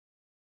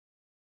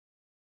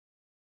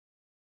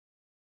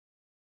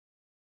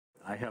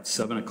I have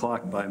 7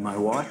 o'clock by my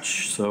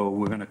watch, so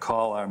we're going to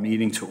call our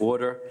meeting to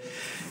order.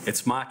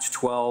 It's March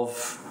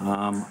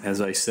 12. As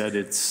I said,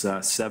 it's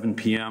 7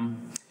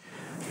 p.m.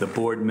 The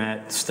board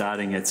met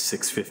starting at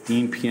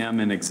 6:15 p.m.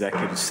 in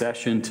executive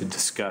session to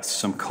discuss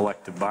some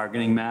collective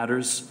bargaining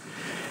matters,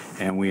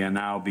 and we are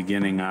now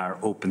beginning our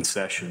open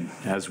session.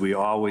 As we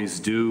always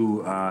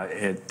do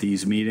at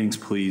these meetings,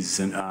 please,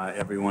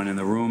 everyone in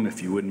the room,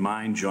 if you wouldn't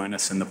mind, join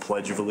us in the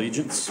Pledge of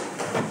Allegiance.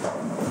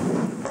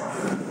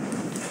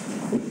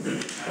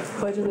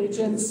 Pledge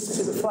allegiance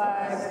to the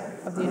flag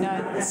of the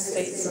United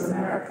States of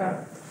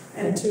America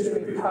and to the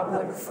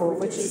republic for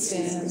which it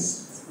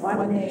stands,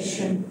 one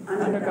nation,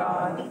 under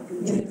God,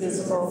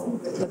 indivisible,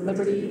 with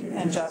liberty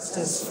and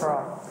justice for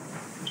all.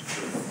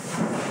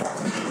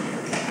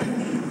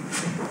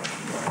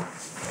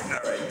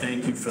 All right,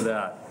 thank you for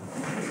that.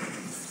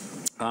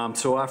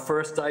 So our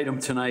first item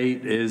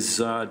tonight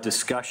is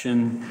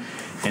discussion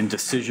and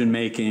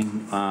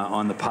decision-making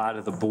on the part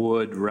of the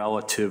board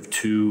relative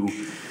to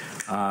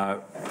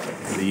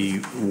the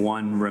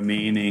one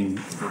remaining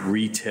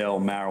retail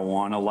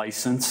marijuana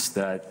license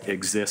that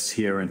exists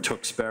here in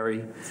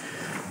Tewksbury.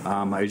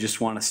 I just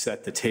want to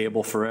set the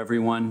table for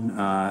everyone.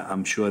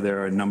 I'm sure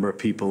there are a number of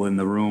people in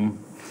the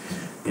room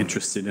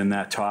interested in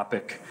that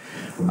topic.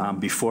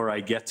 Before I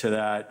get to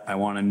that, I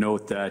want to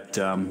note that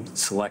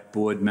Select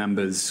Board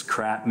members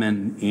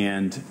Kratman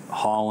and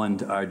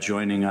Holland are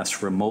joining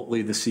us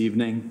remotely this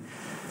evening.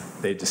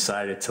 They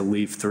decided to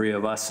leave 3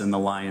 of us in the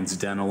lion's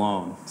den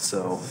alone.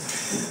 So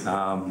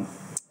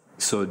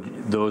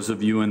those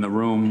of you in the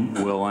room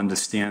will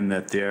understand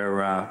that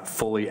they're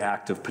fully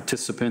active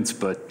participants,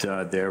 but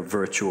they're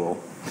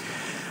virtual.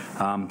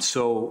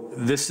 So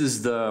this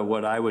is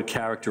what I would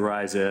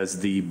characterize as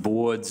the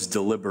board's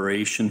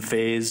deliberation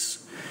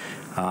phase.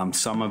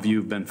 Some of you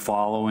have been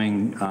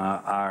following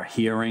our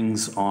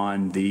hearings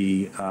on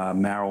the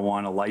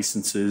marijuana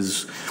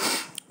licenses.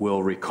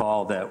 Will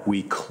recall that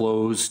we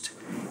closed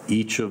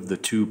each of the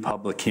 2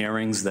 public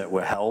hearings that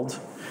were held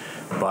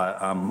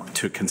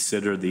to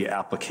consider the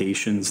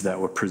applications that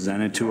were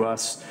presented to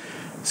us.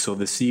 So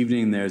this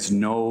evening, there's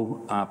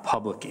no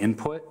public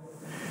input.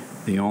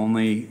 The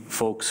only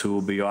folks who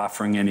will be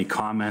offering any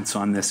comments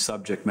on this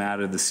subject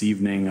matter this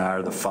evening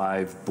are the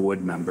 5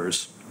 board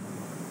members.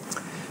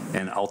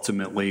 And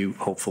ultimately,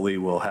 hopefully,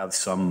 we'll have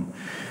some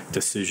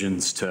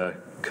decisions to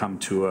come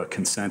to a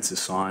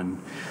consensus on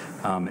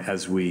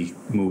as we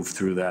move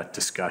through that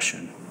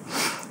discussion.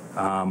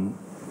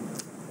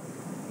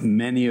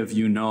 Many of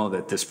you know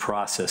that this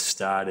process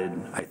started,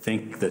 I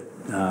think the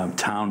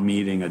town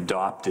meeting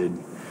adopted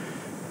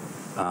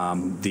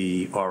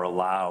or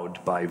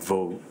allowed by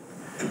vote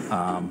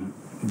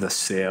the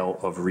sale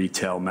of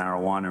retail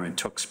marijuana in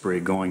Tewksbury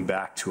going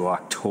back to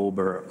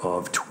October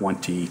of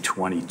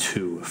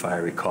 2022, if I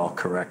recall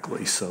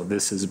correctly. So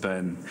this has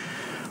been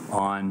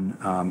on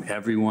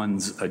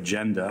everyone's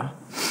agenda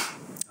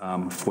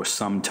for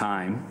some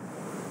time.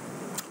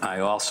 I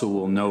also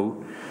will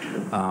note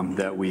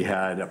that we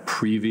had a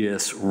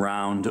previous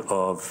round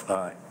of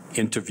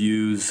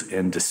interviews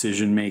and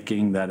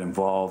decision-making that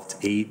involved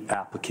 8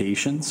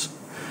 applications.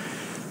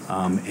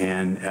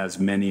 And as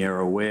many are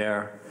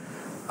aware,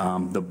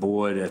 the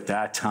board at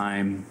that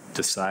time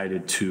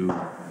decided to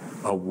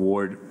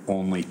award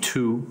only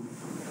 2,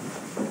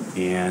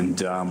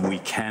 and we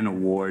can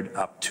award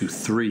up to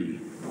 3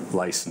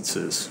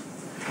 licenses.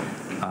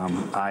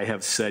 I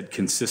have said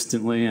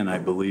consistently, and I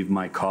believe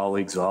my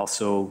colleagues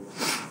also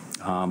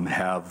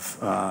have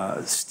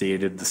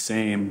stated the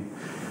same,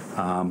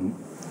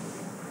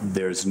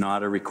 there's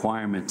not a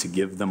requirement to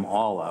give them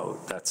all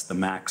out. That's the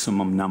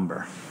maximum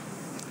number.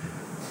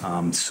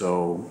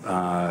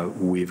 So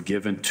we've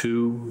given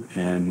 2,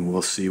 and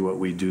we'll see what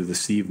we do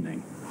this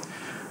evening.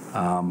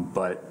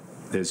 But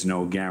there's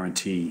no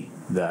guarantee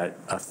that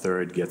a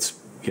 3rd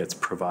gets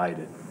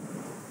provided.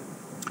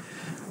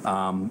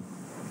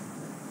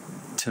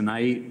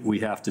 Tonight, we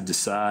have to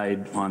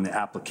decide on the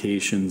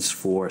applications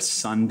for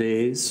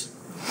Sundays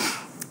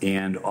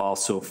and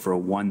also for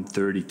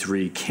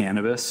 133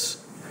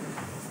 cannabis,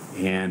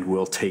 and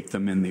we'll take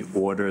them in the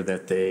order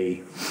that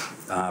they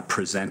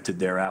presented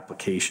their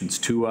applications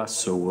to us.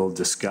 So we'll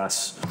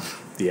discuss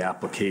the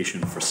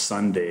application for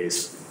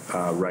Sundays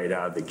right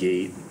out of the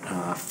gate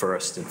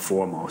first and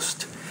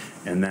foremost,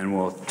 and then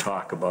we'll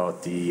talk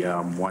about the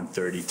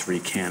 133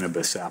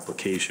 cannabis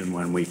application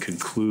when we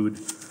conclude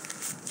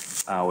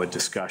our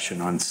discussion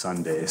on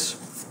Sundays.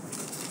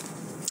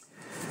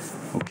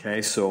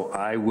 Okay, so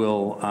I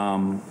will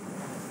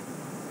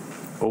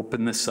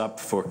open this up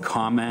for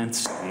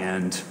comments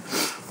and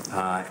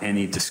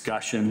any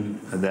discussion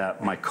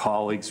that my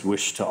colleagues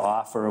wish to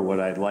offer. What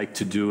I'd like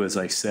to do, as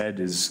I said,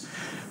 is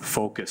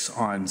focus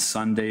on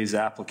Sunday's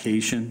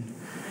application.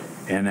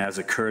 And as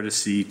a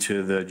courtesy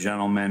to the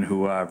gentlemen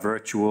who are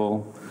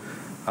virtual,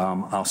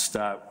 I'll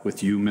start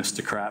with you,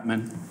 Mr.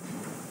 Kratman.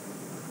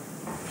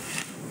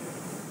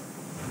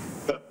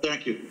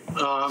 Thank you.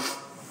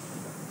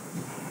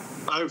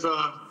 I've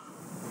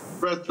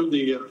read through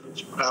the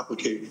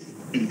application,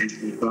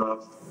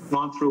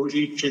 gone through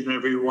each and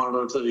every one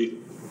of the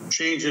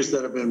changes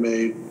that have been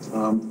made.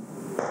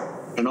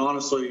 And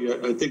honestly,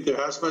 I think there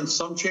has been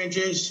some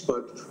changes,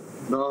 but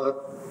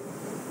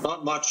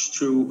not much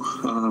to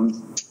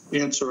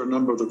answer a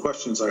number of the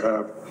questions I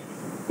have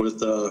with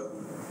the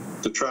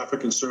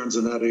traffic concerns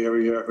in that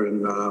area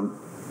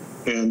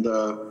and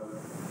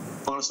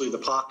honestly, the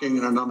parking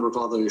and a number of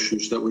other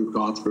issues that we've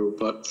gone through.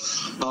 But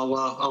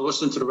I'll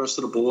listen to the rest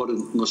of the board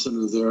and listen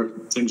to their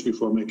things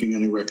before making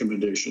any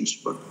recommendations.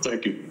 But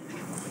thank you.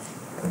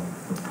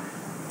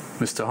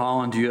 Mr.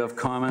 Holland, do you have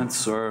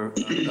comments or?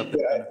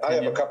 I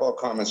have a couple of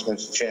comments,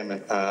 Mr.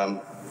 Chairman.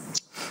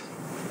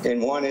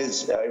 And one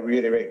is, I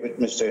reiterate what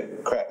Mr.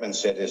 Kratman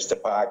said, is the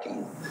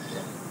parking.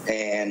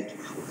 And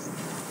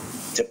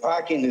the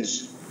parking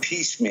is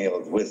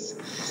piecemealed with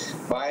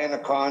buying a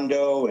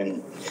condo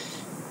and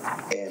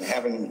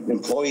having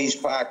employees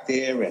park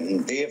there,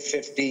 and they have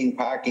 15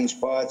 parking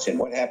spots. And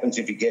what happens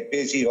if you get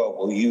busy?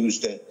 Or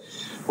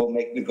we'll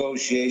make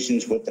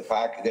negotiations with the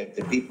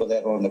people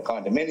that own the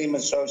condominium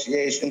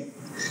association.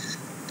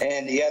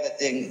 And the other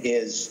thing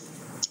is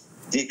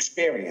the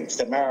experience,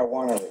 the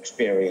marijuana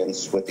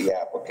experience with the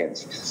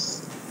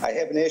applicants. I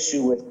have an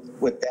issue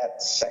with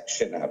that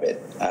section of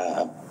it.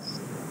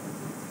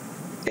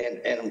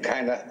 And I'm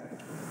kind of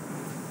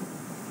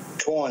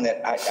torn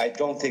that I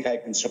don't think I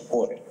can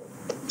support it.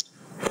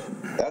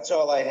 That's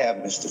all I have,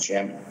 Mr.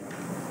 Chairman.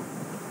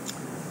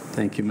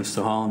 Thank you,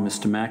 Mr. Holland.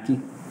 Mr. Mackey?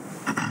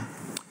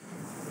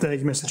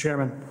 Thank you, Mr.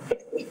 Chairman.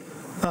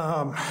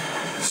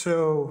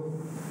 So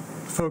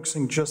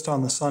focusing just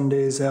on the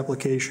Sundays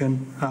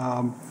application,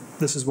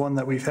 this is one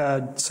that we've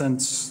had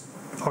since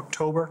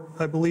October,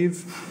 I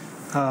believe.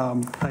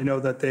 I know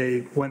that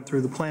they went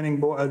through the planning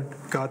board,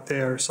 got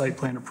their site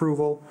plan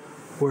approval,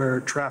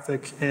 where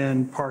traffic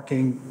and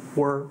parking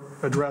were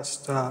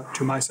addressed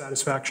to my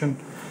satisfaction.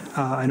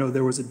 I know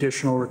there was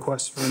additional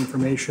requests for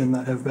information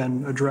that have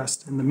been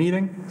addressed in the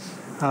meeting.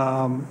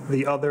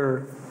 The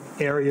other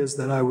areas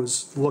that I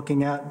was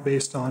looking at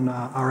based on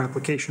our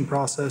application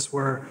process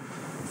were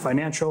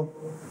financial,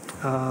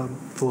 the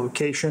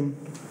location,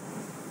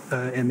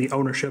 and the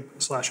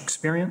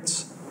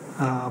ownership/experience.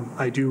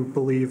 I do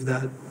believe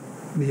that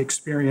the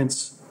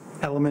experience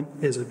element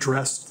is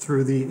addressed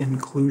through the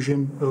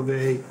inclusion of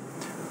a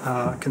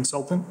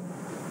consultant,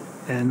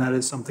 and that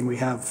is something we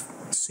have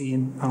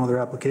seen on other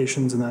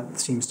applications, and that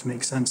seems to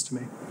make sense to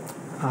me.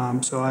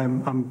 So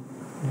I'm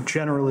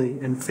generally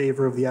in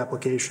favor of the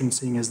application,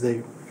 seeing as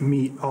they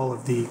meet all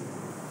of the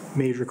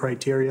major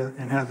criteria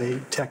and have a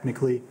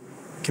technically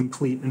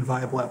complete and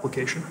viable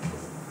application.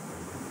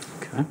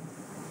 Okay.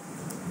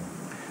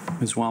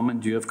 Ms. Wellman,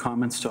 do you have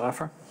comments to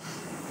offer?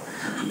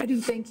 I do,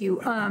 thank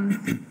you.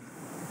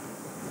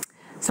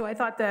 So I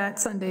thought that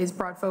Sundays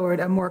brought forward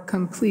a more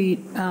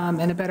complete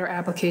and a better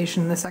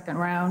application in the second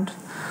round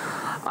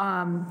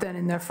than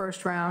in their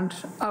first round.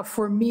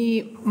 For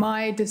me,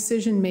 my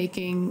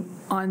decision-making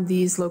on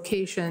these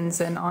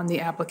locations and on the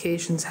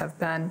applications have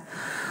been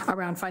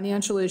around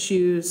financial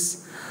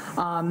issues,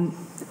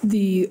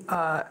 the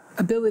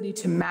ability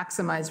to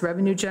maximize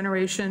revenue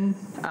generation,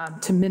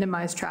 to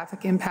minimize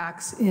traffic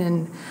impacts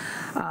on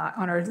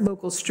our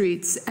local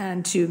streets,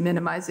 and to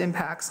minimize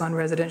impacts on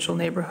residential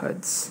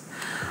neighborhoods.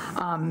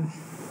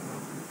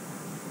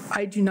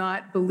 I do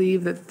not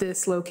believe that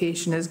this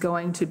location is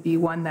going to be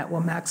one that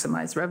will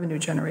maximize revenue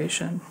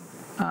generation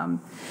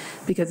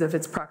because of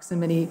its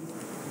proximity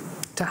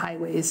to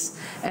highways.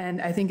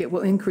 And I think it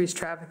will increase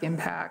traffic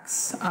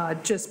impacts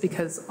just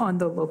because on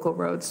the local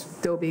roads,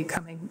 they'll be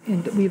coming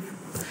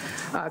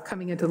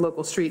into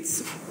local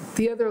streets.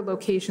 The other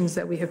locations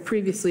that we have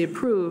previously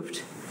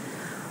approved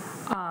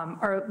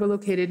are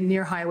located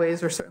near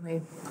highways or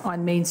certainly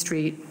on Main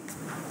Street,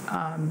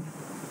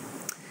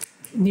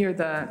 near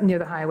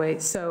the highway,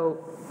 so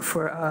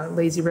for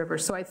Lazy River.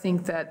 So I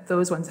think that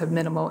those ones have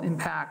minimal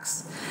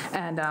impacts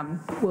and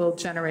will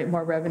generate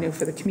more revenue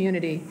for the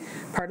community.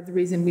 Part of the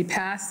reason we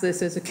passed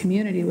this as a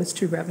community was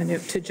to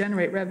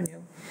generate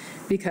revenue,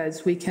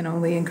 because we can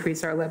only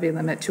increase our levy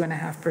limit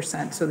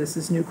 2.5%. So this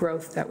is new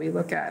growth that we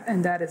look at,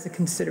 and that is a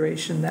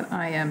consideration that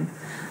I am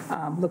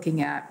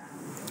looking at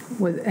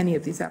with any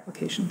of these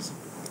applications.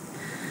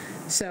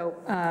 So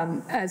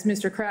as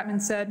Mr. Kratman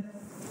said,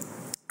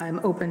 I'm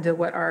open to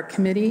what our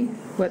committee,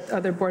 what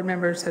other board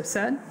members have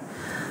said.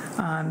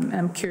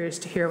 I'm curious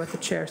to hear what the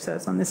chair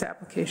says on this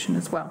application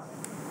as well.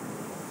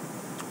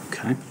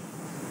 Okay.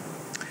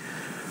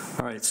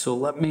 All right, so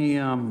let me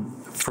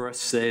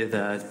first say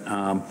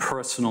that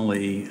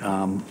personally,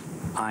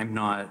 I'm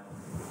not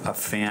a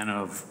fan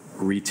of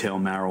retail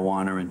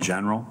marijuana in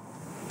general,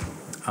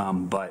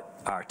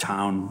 but our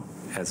town,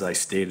 as I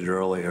stated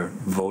earlier,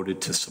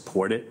 voted to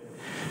support it.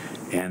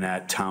 And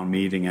at town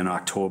meeting in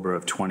October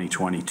of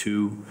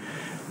 2022,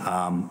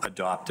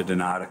 adopted an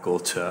article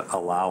to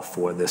allow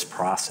for this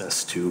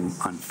process to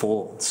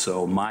unfold.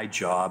 So my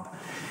job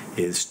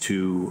is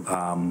to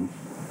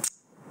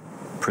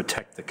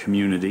protect the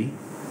community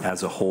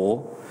as a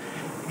whole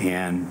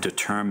and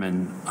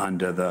determine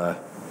under the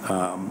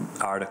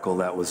article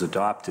that was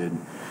adopted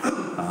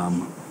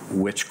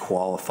which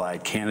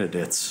qualified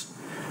candidates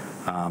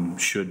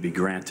should be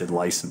granted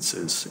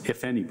licenses,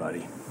 if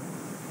anybody.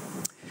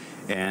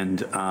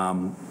 And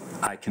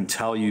I can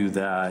tell you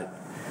that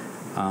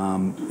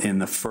in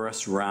the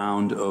first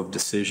round of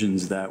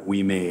decisions that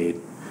we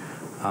made,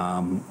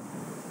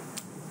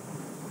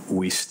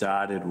 we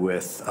started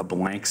with a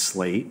blank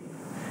slate,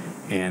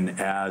 and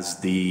as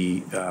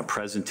the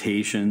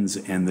presentations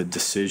and the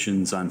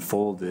decisions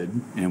unfolded,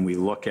 and we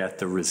look at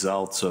the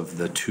results of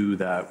the 2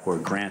 that were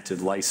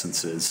granted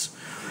licenses,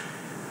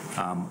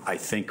 I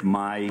think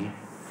my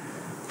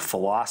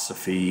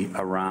philosophy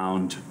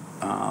around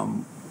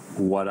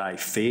what I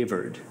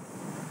favored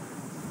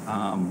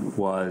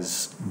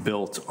was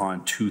built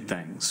on 2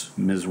 things.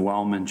 Ms.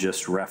 Wellman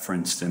just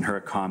referenced in her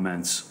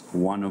comments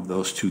one of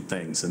those 2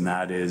 things, and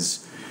that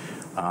is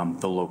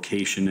the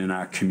location in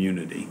our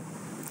community.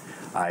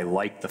 I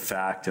like the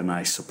fact, and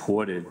I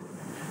supported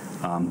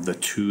the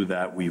 2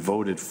 that we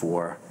voted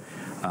for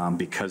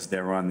because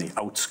they're on the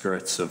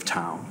outskirts of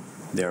town.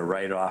 They're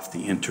right off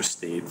the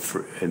interstate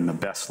in the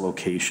best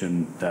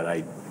location that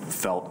I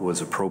felt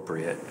was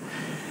appropriate.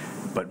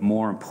 But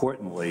more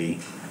importantly,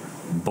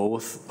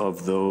 both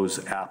of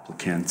those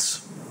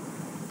applicants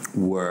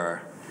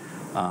were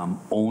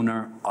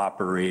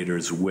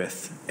owner-operators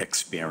with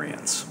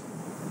experience.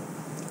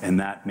 And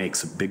that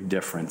makes a big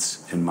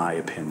difference, in my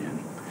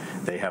opinion.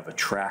 They have a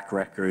track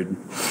record,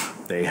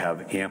 they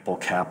have ample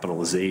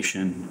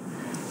capitalization,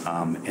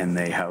 and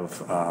they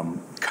have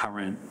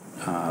current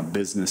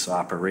business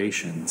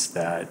operations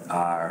that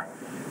are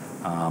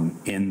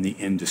in the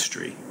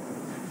industry.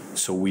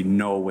 So we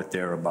know what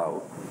they're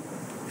about.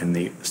 And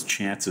the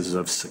chances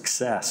of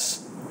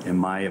success, in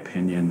my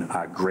opinion,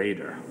 are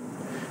greater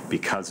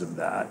because of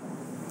that.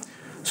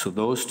 So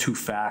those 2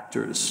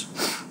 factors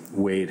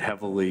weighed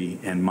heavily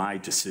in my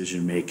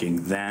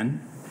decision-making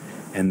then,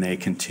 and they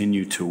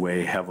continue to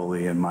weigh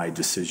heavily in my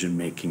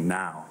decision-making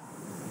now.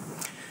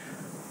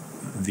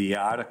 The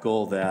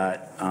article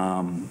that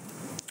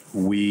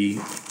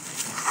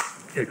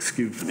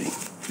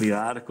the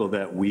article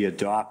that we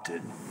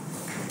adopted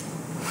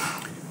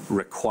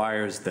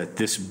requires that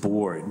this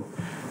board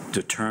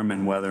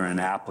determine whether an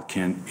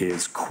applicant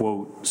is,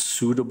 quote,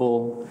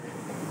 suitable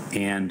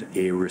and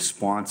a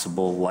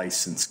responsible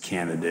licensed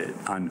candidate,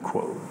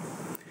 unquote.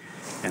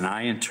 And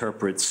I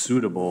interpret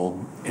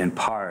suitable in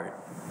part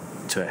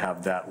to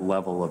have that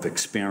level of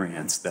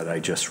experience that I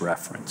just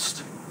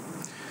referenced.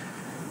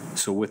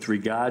 So with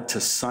regard to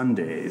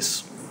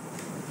Sundays,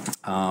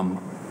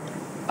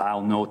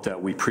 I'll note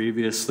that we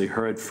previously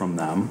heard from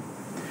them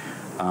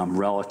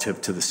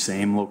relative to the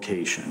same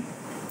location.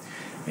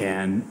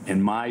 And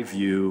in my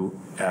view,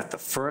 at the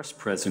first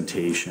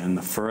presentation,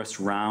 the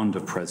first round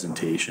of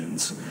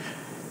presentations,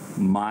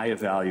 my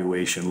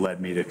evaluation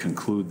led me to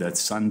conclude that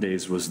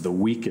Sundays was the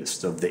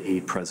weakest of the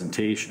 8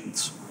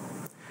 presentations.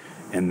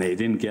 And they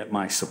didn't get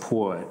my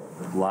support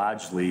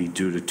largely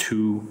due to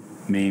 2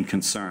 main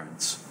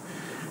concerns.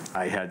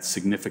 I had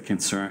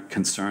significant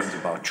concerns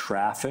about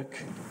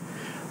traffic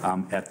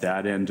at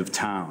that end of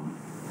town.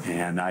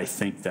 And I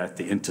think that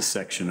the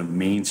intersection of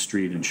Main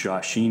Street and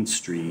Shawshene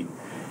Street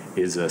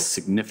is a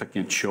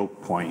significant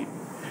choke point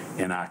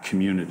in our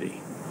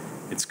community.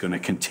 It's going to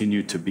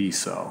continue to be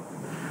so.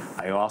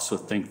 I also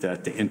think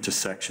that the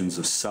intersections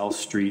of South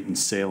Street and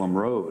Salem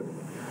Road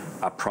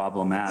are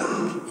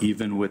problematic,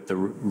 even with the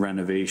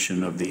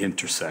renovation of the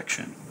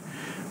intersection,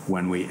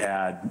 when we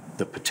add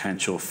the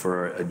potential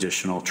for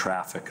additional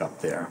traffic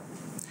up there.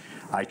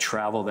 I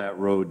travel that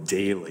road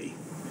daily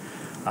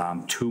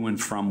to and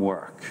from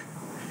work,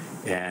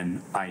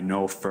 and I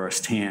know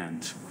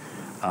firsthand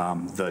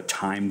the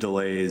time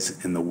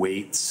delays and the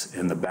waits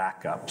and the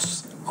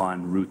backups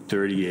on Route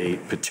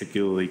 38,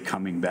 particularly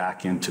coming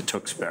back into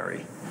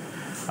Tewksbury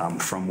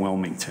from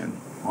Wilmington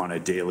on a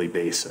daily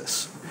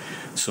basis.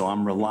 So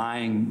I'm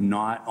relying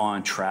not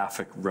on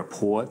traffic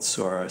reports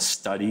or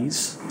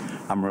studies.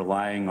 I'm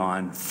relying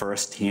on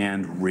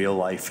firsthand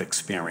real-life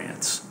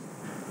experience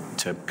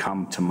to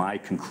come to my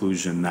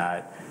conclusion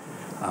that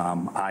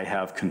I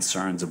have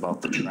concerns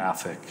about the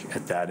traffic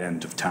at that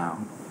end of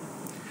town.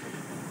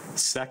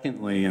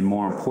 Secondly, and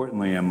more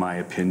importantly, in my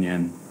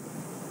opinion,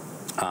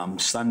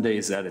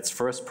 Sundays at its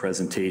first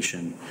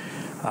presentation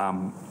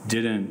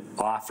didn't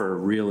offer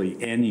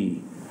really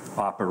any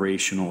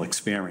operational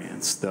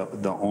experience.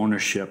 The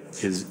ownership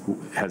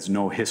has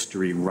no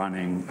history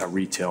running a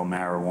retail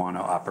marijuana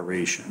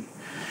operation.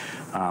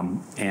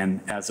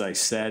 And as I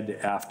said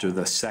after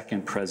the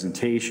second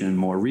presentation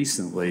more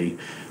recently,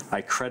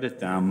 I credit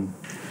them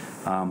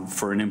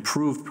for an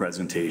improved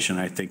presentation.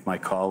 I think my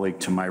colleague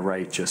to my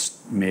right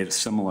just made a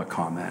similar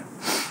comment.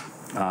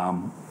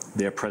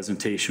 Their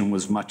presentation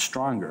was much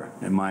stronger,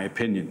 in my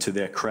opinion, to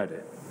their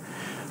credit.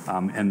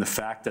 And the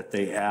fact that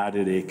they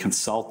added a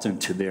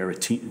consultant to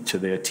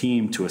their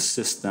team to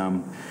assist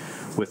them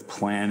with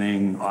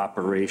planning,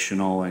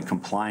 operational, and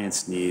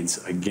compliance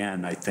needs,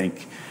 again, I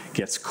think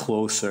gets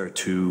closer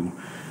to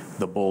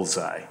the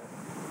bullseye.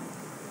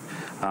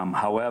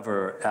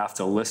 However,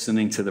 after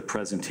listening to the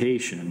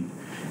presentation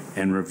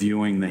and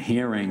reviewing the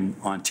hearing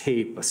on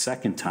tape a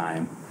second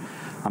time,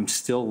 I'm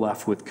still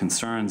left with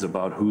concerns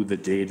about who the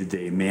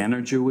day-to-day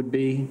manager would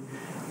be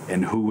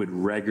and who would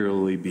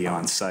regularly be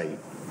on site.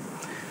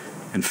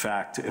 In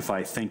fact, if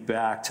I think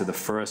back to the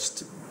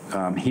first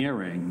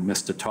hearing,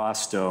 Mr.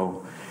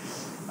 Tosto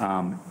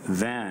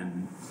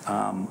then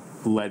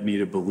led me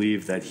to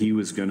believe that he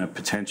was going to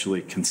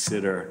potentially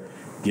consider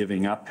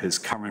giving up his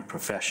current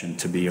profession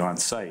to be on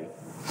site.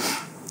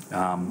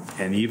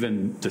 And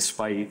even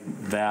despite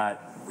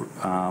that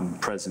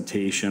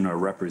presentation or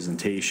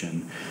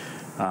representation,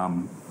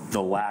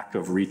 the lack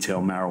of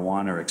retail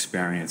marijuana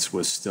experience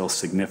was still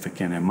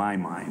significant in my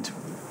mind.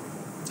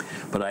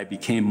 But I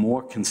became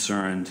more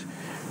concerned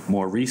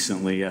more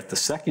recently at the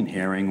second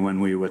hearing when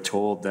we were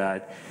told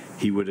that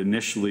he would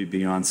initially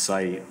be on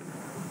site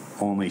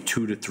only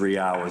 2 to 3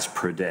 hours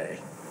per day.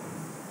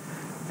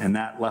 And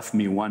that left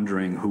me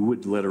wondering who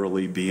would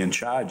literally be in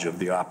charge of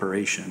the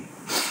operation.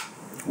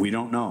 We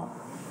don't know.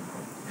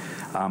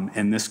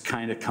 And this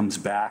kind of comes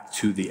back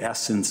to the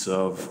essence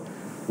of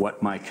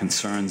what my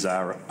concerns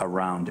are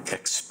around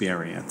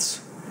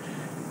experience.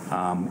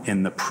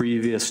 In the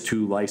previous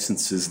 2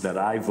 licenses that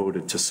I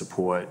voted to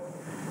support,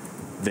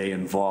 they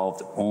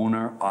involved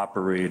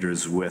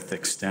owner-operators with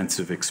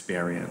extensive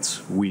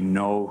experience. We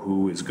know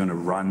who is going to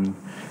run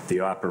the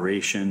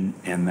operation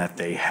and that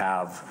they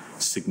have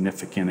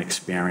significant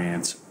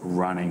experience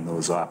running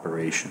those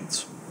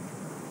operations.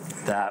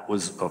 That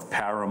was of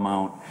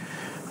paramount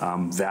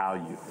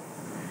value,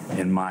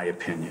 in my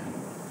opinion.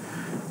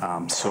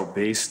 So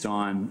based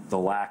on the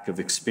lack of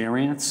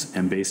experience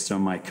and based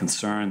on my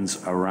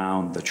concerns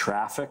around the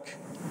traffic,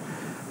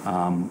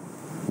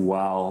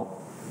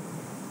 while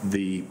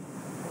the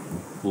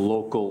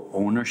local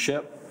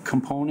ownership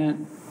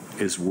component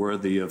is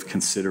worthy of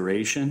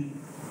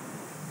consideration,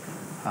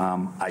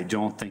 I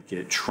don't think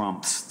it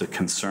trumps the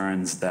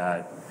concerns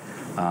that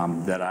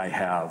I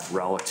have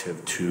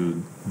relative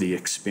to the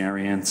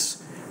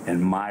experience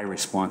and my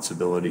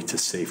responsibility to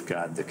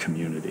safeguard the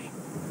community.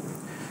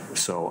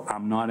 So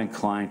I'm not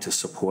inclined to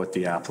support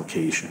the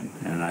application,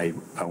 and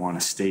I want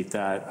to state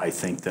that. I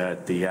think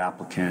that the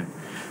applicant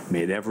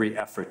made every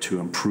effort to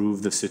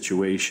improve the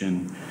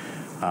situation,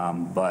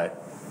 but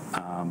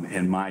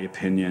in my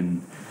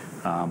opinion,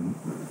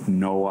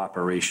 no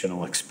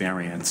operational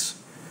experience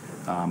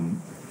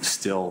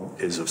still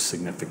is of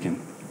significant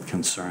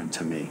concern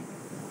to me.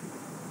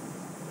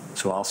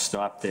 So I'll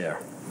stop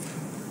there.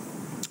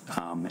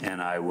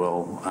 And I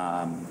will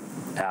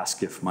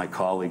ask if my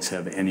colleagues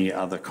have any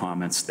other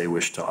comments they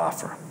wish to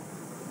offer.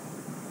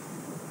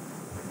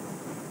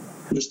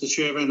 Mr.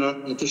 Chairman,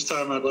 at this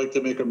time, I'd like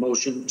to make a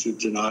motion to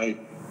deny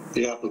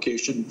the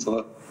application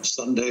for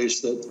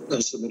Sundays that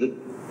are submitted.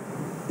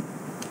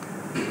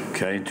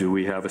 Okay, do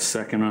we have a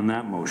second on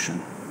that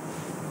motion?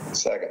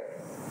 Second.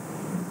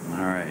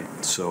 All right,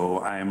 so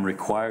I am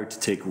required to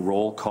take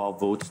roll call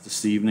votes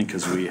this evening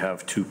because we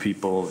have 2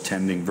 people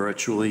attending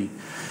virtually.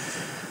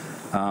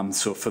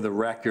 So for the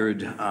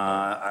record,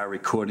 our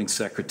recording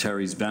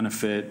secretary's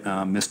benefit,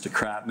 Mr.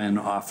 Kratman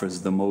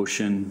offers the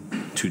motion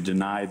to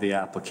deny the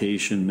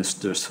application.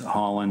 Mr.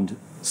 Holland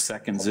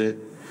seconds it.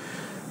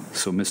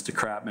 So Mr.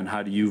 Kratman,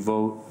 how do you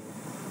vote?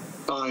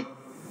 Aye.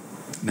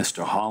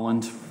 Mr.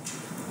 Holland?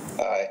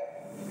 Aye.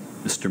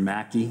 Mr.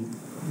 Mackey?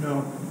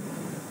 No.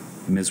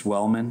 Ms.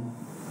 Wellman?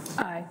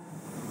 Aye.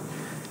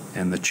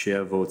 And the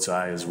chair votes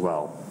aye as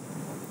well.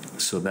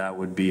 So that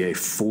would be a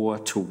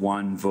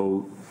 4-to-1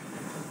 vote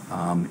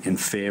in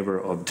favor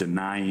of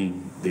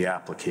denying the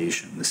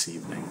application this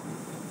evening.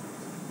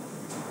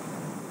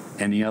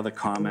 Any other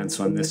comments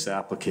on this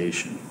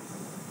application?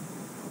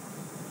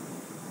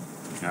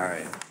 All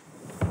right.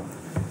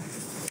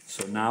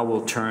 So now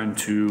we'll turn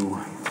to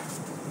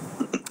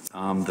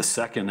the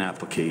second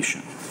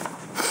application,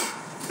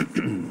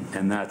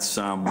 and that's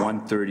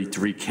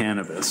 133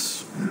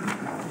 Cannabis.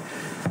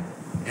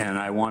 And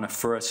I want to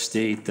first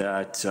state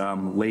that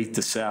late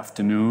this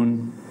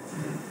afternoon,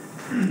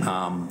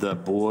 the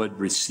board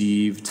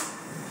received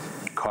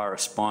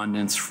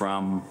correspondence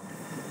from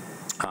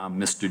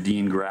Mr.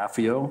 Dean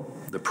Graffio,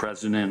 the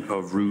president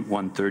of Route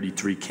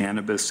 133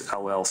 Cannabis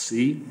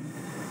LLC.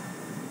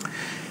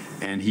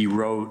 And he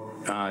wrote,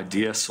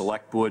 "Dear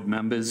Select Board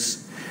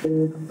members,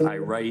 I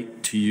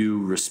write to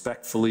you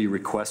respectfully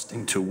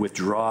requesting to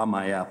withdraw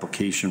my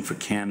application for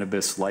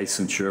cannabis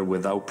licensure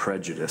without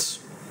prejudice.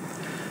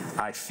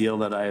 I feel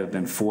that I have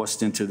been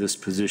forced into this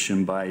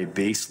position by a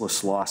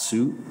baseless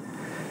lawsuit,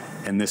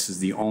 and this is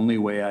the only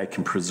way I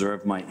can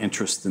preserve my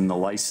interest in the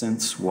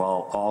license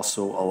while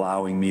also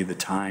allowing me the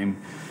time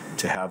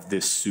to have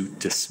this suit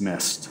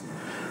dismissed.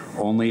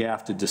 Only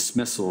after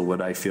dismissal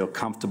would I feel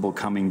comfortable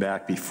coming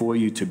back before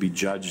you to be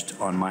judged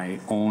on my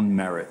own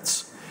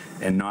merits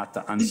and not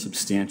the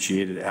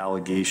unsubstantiated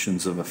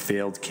allegations of a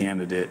failed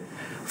candidate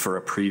for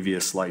a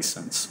previous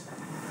license.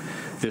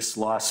 This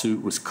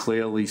lawsuit was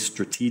clearly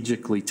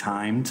strategically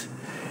timed,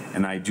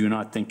 and I do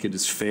not think it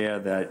is fair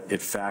that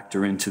it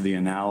factor into the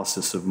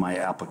analysis of my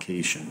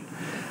application.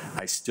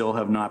 I still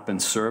have not been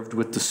served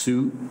with the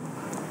suit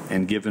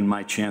and given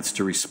my chance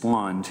to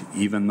respond,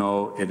 even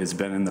though it has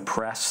been in the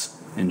press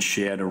and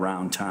shared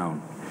around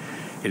town.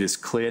 It is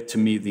clear to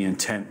me the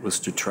intent was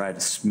to try to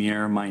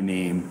smear my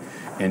name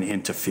and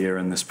interfere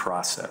in this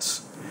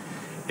process.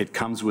 It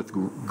comes with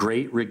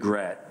great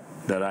regret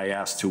that I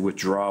asked to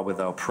withdraw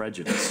without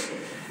prejudice,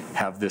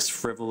 have this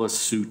frivolous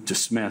suit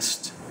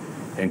dismissed,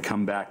 and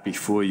come back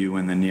before you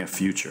in the near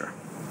future.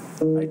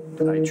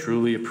 I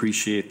truly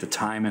appreciate the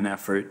time and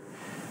effort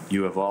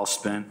you have all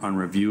spent on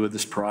review of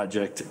this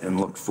project and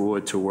look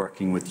forward to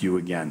working with you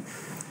again.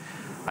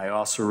 I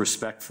also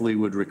respectfully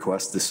would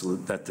request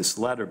that this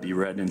letter be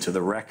read into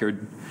the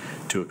record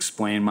to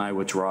explain my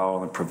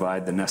withdrawal and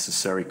provide the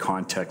necessary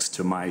context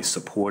to my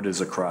supporters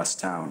across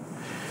town.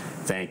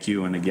 Thank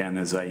you, and again,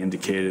 as I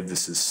indicated,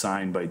 this is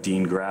signed by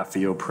Dean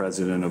Graffio,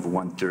 President of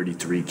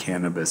 133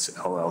 Cannabis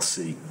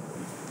LLC.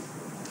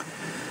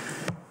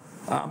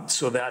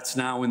 So that's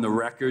now in the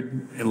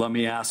record. And let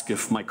me ask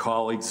if my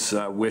colleagues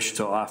wish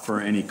to offer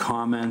any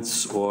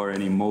comments or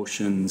any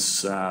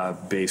motions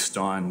based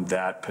on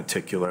that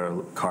particular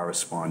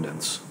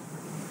correspondence.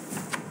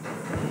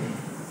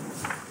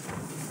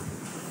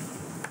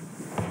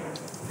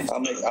 I'll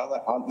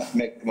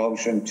make the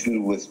motion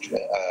to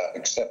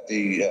accept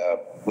the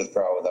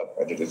withdrawal without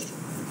prejudice.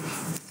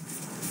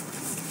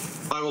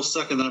 I will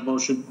second that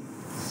motion.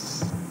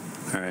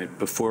 All right,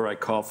 before I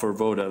call for a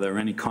vote, are there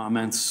any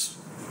comments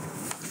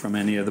from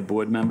any of the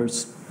board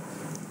members?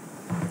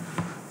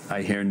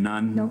 I hear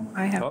none. No,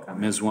 I have a Oh,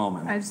 comment. Ms.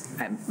 Wellman.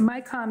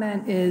 My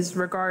comment is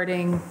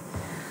regarding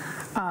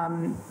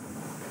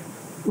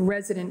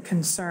resident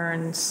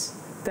concerns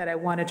that I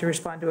wanted to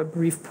respond to a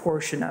brief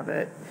portion of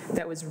it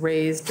that was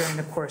raised during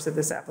the course of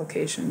this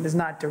application. It is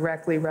not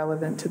directly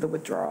relevant to the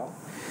withdrawal.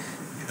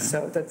 Okay.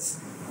 So that's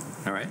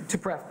All right.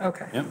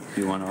 okay. Yep,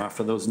 you want to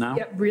offer those now?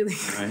 Yep, really,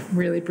 All right.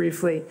 really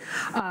briefly.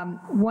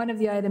 One of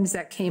the items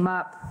that came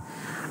up,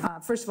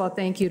 first of all,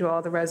 thank you to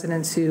all the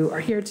residents who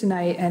are here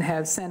tonight and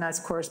have sent us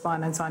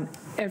correspondence on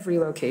every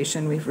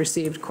location. We've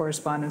received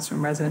correspondence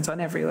from residents on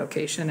every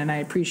location, and I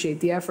appreciate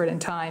the effort and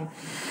time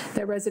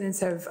that residents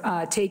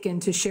have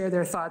taken to share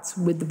their thoughts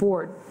with the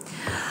board.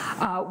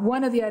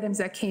 One of the items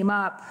that came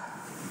up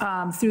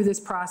through this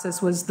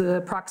process was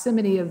the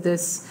proximity of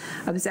this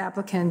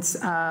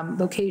applicant's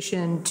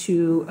location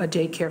to a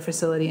daycare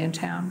facility in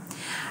town.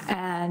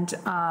 And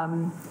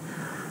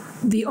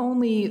the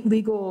only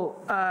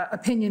legal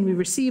opinion we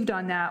received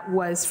on that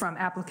was from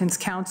applicant's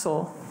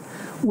counsel,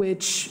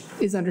 which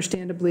is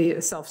understandably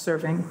a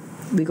self-serving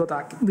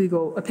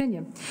legal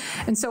opinion.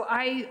 And so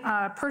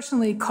I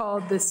personally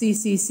called the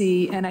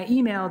CCC and I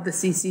emailed the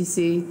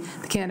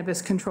CCC, the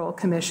Cannabis Control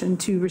Commission,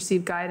 to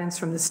receive guidance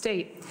from the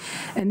state.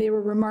 And they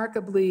were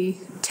remarkably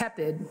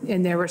tepid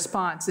in their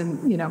response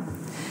and,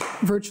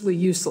 virtually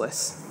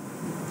useless.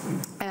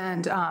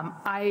 And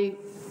I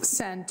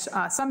sent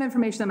some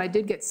information to them. I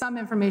did get some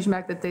information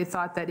back that they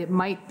thought that it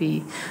might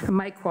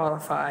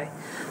qualify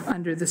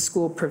under the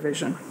school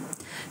provision.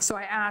 So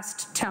I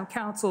asked town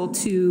council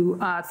to,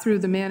 through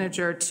the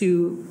manager,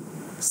 to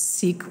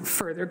seek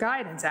further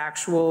guidance,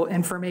 actual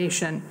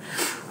information.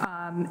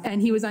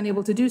 And he was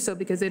unable to do so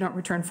because they don't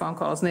return phone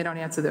calls and they don't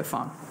answer their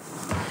phone.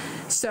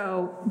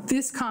 So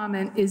this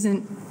comment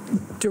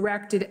isn't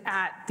directed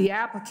at the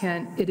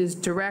applicant, it is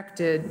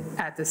directed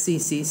at the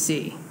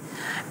CCC.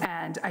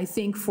 And I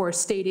think for a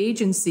state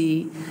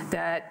agency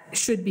that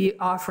should be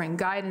offering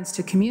guidance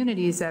to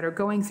communities that are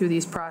going through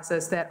these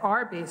processes that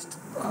are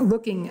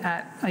looking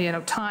at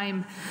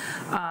time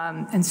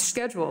and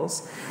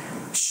schedules,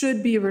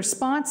 should be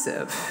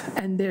responsive,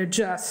 and they're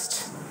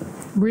just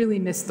really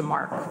missed the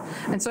mark.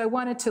 And so I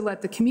wanted to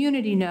let the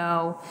community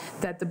know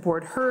that the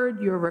board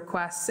heard your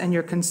requests and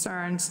your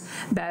concerns,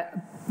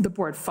 that the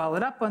board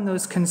followed up on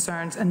those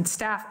concerns, and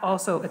staff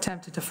also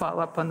attempted to follow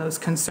up on those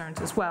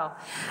concerns as well.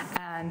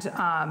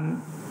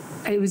 And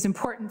it was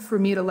important for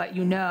me to let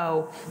you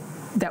know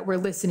that we're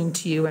listening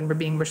to you and we're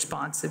being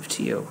responsive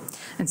to you.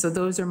 And so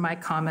those are my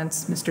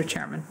comments, Mr.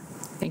 Chairman.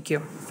 Thank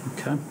you.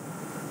 Okay.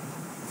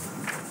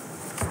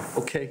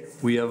 Okay,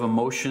 we have a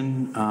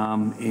motion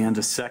and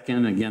a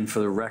second. Again, for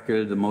the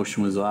record, the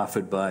motion was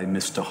offered by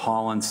Mr.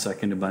 Holland,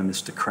 seconded by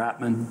Mr.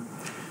 Kratman,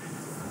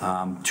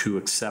 to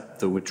accept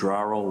the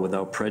withdrawal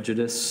without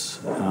prejudice.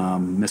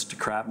 Mr.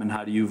 Kratman,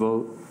 how do you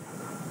vote?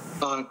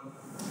 Aye.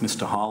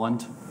 Mr.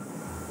 Holland?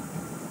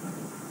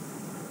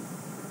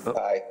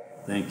 Aye.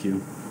 Thank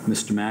you.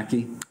 Mr.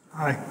 Mackey?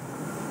 Aye.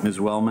 Ms.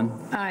 Wellman?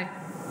 Aye.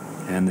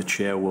 And the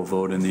chair will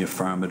vote in the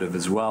affirmative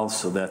as well,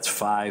 so that's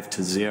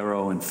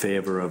 5-0 in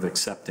favor of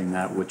accepting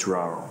that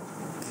withdrawal.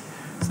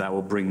 So that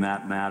will bring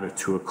that matter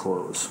to a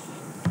close,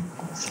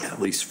 at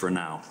least for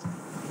now.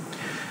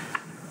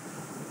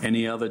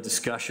 Any other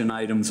discussion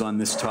items on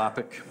this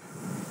topic?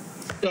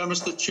 Yeah,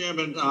 Mr.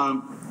 Chairman,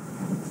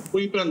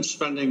 we've been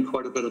spending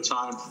quite a bit of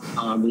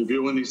time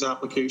reviewing these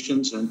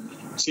applications, and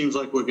it seems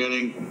like we're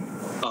getting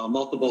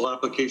multiple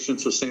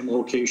applications for same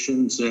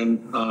locations,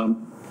 and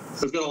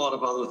we've got a lot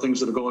of other things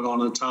that are going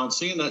on in the town.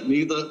 Seeing that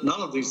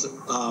none of these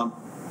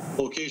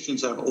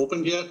locations have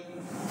opened yet,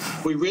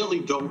 we really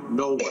don't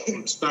know what to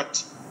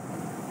expect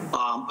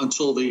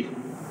until the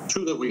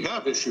two that we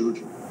have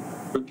issued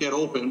get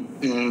open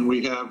and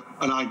we have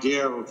an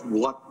idea of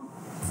what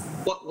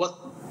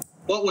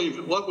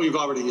what we've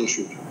already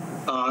issued.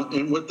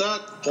 And with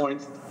that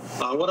point,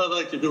 what I'd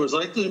like to do is I'd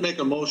like to make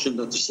a motion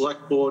that the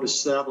select board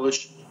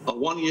establish a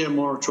one-year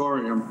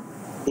moratorium,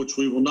 which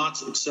we will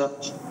not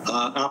accept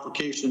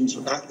applications,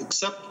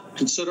 except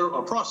consider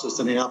or process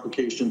any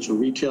applications for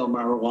retail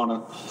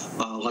marijuana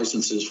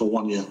licenses for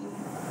 1 year.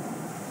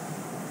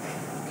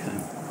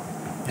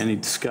 Okay. Any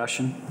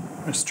discussion?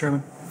 Mr.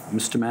 Chairman,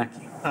 Mr.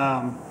 Mackey?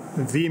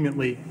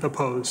 vehemently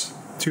oppose.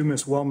 To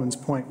Ms. Wellman's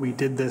point, we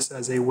did this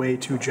as a way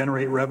to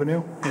generate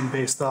revenue, and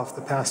based off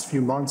the past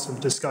few months of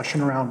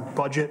discussion around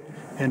budget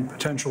and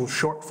potential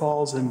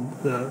shortfalls and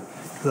the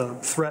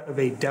threat of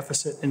a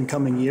deficit in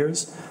coming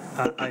years,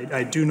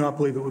 I do not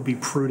believe it would be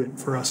prudent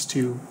for us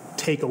to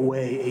take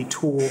away a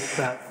tool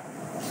that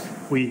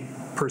we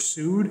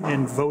pursued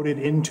and voted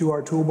into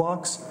our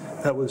toolbox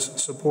that was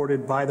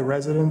supported by the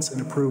residents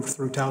and approved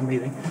through town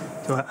meeting.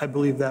 So I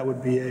believe that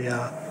would be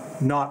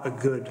not a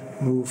good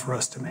move for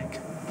us to make.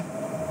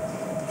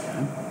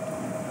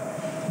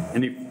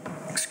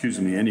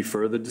 Any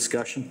further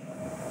discussion?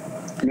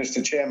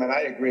 Mr. Chairman,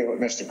 I agree with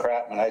Mr.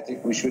 Kratman. I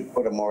think we should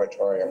put a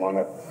moratorium on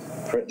it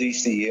for at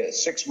least a year,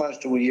 6 months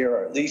to a year,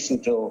 or at least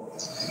until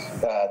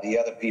the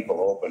other people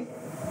open.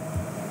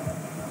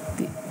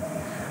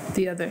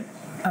 The other,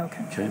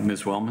 okay. Okay,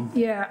 Ms. Wellman?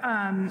 Yeah,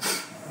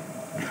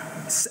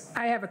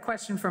 I have a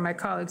question for my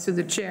colleagues through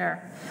the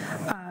chair.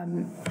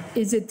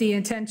 Is it the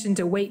intention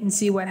to wait and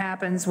see what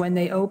happens when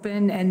they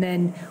open and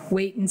then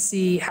wait and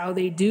see how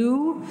they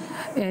do?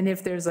 And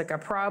if there's like a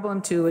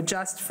problem to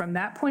adjust from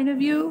that point of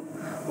view?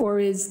 Or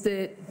is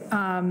it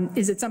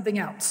something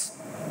else?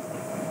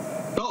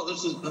 No,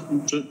 this is,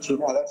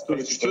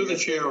 through the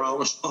chair, I'll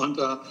respond.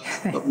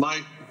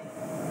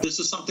 This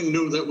is something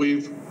new that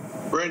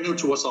brand new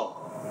to us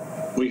all.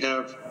 We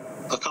have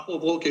a couple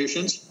of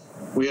locations.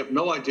 We have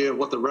no idea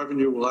what the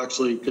revenue will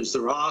actually, because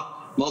there are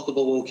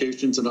multiple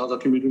locations in other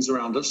communities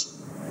around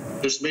us.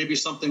 This may be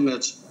something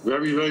that's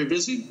very, very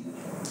busy,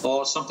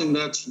 or something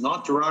that's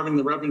not deriving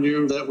the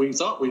revenue that we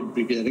thought we'd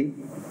be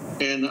getting.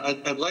 And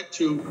I'd like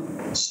to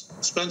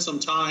spend some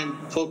time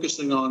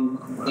focusing on,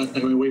 I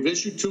mean, we've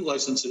issued 2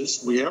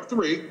 licenses. We have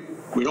 3.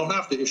 We don't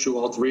have to issue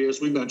all 3,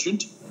 as we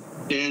mentioned.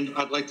 And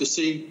I'd like to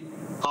see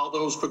how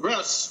those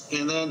progress,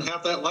 and then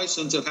have that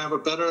license and have a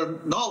better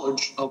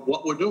knowledge of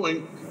what we're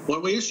doing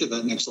when we issue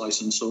that next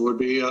license. So it would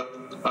be,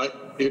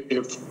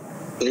 if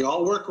they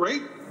all work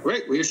great,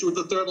 we issue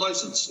the 3rd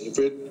license. If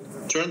it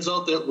turns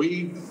out that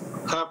we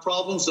have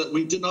problems that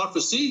we did not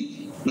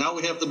foresee, now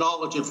we have the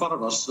knowledge in front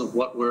of us of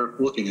what we're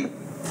looking at.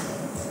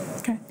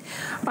 Okay.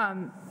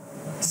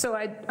 So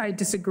I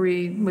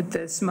disagree with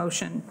this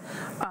motion.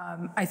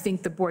 I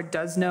think the board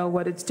does know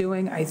what it's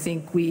doing. I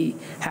think we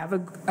have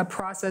a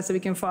process that we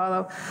can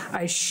follow.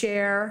 I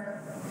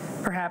share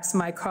perhaps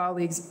my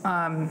colleagues'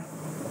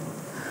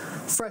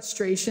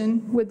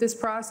 frustration with this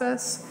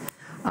process.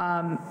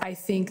 I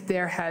think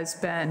there has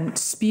been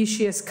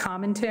specious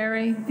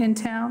commentary in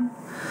town.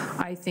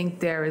 I think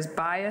there is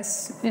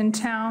bias in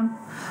town.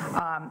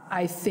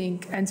 I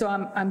think, and so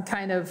I'm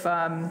kind of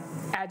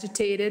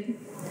agitated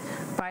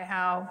by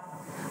how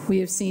we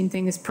have seen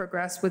things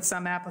progress with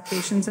some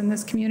applications in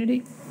this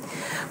community.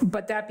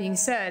 But that being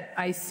said,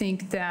 I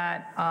think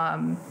that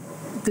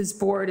this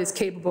board is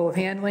capable of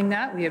handling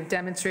that. We have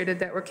demonstrated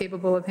that we're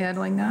capable of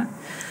handling that.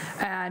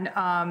 And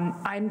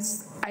I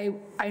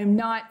am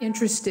not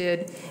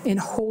interested in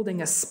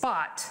holding a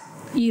spot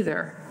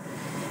either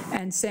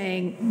and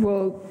saying,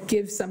 we'll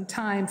give some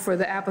time for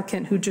the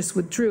applicant who just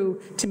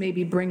withdrew to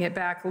maybe bring it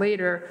back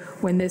later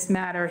when this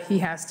matter he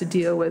has to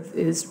deal with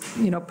is,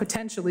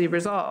 potentially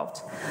resolved.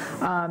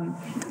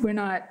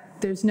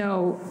 There's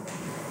no,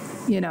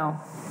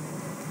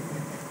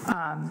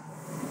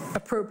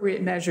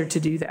 appropriate measure to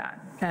do that.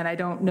 And I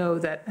don't know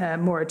that a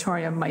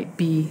moratorium might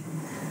be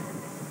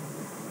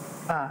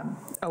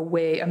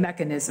a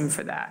mechanism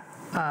for that.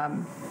 I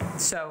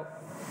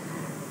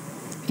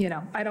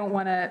don't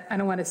want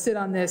to sit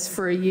on this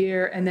for a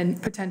year and then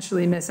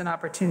potentially miss an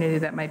opportunity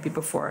that might be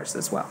before us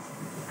as well.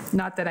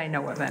 Not that I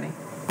know of any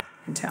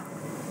in town.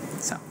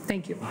 So,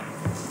 thank you.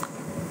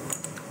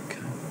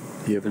 Okay.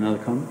 Do you have another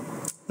comment?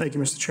 Thank you,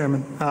 Mr.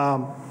 Chairman.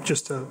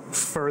 Just to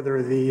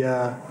further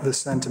the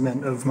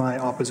sentiment of my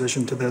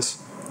opposition to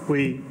this,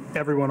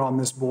 everyone on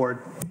this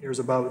board hears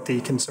about the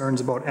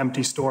concerns about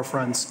empty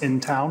storefronts in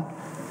town,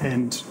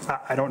 and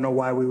I don't know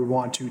why we would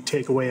want to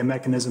take away a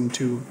mechanism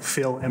to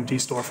fill empty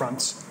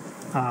storefronts.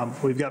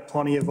 We've got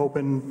plenty of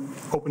open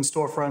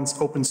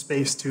storefronts, open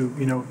space to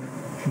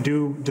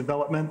do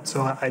development,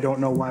 so I don't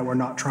know why we're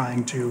not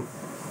trying to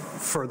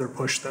further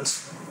push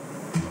this.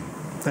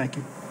 Thank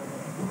you.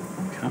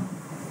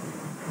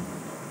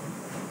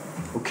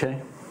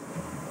 Okay.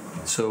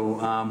 So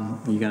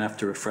you're going to have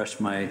to refresh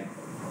my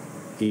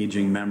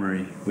aging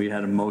memory. We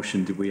had a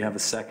motion. Did we have a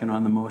second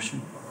on the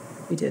motion?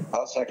 We did.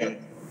 I'll second.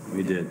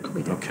 We did.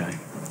 Okay.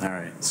 All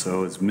right.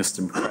 So it's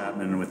Mr.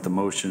 Kratman with the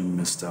motion,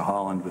 Mr.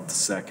 Holland with the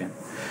second.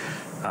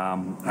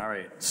 All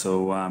right.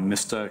 So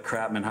Mr.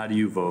 Kratman, how do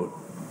you vote?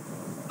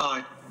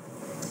 Aye.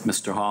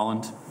 Mr.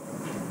 Holland?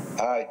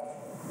 Aye.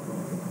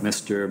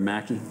 Mr.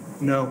 Mackey?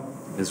 No.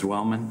 Ms.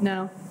 Wellman?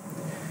 No.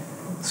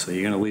 So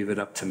you're going to leave it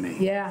up to me.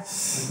 Yeah.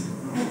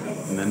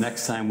 And the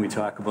next time we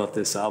talk about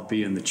this, I'll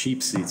be in the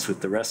cheap seats with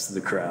the rest of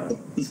the crowd.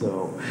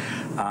 So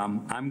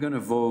I'm going to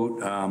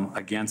vote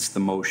against the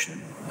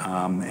motion.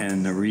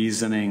 And the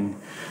reasoning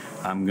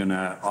I'm going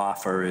to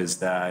offer is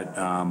that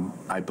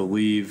I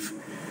believe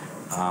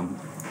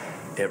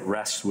it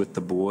rests with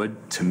the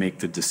board to make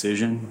the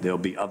decision. There'll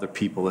be other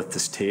people at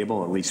this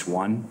table, at least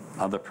one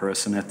other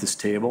person at this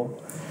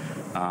table.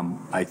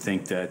 I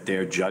think that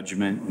their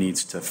judgment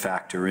needs to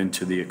factor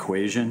into the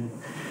equation.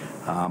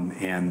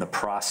 And the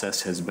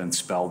process has been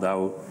spelled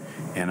out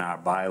in our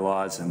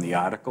bylaws and the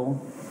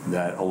article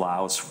that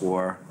allows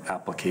for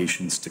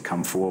applications to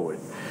come forward.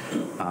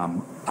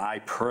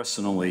 I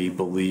personally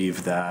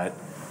believe that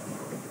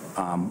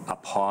a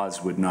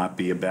pause would not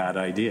be a bad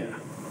idea,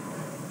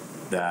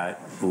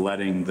 that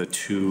letting the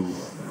two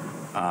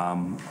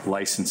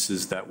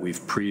licenses that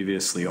we've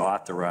previously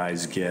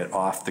authorized get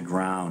off the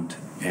ground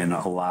and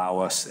allow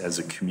us as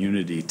a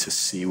community to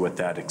see what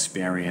that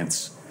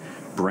experience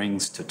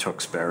brings to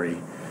Tewksbury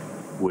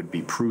would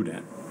be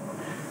prudent.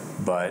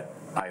 But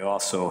I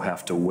also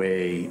have to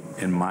weigh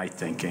in my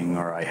thinking,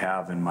 or I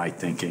have in my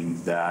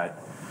thinking, that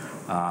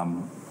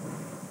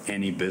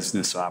any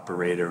business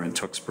operator in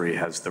Tewksbury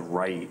has the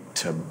right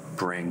to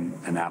bring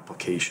an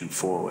application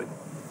forward.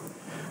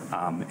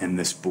 And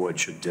this board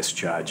should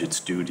discharge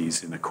its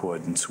duties in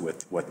accordance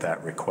with what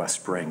that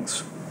request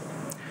brings.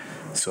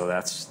 So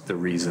that's the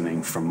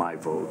reasoning for my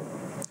vote.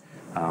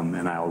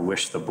 And I'll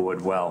wish the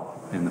board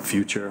well in the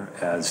future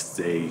as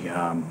they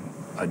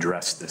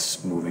address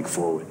this moving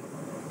forward.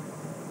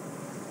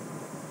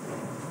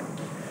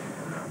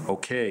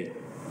 Okay,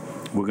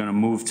 we're going to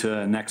move to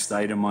the next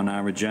item on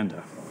our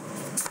agenda.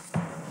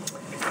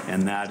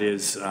 And that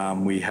is,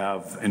 we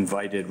have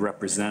invited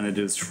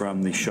representatives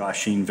from the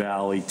Shawshene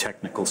Valley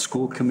Technical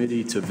School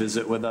Committee to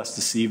visit with us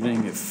this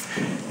evening.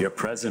 If you're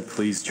present,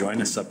 please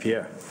join us up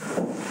here.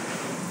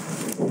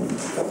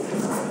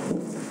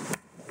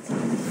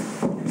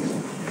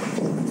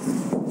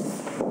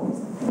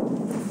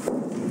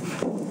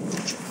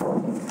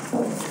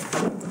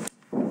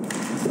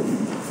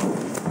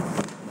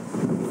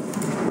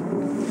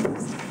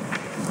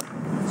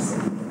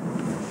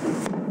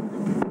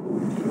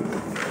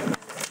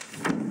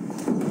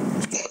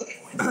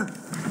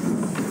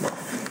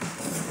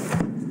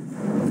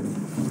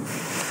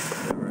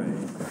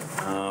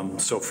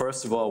 So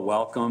first of all,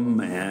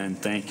 welcome and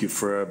thank you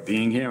for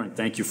being here, and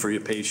thank you for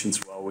your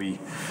patience while we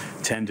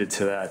tended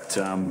to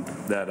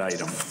that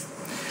item.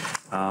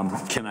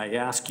 Can I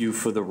ask you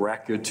for the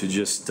record to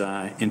just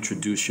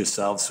introduce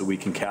yourselves so we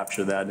can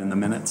capture that in the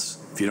minutes?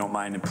 If you don't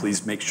mind, and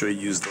please make sure you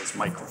use those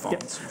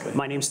microphones. Yep. Okay.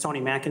 My name's Tony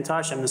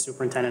McIntosh. I'm the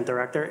Superintendent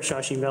Director at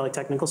Shawshene Valley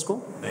Technical School.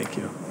 Thank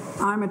you.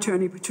 I'm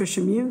Attorney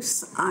Patricia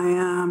Muse. I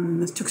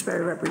am the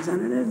Tewksbury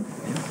representative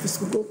of the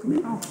school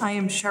committee. I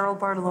am Cheryl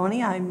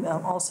Bartoloni. I'm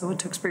also a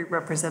Tewksbury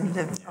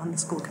representative on the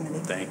school committee.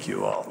 Thank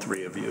you, all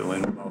three of you,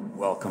 and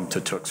welcome to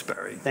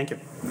Tewksbury. Thank you.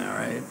 All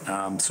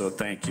right, so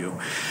thank you.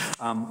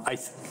 I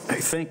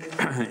think,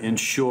 in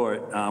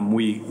short,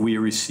 we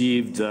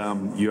received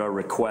your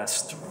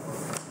request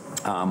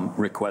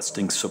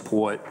requesting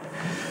support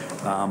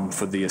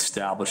for the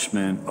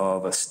establishment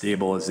of a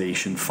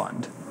stabilization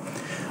fund.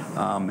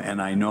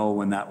 And I know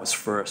when that was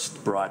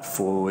first brought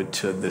forward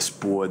to this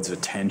board's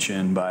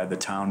attention by the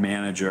town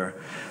manager,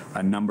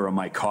 a number of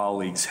my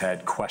colleagues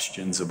had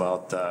questions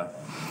about the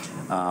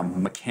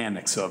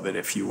mechanics of it,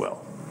 if you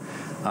will.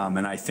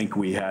 And I think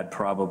we had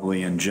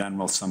probably in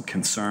general some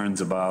concerns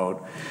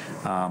about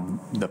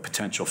the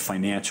potential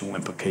financial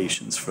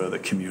implications for the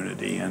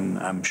community. And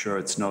I'm sure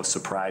it's no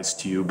surprise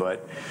to you,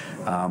 but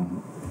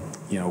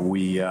you know,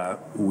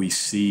 we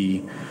see,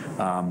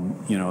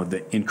 you know,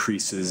 the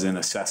increases in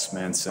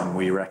assessments, and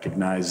we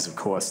recognize, of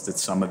course, that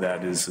some of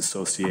that is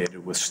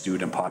associated with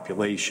student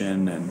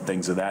population and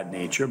things of that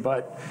nature,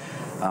 but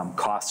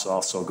costs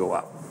also go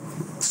up.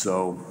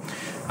 So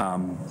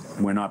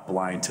we're not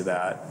blind to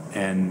that.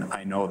 And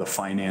I know the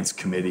Finance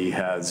Committee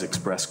has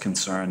expressed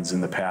concerns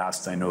in the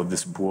past. I know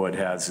this board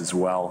has as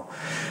well.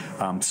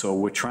 So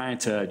we're trying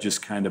to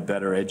just kind of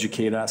better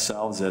educate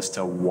ourselves as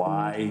to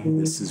why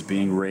this is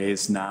being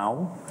raised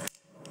now,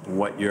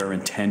 what your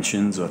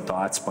intentions or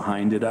thoughts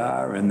behind it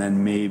are, and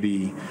then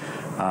maybe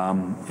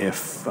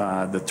if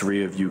the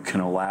three of you can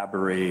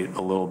elaborate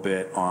a little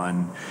bit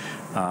on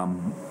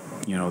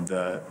you know,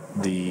 the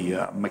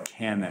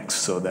mechanics,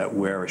 so that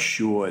we're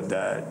assured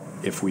that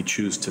if we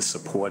choose to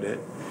support it,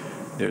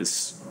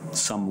 there's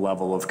some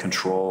level of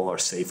control or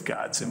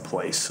safeguards in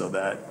place so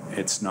that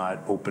it's not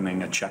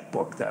opening a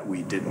checkbook that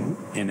we didn't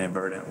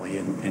inadvertently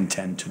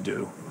intend to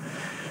do.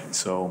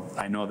 So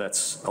I know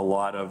that's a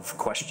lot of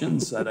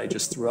questions that I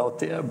just threw out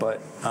there,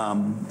 but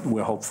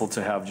we're hopeful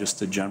to have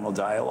just a general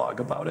dialogue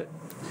about it.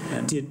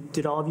 And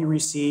Did all of you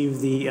receive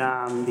the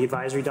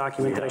advisory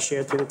document that I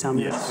shared through the town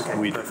manager? yes, Okay,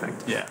 we did.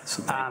 perfect. Yeah,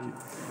 so thank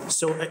you.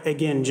 So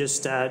again,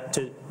 just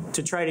to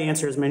try to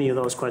answer as many of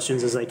those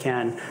questions as I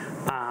can,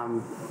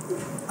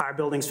 our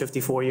building's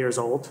 54 years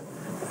old.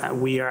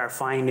 We are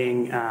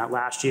finding,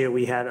 last year,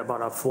 we had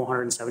about a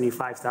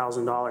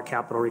 $475,000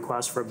 capital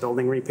request for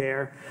building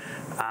repair.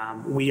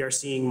 We are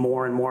seeing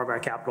more and more of our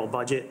capital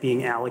budget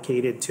being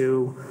allocated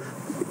to,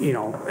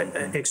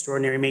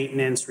 extraordinary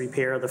maintenance,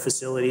 repair of the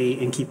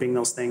facility, and keeping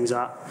those things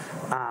up.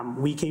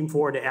 We came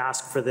forward to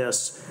ask for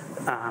this,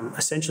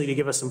 essentially to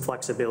give us some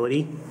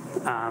flexibility.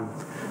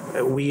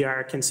 We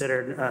are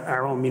considered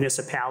our own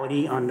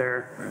municipality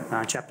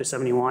under Chapter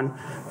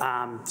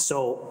 71.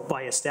 So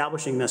by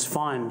establishing this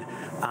fund,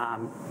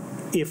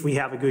 if we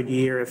have a good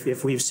year,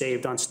 if we've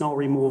saved on snow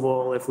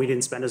removal, if we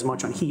didn't spend as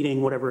much on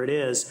heating, whatever it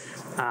is,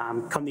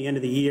 come the end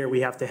of the year,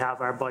 we have to have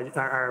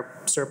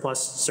our surplus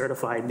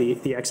certified,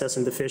 the excess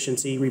and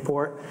deficiency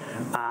report.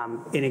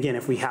 And again,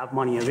 if we have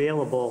money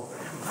available,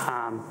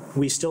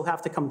 we still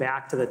have to come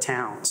back to the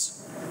towns.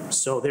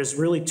 So there's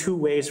really two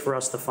ways for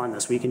us to fund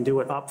this. We can do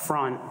it up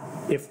front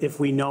if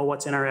we know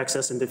what's in our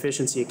excess and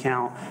deficiency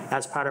account.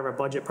 As part of our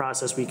budget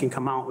process, we can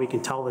come out, we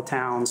can tell the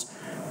towns,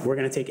 we're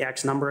going to take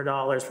X number of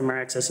dollars from our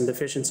excess and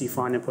deficiency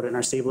fund and put it in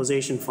our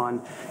stabilization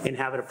fund and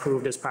have it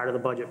approved as part of the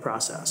budget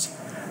process.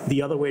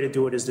 The other way to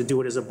do it is to do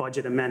it as a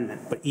budget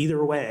amendment. But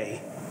either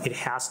way, it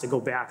has to go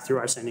back through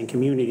our sending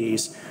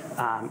communities,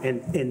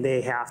 and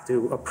they have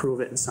to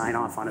approve it and sign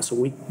off on it. So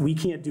we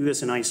can't do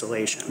this in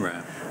isolation.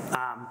 Right.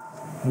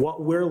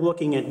 What we're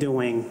looking at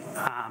doing,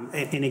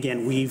 and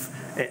again,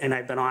 and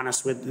I've been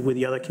honest with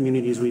the other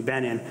communities we've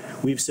been in,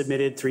 we've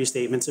submitted 3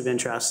 statements of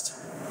interest.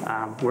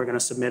 We're going to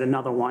submit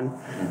another one.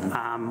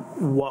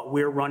 What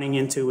we're running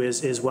into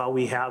is while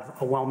we have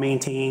a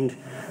well-maintained,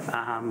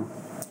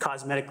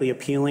 cosmetically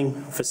appealing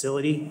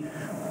facility,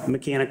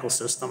 mechanical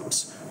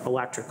systems,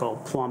 electrical,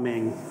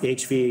 plumbing,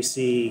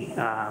 HVAC,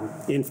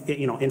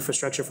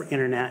 infrastructure for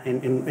internet,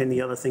 and the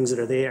other things that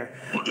are there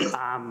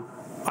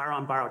are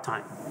on borrowed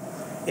time.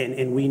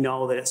 And we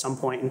know that at some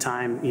point in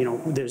time,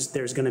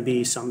 there's going to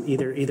be some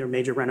either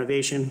major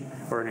renovation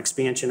or an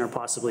expansion, or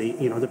possibly,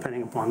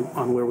 depending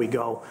upon where we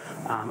go,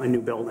 a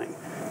new building.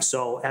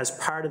 So as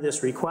part of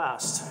this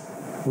request,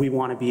 we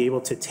want to be able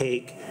to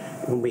take,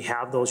 when we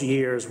have those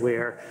years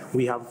where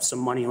we have some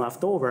money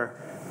left over,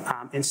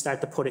 and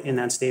start to put it in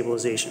that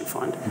stabilization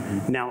fund.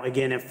 Now,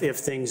 again, if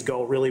things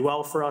go really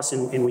well for us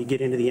and we get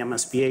into the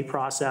MSBA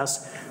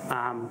process,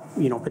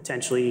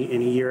 potentially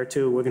in a year or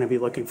two, we're going to be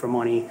looking for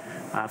money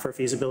for a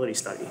feasibility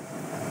study.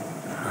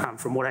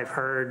 From what I've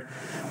heard,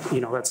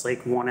 that's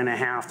like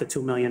 $1.5 to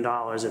 $2 million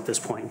at this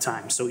point in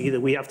time. So either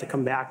we have to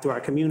come back to our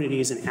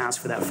communities and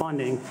ask for that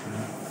funding,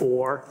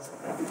 or,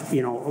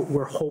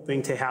 we're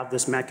hoping to have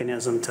this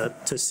mechanism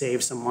to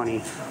save some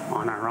money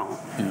on our own.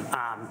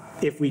 Yeah.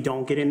 If we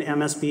don't get into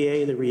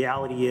MSBA, the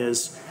reality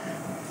is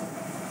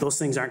those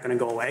things aren't going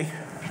to go away.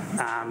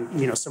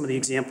 Some of the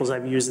examples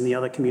I've used in the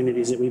other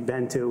communities that we've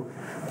been to,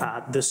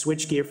 the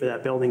switchgear for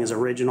that building is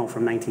original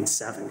from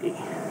 1970.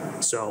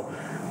 So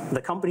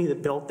the company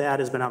that built that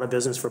has been out of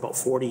business for about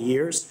 40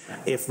 years.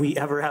 If we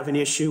ever have an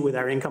issue with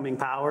our incoming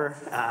power,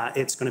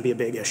 it's going to be a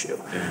big issue.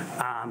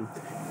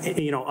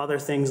 Other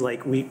things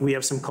like we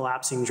have some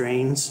collapsing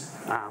drains,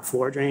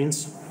 floor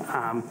drains,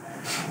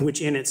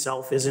 which in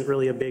itself isn't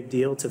really a big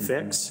deal to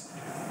fix.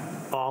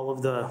 All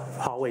of the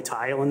hallway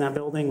tile in that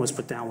building was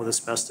put down with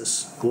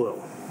asbestos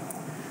glue.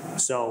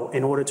 So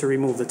in order to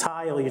remove the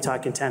tile, you're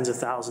talking tens of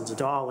thousands of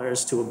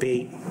dollars to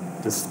abate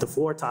the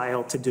floor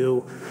tile to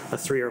do a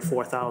 $3,000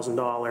 or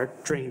 $4,000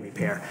 drain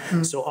repair.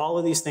 So all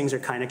of these things are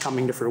kind of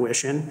coming to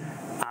fruition.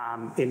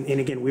 And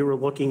again, we were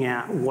looking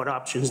at what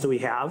options do we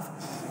have.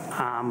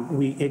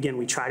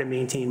 We try to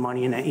maintain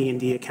money in that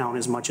E&D account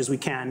as much as we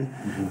can,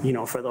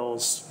 for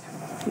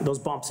those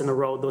bumps in the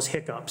road, those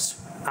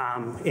hiccups.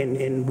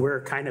 And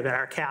we're kind of at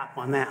our cap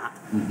on that.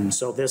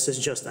 So this is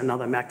just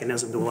another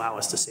mechanism to allow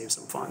us to save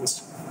some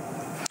funds.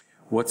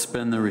 What's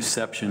been the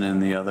reception in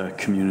the other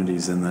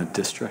communities in the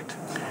district?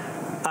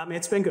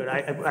 It's been good.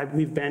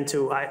 We've been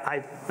to,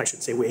 I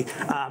should say we,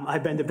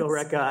 I've been to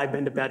Billerica, I've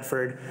been to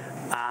Bedford.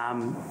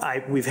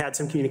 We've had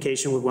some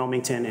communication with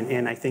Wilmington,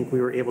 and I think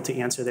we were able to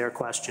answer their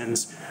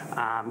questions.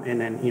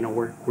 And then,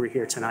 we're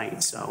here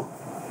tonight, so.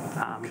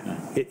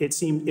 It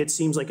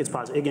seems like it's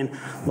positive. Again,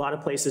 a lot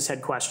of places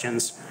had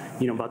questions,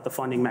 about the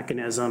funding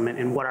mechanism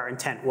and what our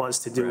intent was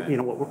to do, right.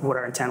 What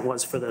our intent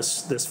was for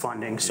this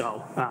funding.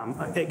 So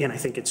again, I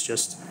think it's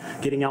just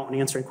getting out and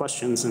answering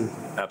questions and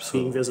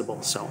being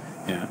visible. So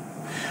yeah.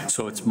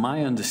 So it's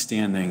my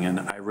understanding, and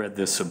I read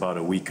this about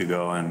a week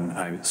ago,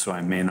 and so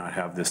I may not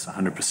have this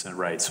 100%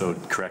 right. So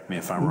correct me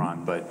if I'm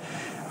wrong, but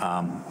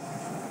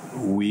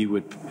we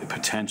would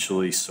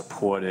potentially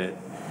support it.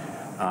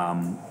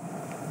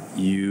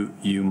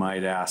 You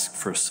might ask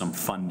for some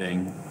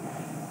funding.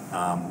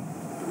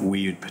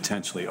 We would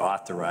potentially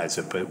authorize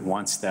it, but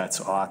once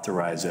that's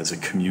authorized as a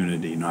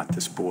community, not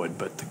this board,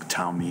 but the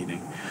town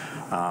meeting,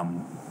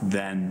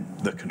 then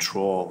the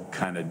control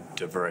kind of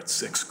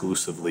diverts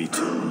exclusively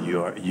to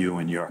you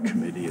and your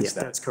committee. Is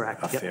that that's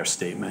correct. A fair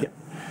statement? Yep.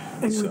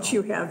 In which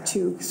you have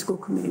 2 school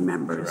committee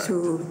members Correct.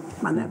 who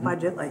run that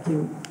budget like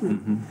you.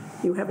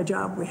 You have a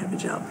job, we have a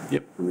job.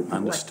 Yep, And we've been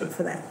understood. elected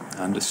for that.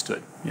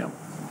 Understood, yep.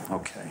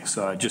 Okay,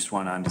 so I just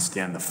want to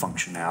understand the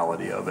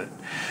functionality of it.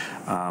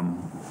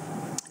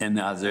 And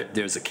now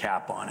there's a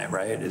cap on it,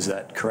 right? Is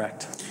that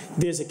correct?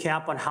 There's a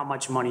cap on how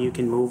much money you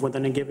can move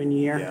within a given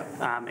year. Yeah.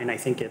 And I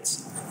think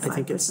it's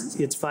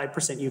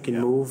 5% you can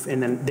move,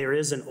 and then there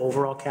is an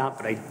overall cap,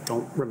 but I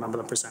don't remember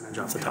the percentage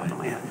off the top of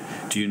my head.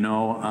 Do you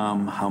know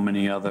how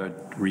many other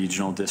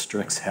regional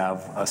districts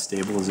have a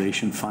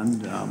stabilization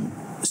fund?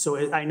 So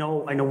I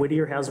know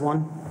Whittier has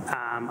one.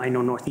 I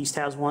know Northeast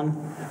has one.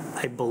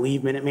 I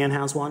believe Minuteman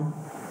has one.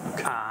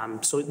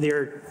 So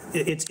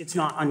it's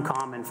not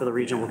uncommon for the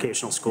regional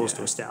vocational schools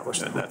to establish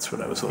that. That's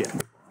what I was looking for.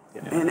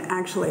 And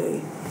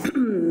actually,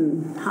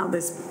 how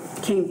this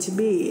came to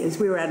be is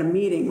we were at a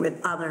meeting with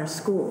other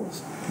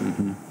schools.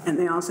 And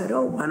they all said,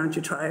 oh, why don't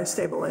you try a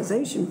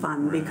stabilization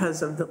fund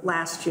because of the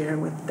last year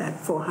with that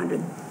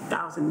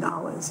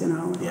 $400,000, you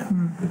know?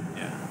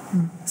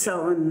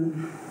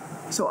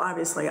 So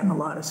obviously, a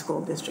lot of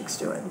school districts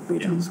do it,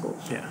 regional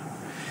schools. Yeah.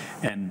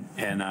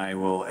 And I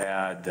will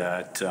add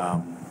that,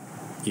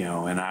 you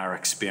know, in our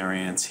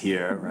experience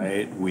here,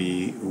 right,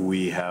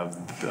 we have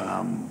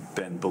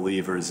been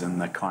believers in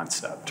the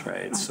concept,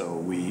 right? So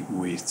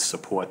we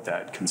support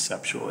that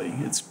conceptually.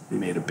 It's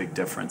made a big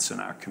difference in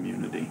our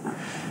community.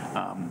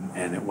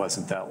 And it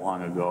wasn't that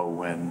long ago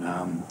when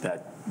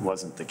that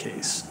wasn't the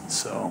case.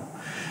 So,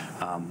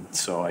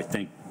 so I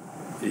think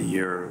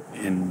you're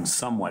in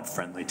somewhat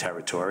friendly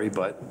territory,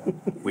 but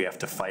we have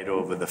to fight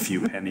over the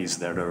few pennies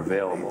that are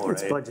available, right?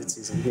 It's budget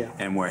season, yeah.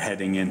 And we're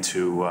heading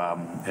into,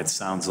 it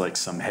sounds like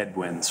some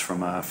headwinds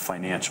from a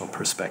financial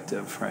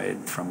perspective, right?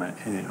 From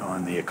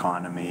on the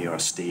economy or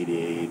state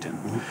aid,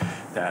 and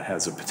that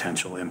has a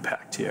potential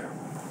impact here.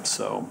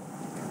 So,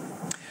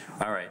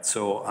 all right,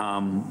 so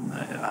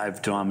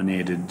I've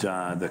dominated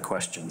the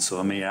questions. So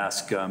let me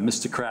ask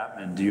Mr.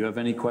 Kratman, do you have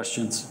any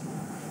questions?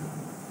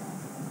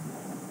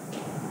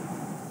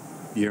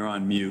 You're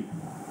on mute.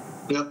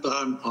 Yep,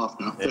 I'm off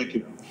now. Thank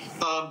you.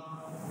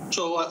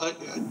 So I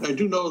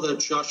do know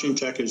that Shawshing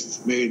Tech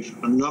has made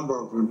a number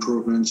of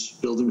improvements,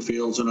 building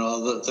fields and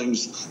other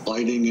things,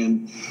 lighting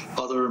and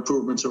other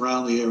improvements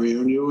around the area,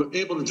 and you were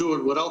able to do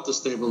it without the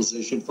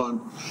stabilization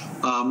fund.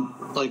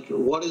 Like,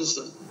 what is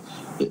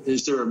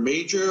there a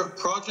major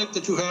project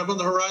that you have on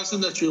the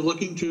horizon that you're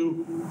looking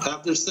to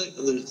have the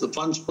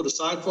funds put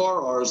aside for,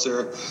 or is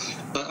there?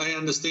 I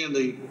understand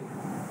the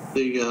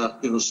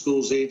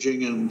schools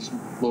aging, and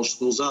most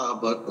schools are,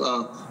 but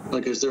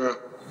like, is there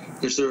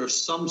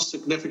some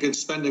significant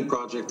spending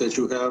project that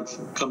you have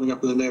coming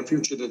up in the near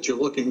future that you're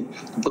looking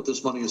to put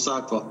this money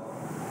aside for?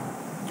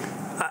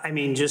 I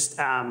mean, just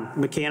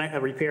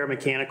repair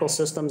mechanical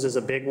systems is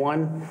a big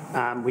one.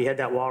 We had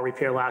that wall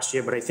repair last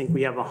year, but I think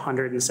we have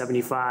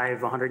 $175,000,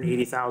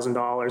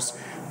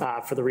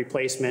 $180,000 for the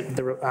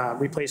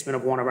replacement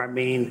of one of our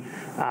main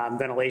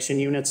ventilation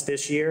units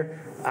this year.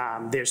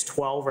 There's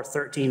 12 or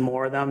 13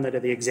 more of them that are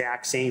the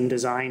exact same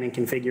design and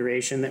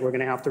configuration that we're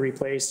going to have to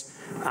replace.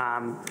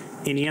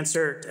 In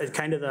answer,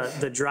 kind of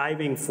the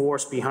driving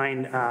force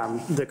behind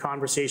the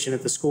conversation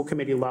at the school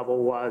committee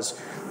level was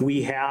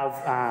we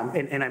have,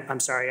 and I'm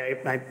sorry,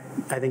 I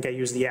think I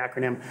used the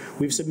acronym.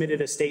 We've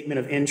submitted a statement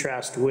of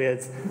interest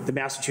with the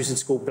Massachusetts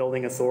School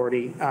Building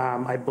Authority.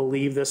 I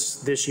believe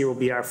this year will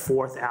be our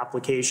 4th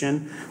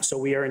application. So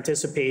we are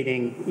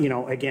anticipating, you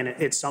know, again,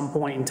 at some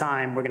point in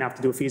time, we're going to have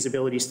to do a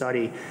feasibility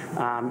study.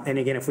 And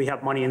again, if we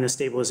have money in the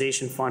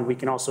stabilization fund, we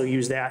can also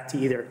use that to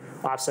either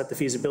offset the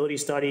feasibility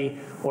study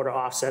or to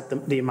offset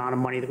the amount of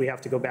money that we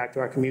have to go back to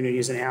our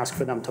communities and ask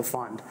for them to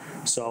fund.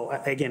 So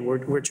again,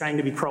 we're trying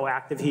to be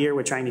proactive here.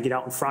 We're trying to get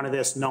out in front of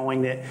this,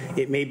 knowing that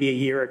it may be a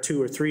year or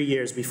 2 or 3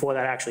 years before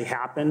that actually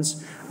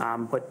happens,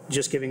 but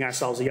just giving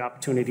ourselves the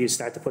opportunity to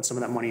start to put some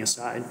of that money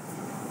aside.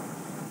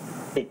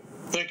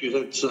 Thank you.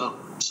 That's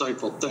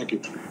insightful. Thank you.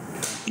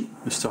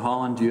 Mr.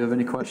 Holland, do you have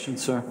any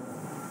questions, sir?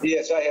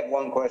 Yes, I have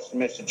one question,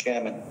 Mr.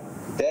 Chairman.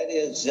 That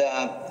is,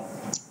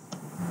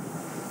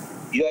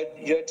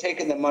 you're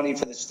taking the money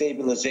for the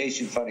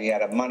stabilization fund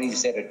out of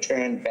monies that are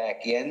turned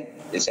back in.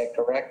 Is that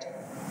correct?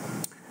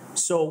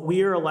 So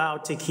we are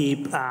allowed to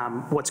keep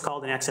what's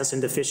called an excess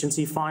and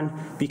deficiency fund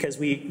because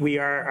we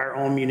are our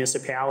own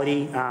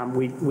municipality.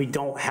 We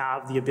don't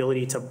have the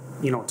ability to,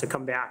 you know, to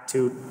come back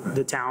to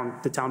the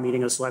town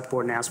meeting of the select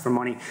board and ask for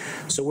money.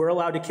 So we're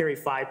allowed to carry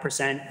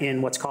 5%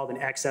 in what's called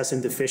an excess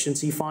and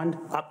deficiency fund,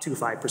 up to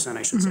 5%,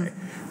 I should say.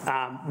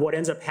 What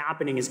ends up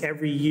happening is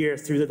every year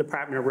through the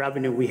Department of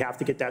Revenue, we have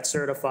to get that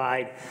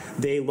certified.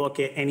 They look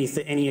at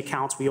any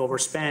accounts we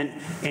overspent,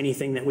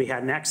 anything that we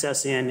had an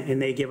excess in, and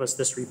they give us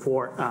this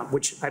report.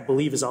 Which I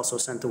believe is also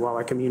sent to all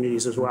our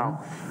communities as well.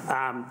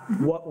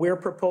 What we're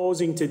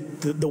proposing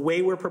the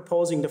way we're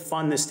proposing to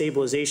fund the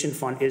stabilization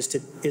fund is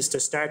to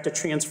start to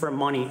transfer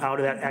money out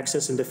of that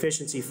excess and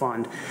deficiency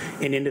fund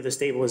and into the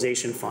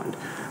stabilization fund.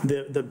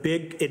 The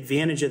big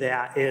advantage of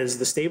that is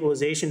the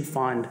stabilization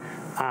fund,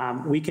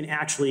 we can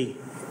actually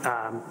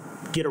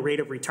get a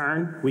rate of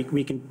return.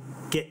 We can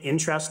get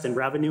interest and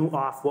revenue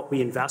off what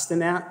we invest in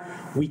that.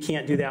 We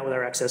can't do that with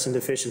our excess and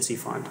deficiency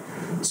fund.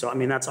 So, I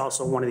mean, that's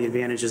also one of the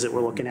advantages that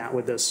we're looking at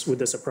with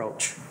this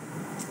approach.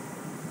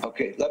 Okay.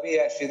 Okay, let me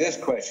ask you this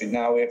question.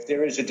 Now, if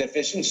there is a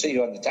deficiency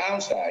on the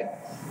town side,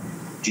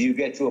 do you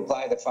get to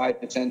apply the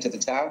 5% to the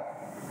town?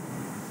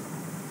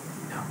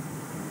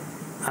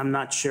 I'm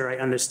not sure I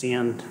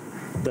understand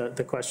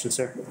the question,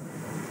 sir.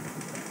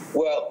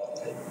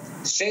 Well,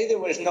 say there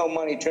was no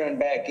money turned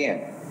back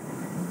in.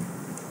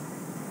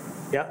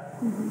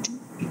 Yep.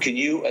 Can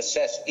you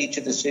assess each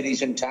of the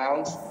cities and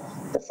towns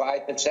the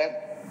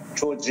 5%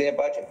 towards their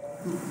budget?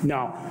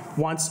 No.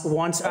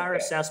 Once our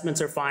Okay.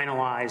 assessments are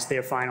finalized,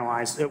 they're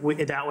finalized.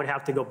 That would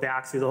have to go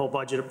back through the whole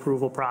budget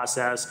approval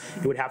process.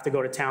 It would have to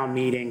go to town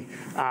meeting.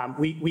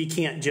 We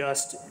can't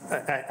just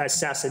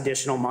assess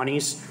additional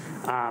monies.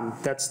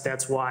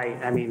 That's why,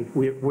 I mean,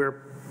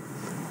 we're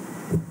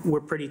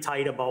pretty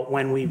tight about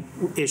when we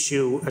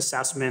issue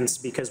assessments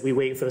because we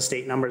wait for the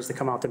state numbers to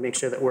come out to make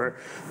sure that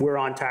we're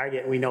on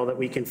target and we know that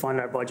we can fund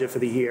our budget for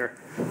the year.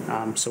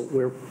 So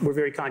we're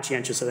very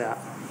conscientious of that.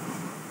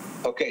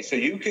 Okay, so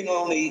you can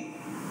only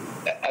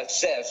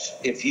assess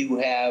if you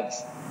have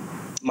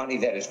money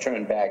that is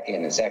turned back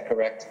in, is that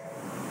correct?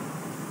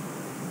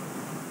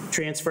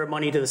 Transfer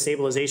money to the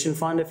stabilization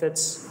fund if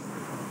it's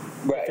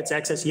Right. If it's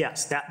excess,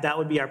 yes, that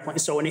would be our plan.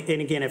 So, and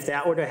again, if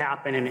that were to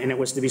happen and it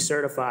was to be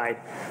certified,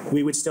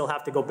 we would still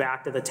have to go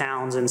back to the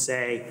towns and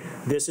say,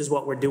 this is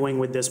what we're doing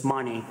with this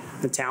money.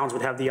 The towns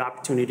would have the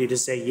opportunity to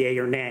say yay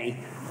or nay,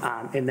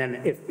 and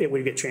then it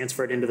would get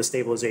transferred into the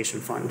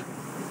stabilization fund.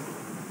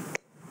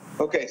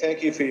 Okay,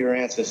 thank you for your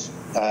answers.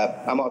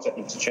 I'm all set,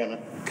 Mr. Chairman.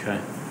 Okay.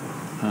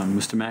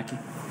 Mr. Mackey?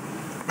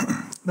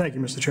 Thank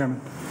you, Mr. Chairman.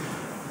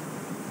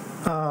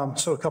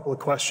 So a couple of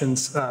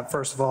questions.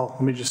 First of all,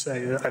 let me just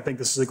say, I think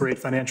this is a great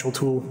financial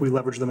tool. We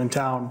leverage them in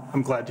town.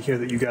 I'm glad to hear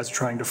that you guys are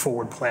trying to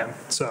forward plan.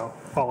 So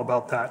all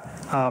about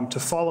that. To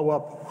follow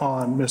up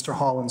on Mr.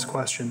 Holland's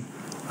question,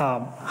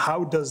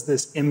 how does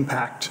this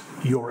impact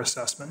your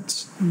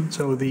assessments?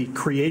 So the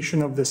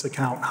creation of this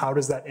account, how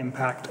does that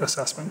impact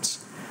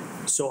assessments?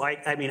 So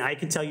I mean, I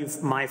can tell you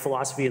my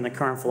philosophy and the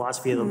current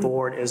philosophy of the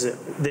board is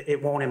that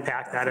it won't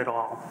impact that at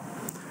all.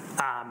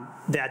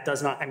 That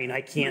does not, I mean,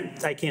 I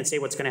can't say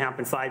what's going to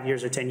happen 5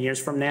 years or 10 years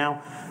from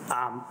now.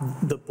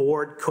 The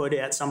board could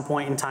at some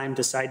point in time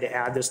decide to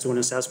add this to an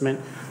assessment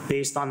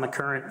based on the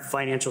current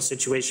financial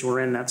situation we're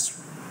in. That's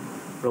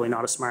really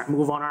not a smart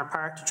move on our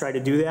part to try to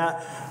do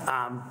that.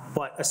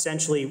 But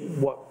essentially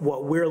what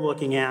we're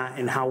looking at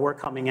and how we're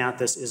coming at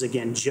this is,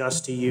 again,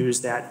 just to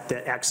use that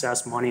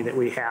excess money that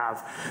we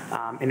have.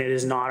 And it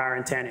is not our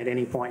intent at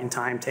any point in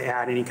time to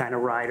add any kind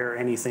of rider or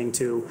anything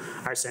to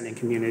our sending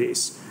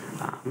communities.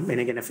 And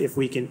again, if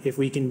we can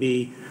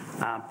be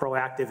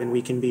proactive and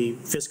we can be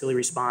fiscally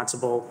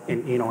responsible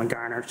and, you know, and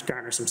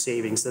garner some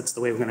savings, that's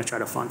the way we're going to try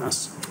to fund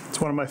this. It's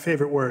one of my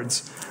favorite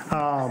words.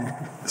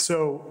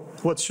 So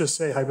let's just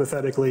say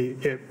hypothetically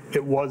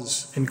it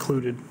was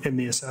included in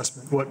the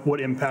assessment. What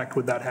impact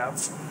would that have?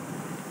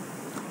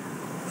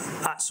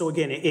 So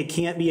again, it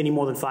can't be any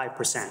more than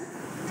 5%.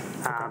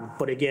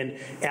 But again,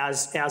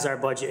 as our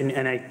budget,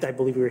 and I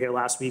believe we were here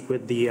last week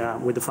with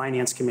the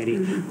finance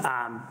committee,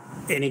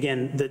 and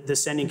again, the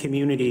sending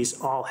communities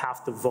all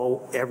have to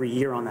vote every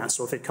year on that.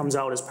 So if it comes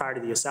out as part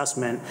of the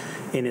assessment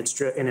and it's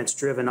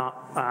driven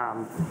up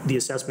the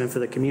assessment for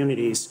the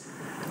communities,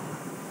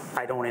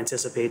 I don't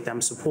anticipate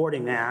them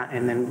supporting that,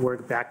 and then we're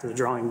back to the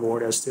drawing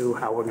board as to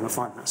how we're going to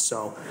fund this.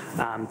 So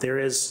there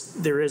is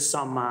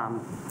a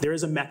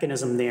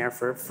mechanism there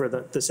for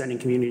the sending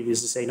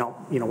communities to say, no,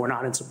 you know, we're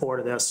not in support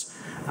of this.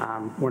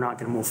 We're not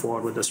going to move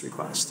forward with this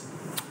request.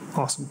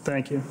 Awesome,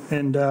 thank you.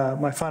 And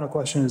my final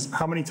question is,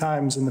 how many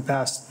times in the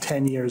past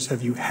 10 years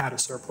have you had a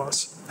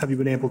surplus? Have you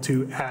been able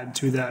to add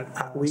to that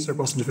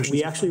surplus and deficiency?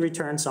 We actually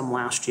returned some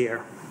last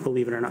year,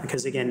 believe it or not,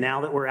 because again,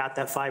 now that we're at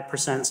that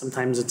 5%,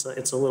 sometimes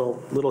it's a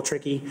little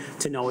tricky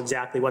to know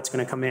exactly what's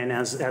going to come in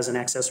as an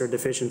excess or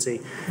deficiency.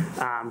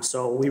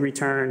 So we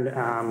returned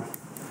about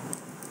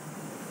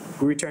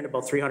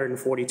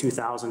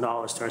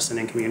 $342,000 to our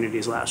sending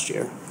communities last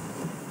year.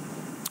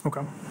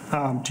 Okay.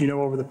 Do you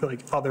know over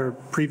the other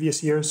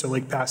previous years, so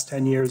like past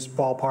 10 years,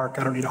 ballpark,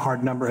 I don't need a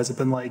hard number, has it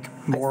been like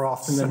more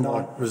often than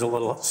not? It was a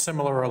little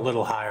similar or a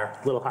little higher?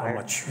 A little higher. How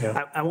much?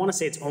 Yeah. I want to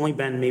say it's only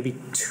been maybe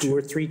 2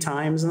 or 3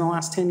 times in the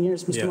last 10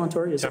 years, Mr.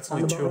 Montori? Does that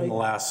sound Definitely about 2 right? in the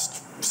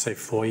last, say,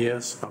 4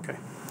 years. Okay.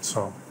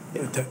 So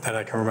that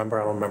I can remember.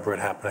 I don't remember it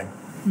happening.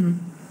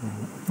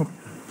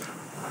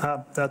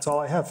 That's all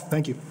I have.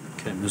 Thank you.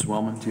 Okay, Ms.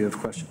 Wellman, do you have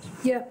questions?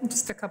 Yeah,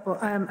 just a couple.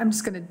 I'm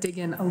just going to dig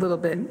in a little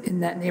bit in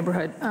that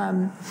neighborhood.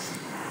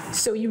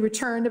 So you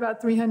returned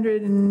about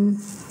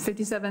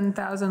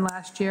 $357,000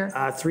 last year?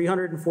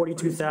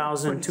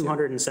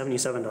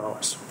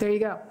 $342,277. There you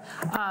go.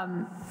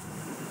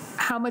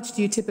 How much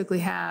do you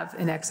typically have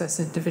in excess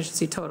and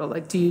deficiency total?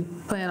 Like, do you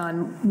plan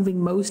on moving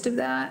most of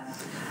that?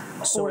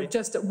 Or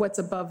just what's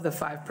above the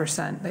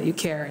 5% that you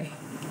carry?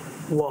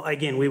 Well,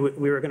 again,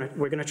 we're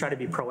gonna try to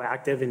be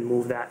proactive and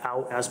move that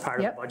out as part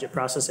of Yep. the budget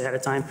process ahead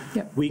of time.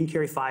 Yep. We can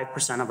carry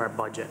 5% of our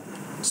budget.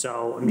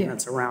 So, I mean, Yeah.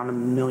 that's around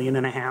 $1.5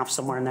 million,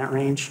 somewhere in that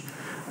range.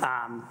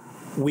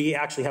 We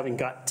actually haven't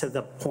got to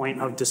the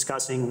point of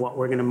discussing what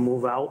we're going to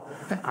move out.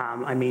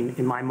 I mean,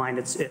 in my mind,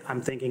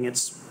 I'm thinking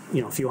it's,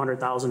 a few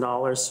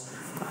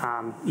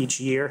 $100,000 each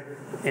year.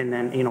 And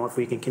then, if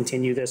we can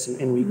continue this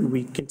and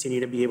we continue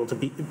to be able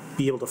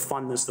to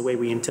fund this the way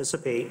we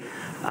anticipate,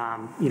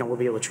 we'll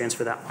be able to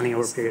transfer that money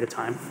over a period of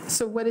time.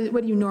 So what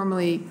do you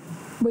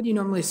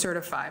normally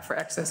certify for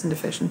excess and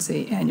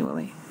deficiency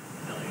annually?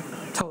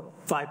 Total.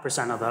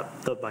 5% of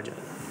the budget.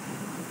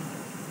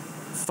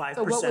 5%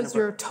 So what was of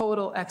your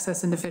total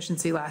excess and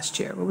deficiency last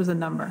year? What was the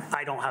number?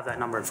 I don't have that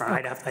number in front.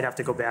 I'd have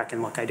to go back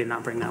and look. I did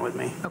not bring that with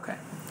me. Okay.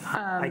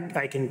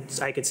 I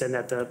could send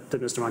that to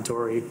Mr.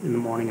 Montori in the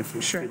morning if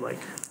you'd like.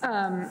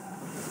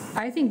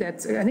 I think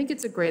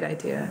it's a great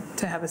idea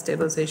to have a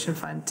stabilization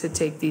fund to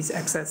take these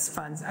excess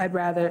funds. I'd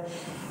rather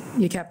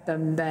you kept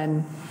them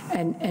than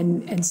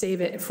and save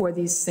it for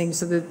these things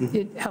so that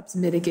it helps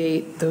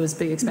mitigate those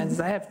big expenses.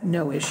 I have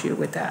no issue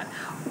with that.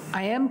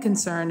 I am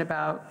concerned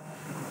about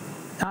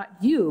not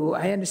you.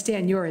 I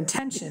understand your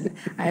intention.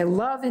 I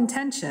love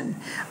intention.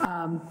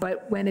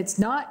 But when it's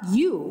not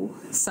you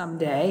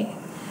someday,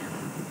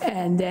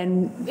 and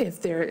then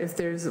if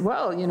there's,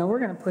 well, we're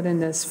going to put in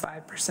this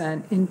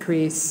 5%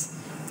 increase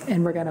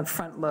and we're going to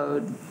front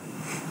load,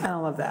 I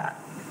don't love that.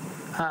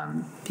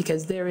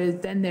 Because there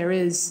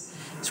is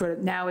sort of,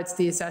 now it's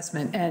the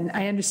assessment. And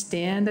I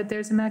understand that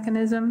there's a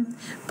mechanism,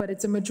 but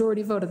it's a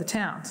majority vote of the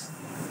towns.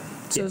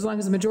 So as long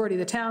as the majority of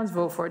the towns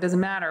vote for it, doesn't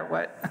matter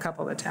what a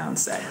couple of the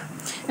towns say.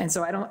 And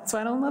so I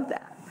don't love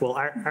that. Well,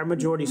 our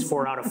majority is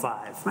 4 out of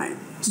 5. Right.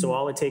 So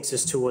all it takes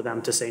is 2 of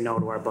them to say no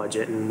to our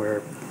budget, and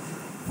we're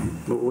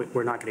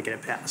not going to get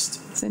it passed.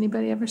 Has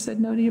anybody ever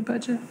said no to your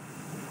budget?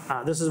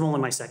 This is only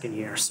my second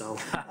year, so.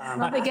 I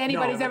don't think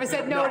anybody's ever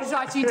said no to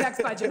Shawshene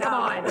Tech's budget. Come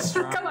on.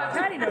 Come on,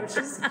 Patty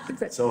knows.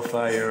 So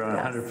far, you're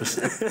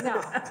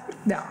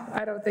 100%. No,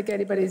 I don't think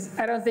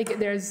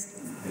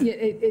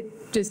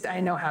I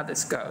know how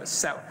this goes,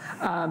 so.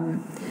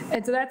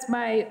 And so that's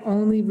my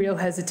only real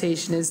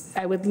hesitation is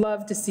I would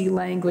love to see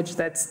language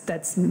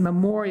that's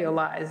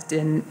memorialized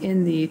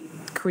in the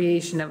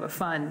creation of a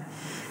fund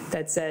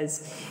that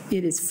says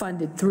it is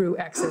funded through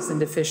excess and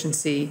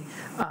deficiency,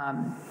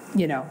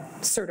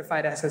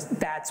 certified excess.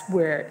 That's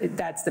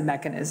the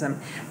mechanism.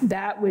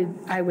 I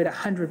would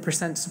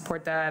 100%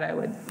 support that. I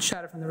would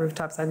shout it from the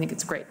rooftops. I think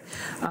it's great.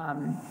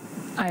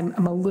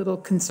 I'm a little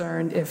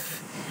concerned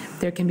if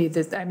there can be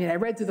this. I mean, I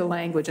read through the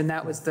language, and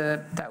that was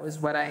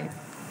what I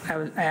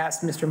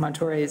asked Mr.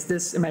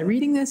 Montori. Am I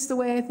reading this the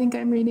way I think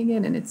I'm reading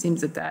it? And it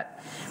seems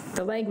that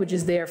the language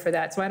is there for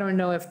that. So I don't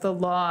know if the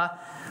law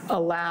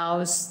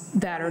allows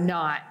that or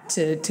not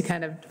to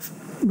kind of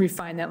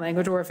refine that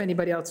language, or if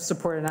anybody else will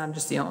support it, and I'm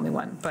just the only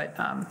one. But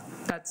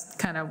that's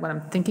kind of what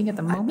I'm thinking at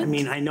the moment. I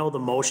mean, I know the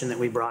motion that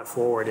we brought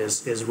forward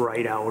is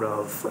right out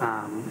of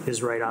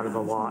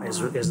the law,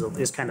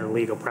 is kind of the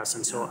legal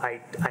precedent. So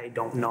I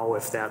don't know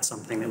if that's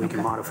something that we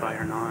can modify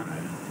or not.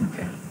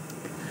 Okay.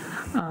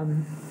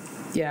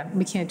 Yeah,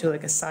 we can't do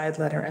like a side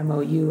letter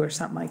MOU or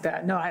something like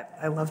that. No,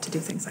 I love to do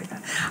things like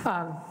that.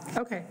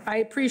 Okay, I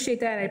appreciate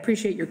that. I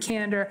appreciate your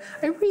candor.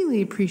 I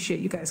really appreciate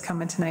you guys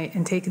coming tonight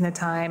and taking the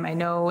time. I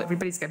know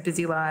everybody's got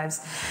busy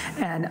lives,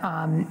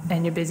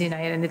 and you're busy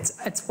tonight, and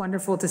it's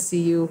wonderful to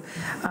see you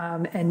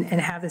and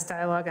have this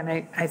dialogue. And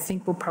I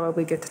think we'll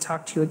probably get to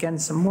talk to you again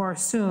some more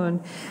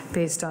soon,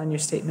 based on your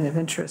statement of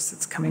interest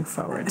that's coming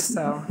forward.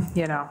 So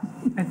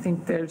I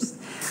think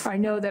I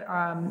know that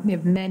we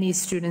have many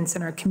students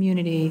in our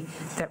community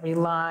that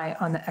rely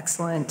on the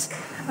excellent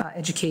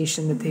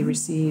education that they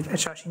receive at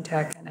Shawshene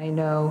Tech, and I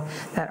know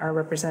that our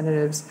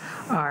representatives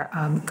are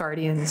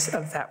guardians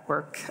of that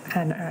work,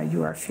 and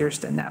you are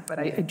fierce in that. But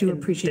I do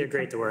appreciate. They're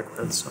great to work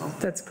with, so.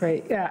 That's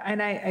great. Yeah,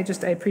 and I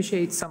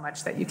appreciate so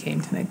much that you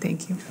came tonight.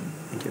 Thank you.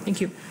 Thank you.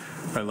 Thank you.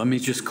 All right, let me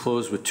just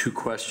close with 2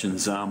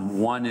 questions.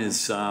 One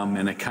is,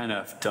 and it kind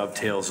of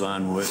dovetails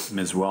on what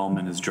Ms.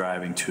 Wellman is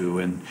driving to,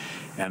 and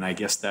I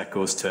guess that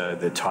goes to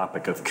the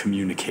topic of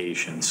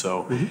communication.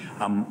 So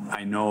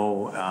I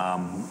know,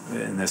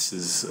 and this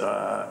is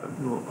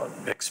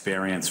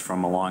experience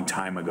from a long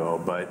time ago,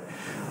 but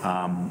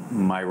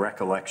my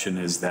recollection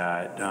is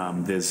that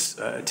there's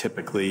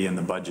typically in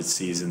the budget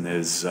season,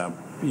 there's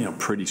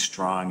pretty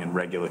strong and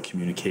regular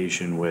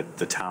communication with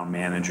the town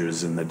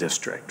managers in the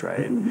district,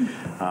 right?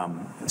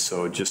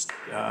 So just,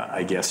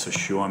 I guess,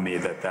 assure me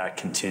that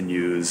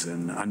continues,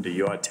 and under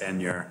your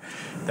tenure,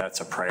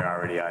 that's a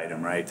priority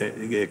item, right?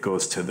 It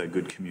goes to the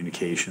good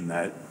communication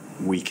that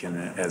we can,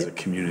 as a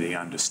community,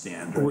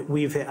 understand.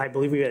 Right? I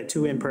believe we've had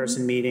 2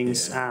 in-person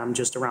meetings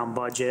just around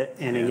budget,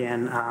 and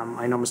again,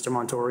 I know Mr.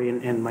 Montori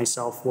and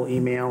myself will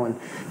email, and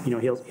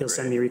he'll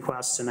send me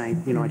requests, and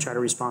I try to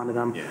respond to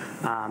them.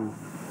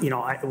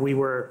 We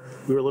were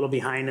a little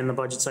behind in the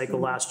budget cycle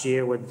last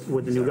year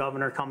with the new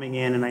governor coming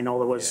in, and I know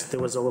there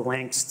was a little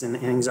angst and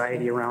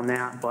anxiety around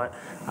that. But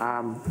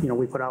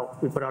we put out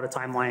a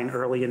timeline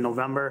early in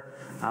November.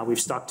 We've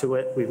stuck to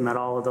it. We've met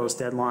all of those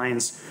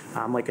deadlines.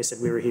 Like I said,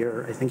 we were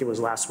here. I think it was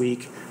last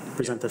week,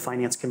 present to the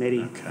Finance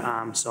Committee.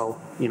 So,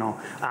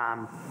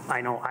 I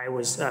know I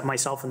was,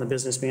 myself and the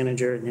business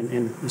manager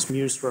and Ms.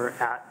 Muse were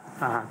at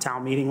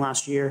town meeting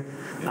last year,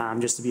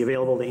 just to be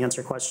available to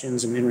answer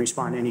questions and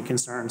respond to any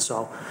concerns.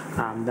 So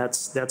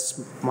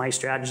that's my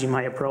strategy,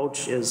 my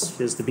approach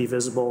is to be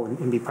visible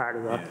and be part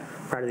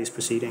of these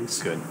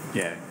proceedings. Good,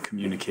 yeah,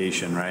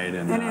 communication, right,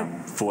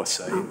 and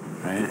foresight,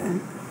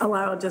 right?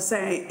 I'll just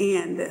say,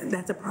 and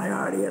that's a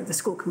priority of the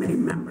school committee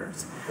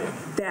members,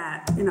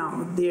 that,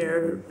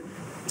 their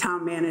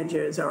town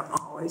managers are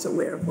always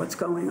aware of what's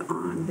going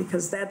on,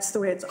 because that's the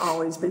way it's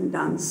always been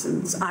done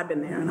since I've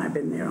been there, and I've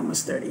been there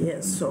almost 30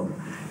 years, so,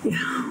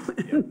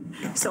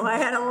 So I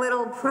had a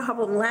little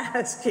problem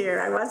last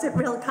year. I wasn't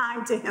real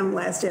kind to him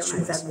last year,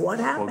 and I said, what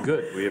happened? Well,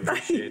 good, we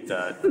appreciate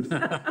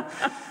that.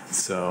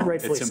 So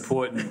it's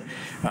important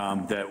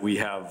that we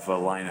have a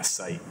line of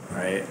sight,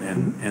 right?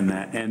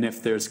 And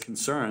if there's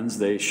concerns,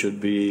 they should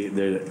be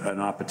an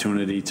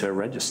opportunity to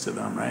register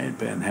them,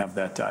 right? And have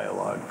that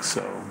dialogue.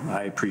 So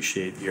I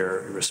appreciate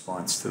your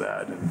response to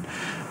that,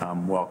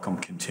 and welcome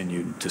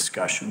continued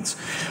discussions.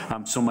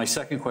 So my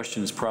second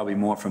question is probably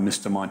more for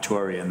Mr.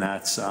 Montori, and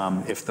that's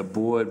if the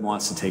board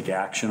wants to take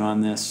action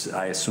on this,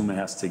 I assume it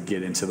has to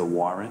get into the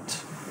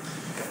warrant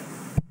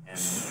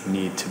and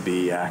need to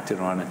be acted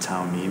on at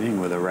town meeting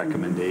with a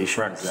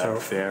recommendation. Correct. Is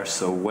that fair?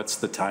 So what's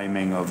the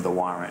timing of the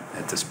warrant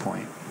at this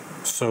point?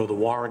 So the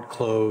warrant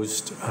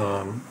closed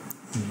around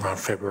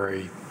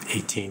February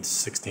 18th,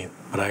 16th,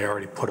 but I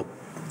already put an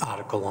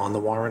article on the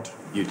warrant.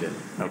 You did?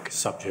 Okay.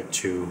 Subject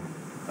to,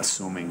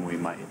 assuming we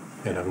might.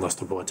 And unless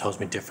the board tells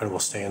me different, we'll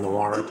stay in the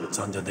warrant. It's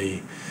under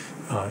the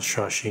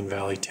Shawshene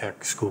Valley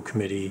Tech School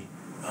Committee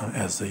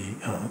as the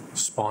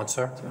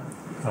sponsor,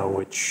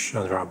 which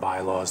under our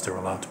bylaws, they're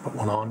allowed to put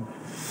one on.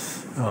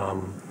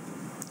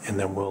 And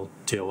then we'll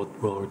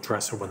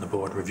address it when the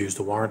board reviews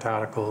the warrant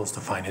articles.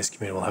 The Finance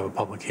Committee will have a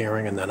public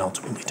hearing, and then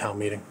ultimately town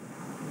meeting.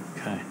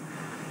 Okay.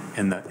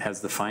 And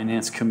has the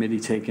Finance Committee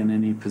taken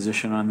any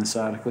position on this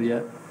article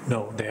yet?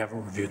 No, they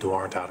haven't reviewed the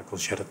warrant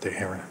articles yet at their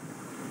hearing.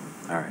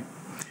 All right.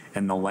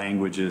 And the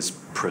language is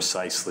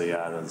precisely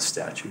out of the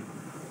statute?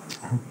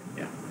 Mm-hmm.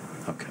 Yeah,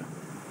 okay.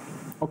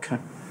 Okay.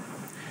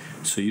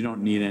 So you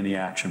don't need any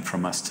action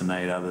from us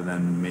tonight other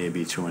than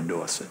maybe to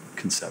endorse it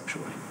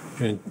conceptually?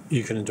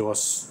 You can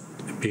endorse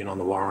being on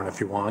the warrant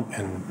if you want,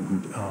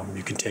 and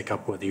you can take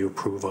up whether you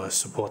approve or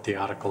support the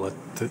article at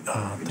the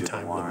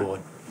time the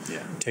board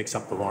takes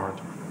up the warrant.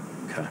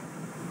 Okay.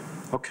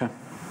 Okay.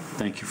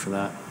 Thank you for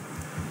that.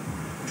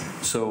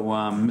 So,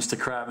 Mr.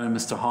 Kratman and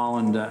Mr.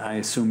 Holland, I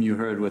assume you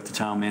heard what the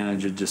town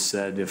manager just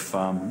said. If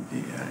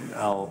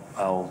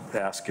I'll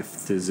ask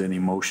if there's any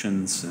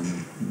motions,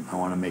 and I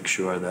want to make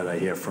sure that I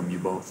hear from you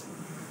both.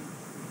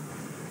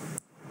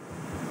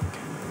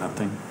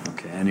 Nothing?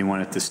 Okay.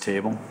 Anyone at this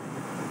table?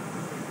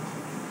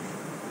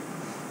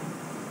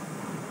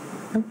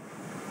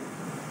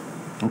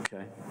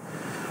 Okay.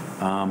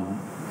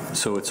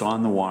 So it's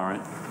on the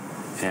warrant,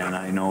 and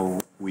I know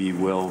we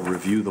will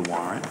review the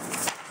warrant.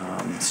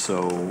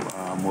 So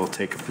we'll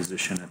take a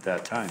position at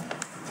that time.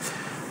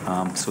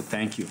 So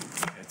thank you.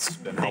 It's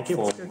been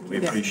helpful.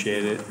 We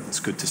appreciate it. It's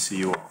good to see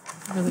you all.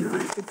 Really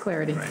good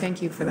clarity. Right.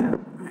 Thank you for that.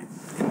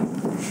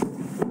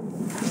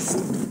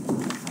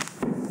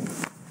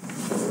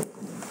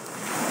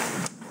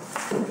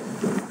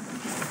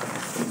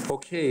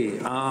 Okay,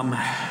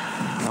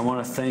 I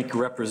want to thank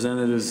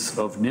representatives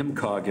of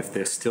NIMCOG, if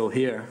they're still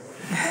here,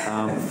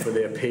 for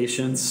their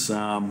patience.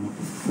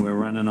 We're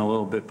running a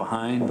little bit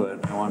behind,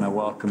 but I want to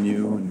welcome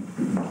you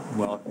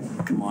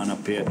and come on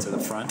up here to the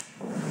front.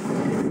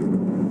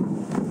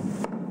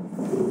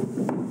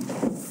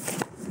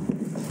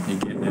 You're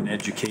getting an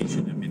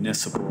education in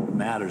municipal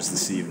matters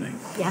this evening.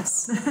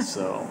 Yes.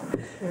 So,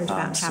 We're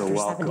about chapter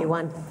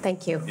 71.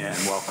 Thank you. Yeah,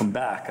 and welcome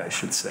back, I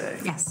should say.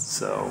 Yes.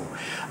 So,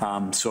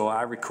 so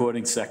our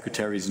recording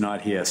secretary is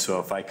not here, so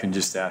if I can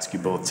just ask you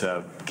both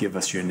to give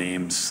us your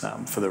names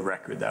for the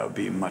record, that would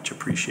be much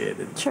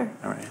appreciated. Sure.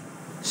 All right.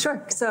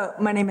 Sure. So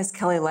my name is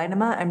Kelly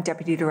Leinema. I'm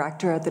Deputy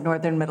Director at the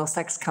Northern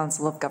Middlesex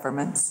Council of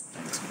Governments.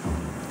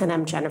 Thanks. And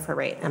I'm Jennifer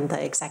Raitt. I'm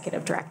the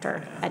Executive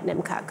Director at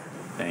NIMCOG.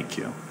 Thank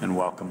you, and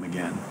welcome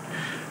again.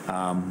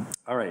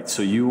 All right,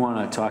 so you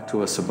want to talk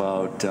to us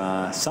about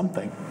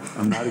something.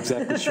 I'm not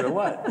exactly sure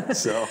what,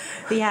 so.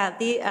 Yeah,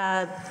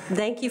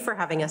 thank you for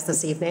having us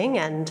this evening,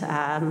 and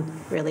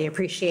really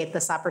appreciate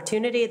this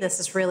opportunity. This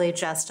is really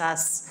just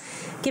us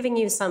giving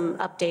you some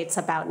updates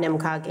about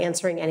NIMCOG,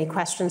 answering any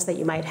questions that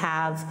you might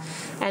have,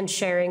 and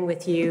sharing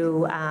with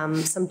you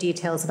some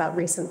details about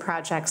recent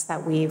projects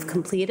that we've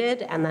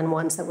completed, and then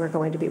ones that we're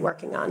going to be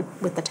working on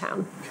with the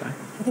town. Okay.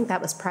 I think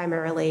that was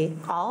primarily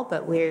all,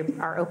 but we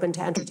are open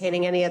to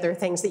entertaining any other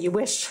things that you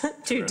wish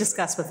to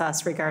discuss with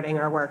us regarding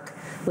our work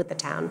with the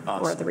town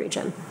or the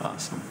region.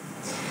 Awesome.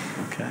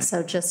 Okay.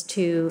 So just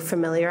to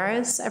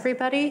familiarize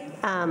everybody,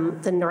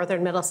 the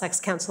Northern Middlesex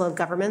Council of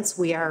Governments,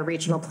 we are a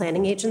regional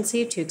planning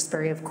agency.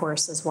 Tewksbury, of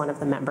course, is one of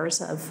the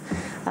members of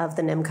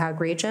the NIMCOG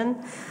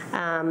region.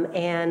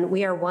 And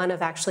we are one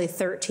of actually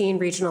 13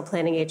 regional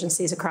planning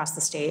agencies across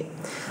the state.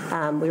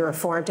 We were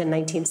formed in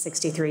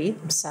 1963,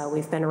 so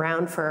we've been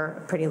around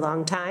for a pretty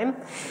long time.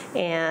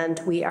 And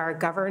we are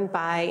governed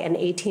by an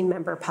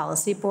 18-member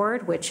policy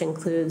board, which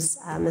includes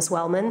Ms.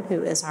 Wellman,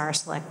 who is our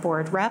select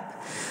board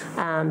rep,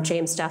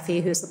 James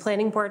Duffy, who's the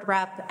planning board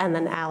rep, and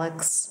then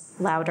Alex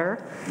Lauder,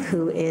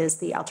 who is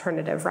the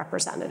alternative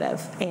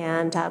representative.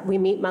 And we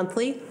meet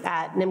monthly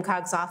at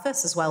NIMCOG's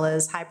office as well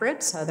as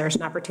hybrid, so there's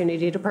an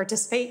opportunity to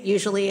participate.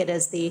 Usually it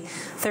is the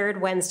third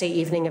Wednesday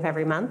evening of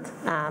every month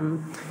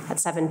at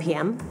 7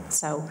 p.m.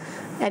 So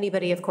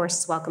anybody, of course,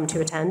 is welcome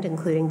to attend,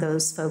 including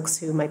those folks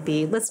who might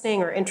be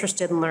listening or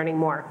interested in learning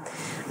more.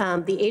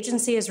 The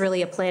agency is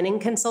really a planning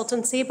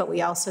consultancy, but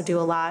we also do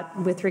a lot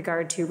with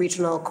regard to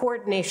regional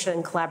coordination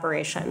and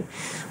collaboration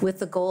with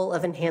the goal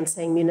of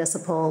enhancing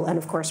municipal and,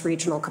 of course,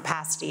 regional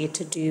capacity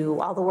to do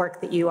all the work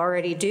that you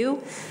already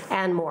do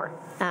and more.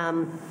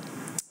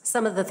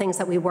 Some of the things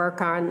that we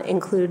work on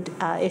include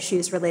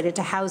issues related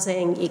to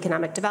housing,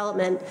 economic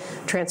development,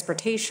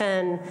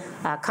 transportation,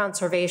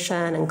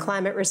 conservation and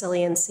climate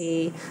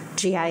resiliency,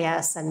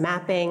 GIS and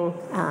mapping,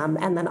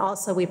 and then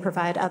also we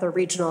provide other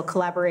regional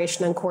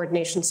collaboration and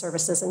coordination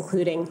services,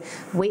 including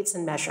weights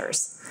and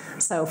measures.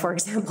 So, for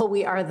example,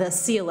 we are the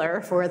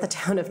sealer for the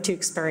town of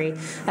Tewksbury,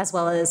 as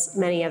well as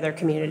many other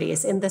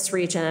communities in this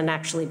region and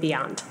actually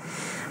beyond.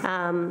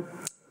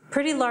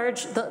 Pretty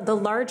large, the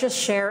largest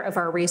share of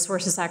our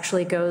resources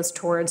actually goes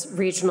towards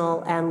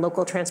regional and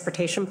local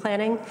transportation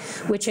planning,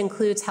 which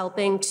includes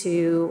helping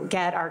to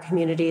get our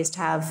communities to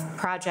have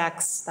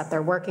projects that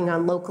they're working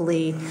on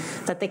locally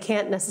that they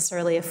can't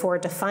necessarily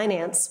afford to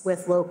finance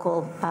with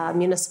local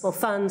municipal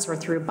funds or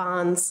through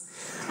bonds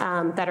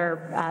that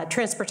are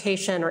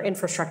transportation or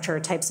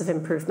infrastructure types of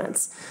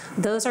improvements.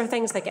 Those are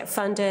things that get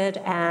funded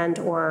and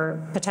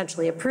or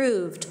potentially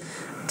approved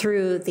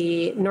through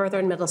the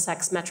Northern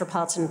Middlesex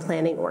Metropolitan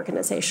Planning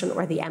Organization,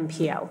 or the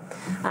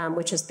MPO,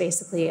 which is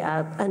basically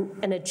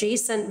an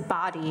adjacent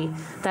body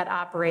that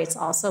operates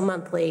also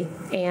monthly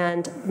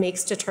and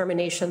makes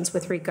determinations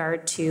with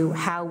regard to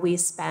how we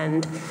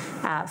spend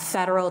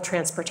federal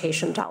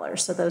transportation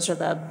dollars. So those are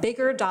the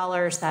bigger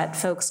dollars that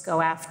folks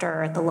go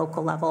after at the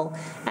local level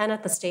and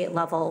at the state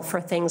level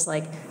for things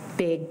like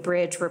big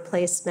bridge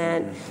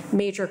replacement,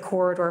 major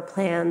corridor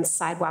plans,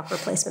 sidewalk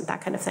replacement, that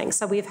kind of thing.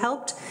 So we've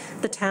helped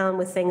the town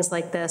with things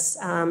like this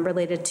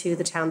related to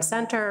the town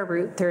center,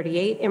 Route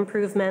 38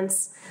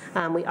 improvements.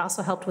 We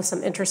also helped with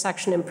some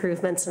intersection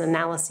improvements and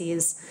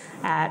analyses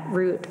at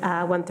Route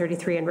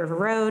 133 and River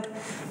Road.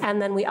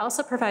 And then we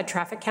also provide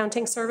traffic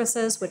counting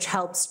services, which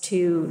helps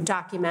to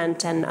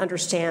document and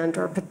understand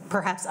or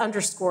perhaps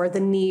underscore the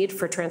need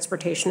for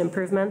transportation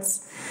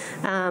improvements.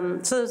 So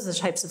those are the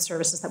types of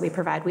services that we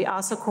provide. We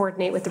also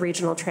coordinate with the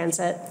Regional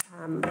Transit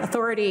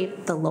Authority,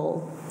 the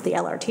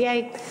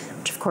LRTA,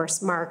 which of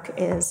course Mark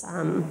is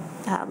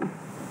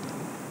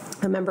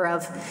a member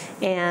of.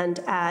 And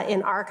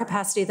in our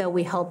capacity, though,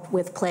 we help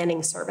with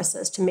planning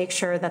services to make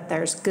sure that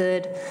there's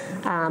good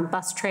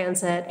bus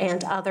transit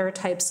and other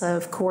types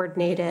of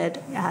coordinated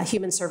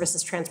human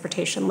services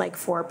transportation, like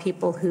for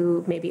people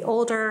who may be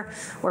older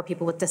or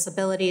people with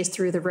disabilities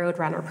through the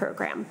Roadrunner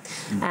program.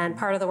 And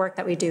part of the work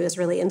that we do is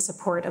really in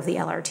support of the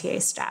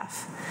LRTA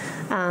staff.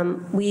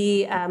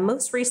 We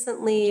most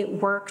recently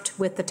worked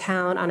with the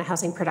town on a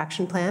housing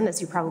production plan,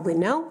 as you probably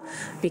know,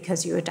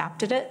 because you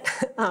adopted it.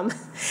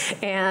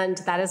 And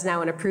that is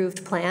now an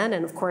approved plan.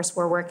 And of course,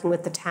 we're working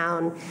with the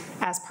town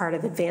as part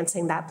of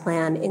advancing that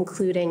plan,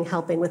 including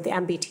helping with the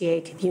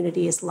MBTA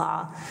communities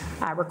law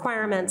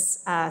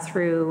requirements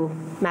through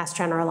Mass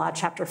General Law,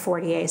 Chapter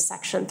 40A,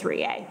 Section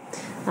 3A.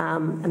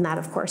 And that,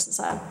 of course, is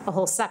a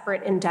whole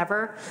separate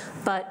endeavor,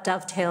 but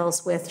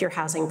dovetails with your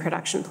housing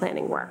production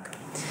planning work.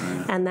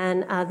 Right. And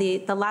then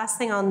the last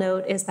thing I'll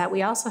note is that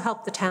we also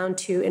help the town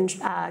to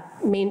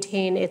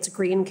maintain its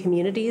Green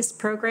Communities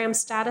program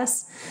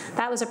status.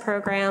 That was a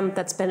program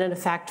that's been in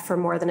effect for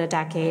more than a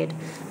decade,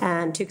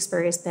 and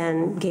Tewksbury has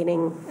been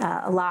gaining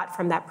a lot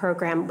from that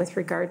program with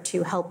regard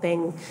to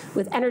helping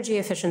with energy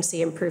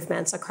efficiency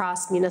improvements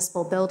across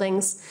municipal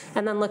buildings,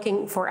 and then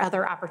looking for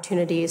other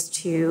opportunities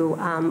to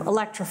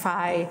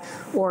electrify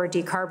or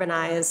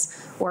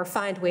decarbonize or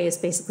find ways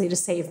basically to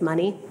save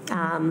money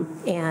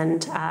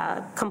and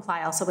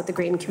comply also with the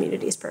Green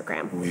Communities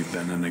program. We've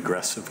been an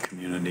aggressive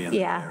community in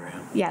that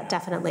area. Yeah,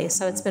 definitely.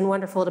 So it's been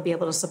wonderful to be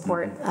able to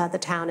support the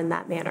town in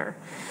that manner.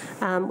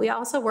 We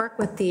also work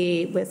with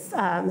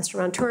Mr.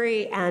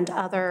 Monturi and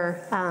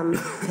other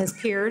his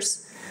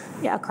peers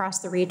across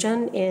the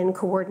region in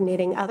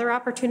coordinating other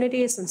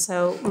opportunities. And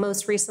so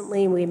most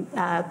recently, we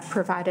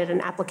provided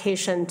an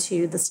application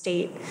to the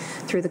state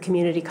through the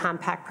Community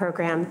Compact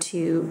Program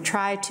to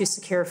try to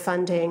secure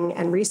funding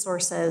and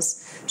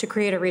resources to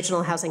create a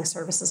regional housing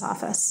services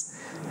office.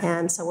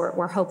 And so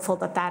we're hopeful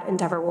that that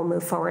endeavor will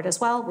move forward as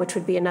well, which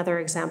would be another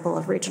example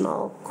of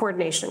regional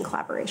coordination and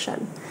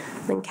collaboration.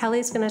 And then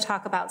Kelly's going to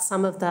talk about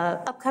some of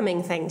the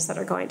upcoming things that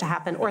are going to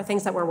happen or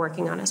things that we're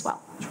working on as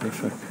well.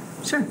 Terrific.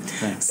 Sure.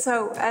 Thanks.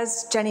 So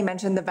as Jenny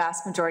mentioned, the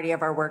vast majority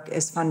of our work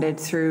is funded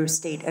through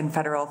state and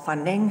federal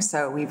funding.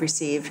 So we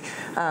receive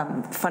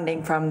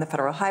funding from the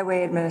Federal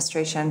Highway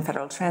Administration,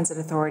 Federal Transit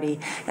Authority,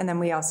 and then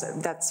we also,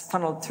 that's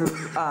funneled through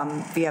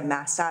via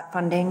MassDOT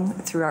funding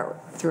through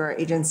our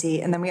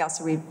agency. And then we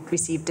also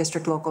receive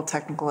district local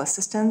technical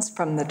assistance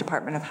from the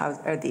Department of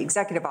Housing, or the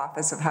Executive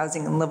Office of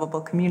Housing and Livable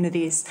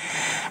Communities.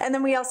 And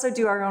then we also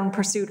do our own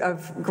pursuit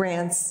of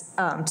grants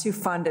to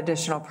fund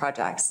additional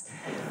projects.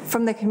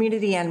 From the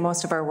community end,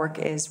 most of our work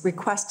is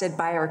requested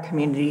by our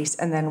communities,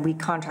 and then we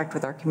contract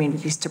with our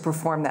communities to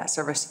perform that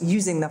service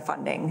using the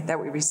funding that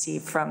we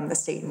receive from the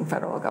state and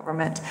federal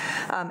government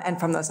and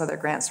from those other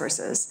grant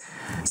sources.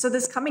 So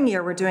this coming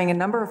year, we're doing a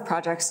number of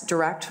projects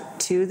direct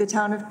to the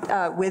town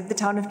of, with the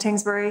town of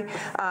Tewksbury,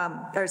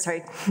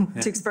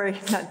 Tewksbury,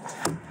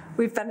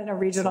 we've been in a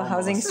regional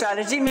housing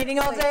strategy meeting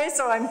all day,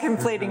 so I'm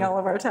conflating all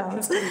of our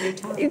towns.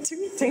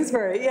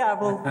 Tewksbury, yeah,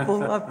 we'll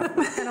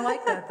Kind of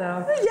like that,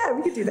 though. yeah,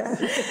 we could do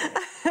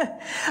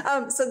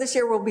that. So this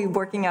year we'll be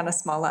working on a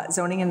small lot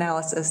zoning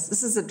analysis.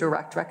 This is a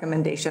direct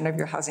recommendation of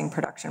your housing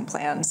production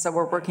plan. So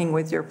we're working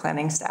with your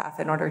planning staff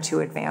in order to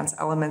advance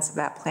elements of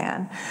that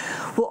plan.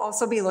 We'll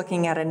also be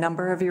looking at a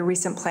number of your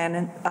recent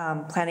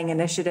planning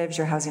initiatives,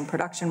 your housing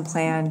production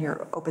plan,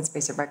 your open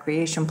space and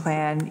recreation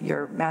plan,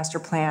 your master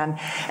plan,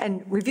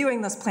 and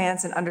reviewing those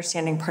plans and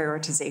understanding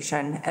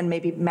prioritization and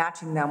maybe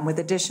matching them with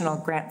additional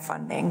grant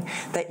funding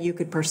that you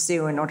could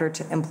pursue in order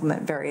to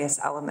implement various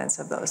elements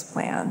of those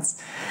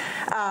plans.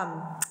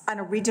 On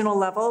a regional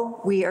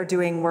level, we are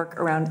doing work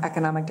around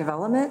economic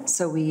development.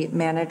 So we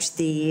manage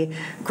the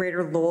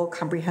Greater Lowell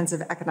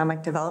Comprehensive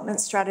Economic Development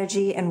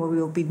Strategy, and we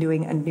will be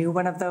doing a new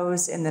one of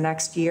those in the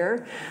next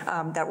year.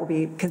 That will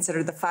be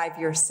considered the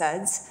 5-year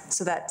SEDS.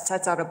 So that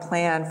sets out a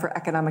plan for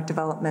economic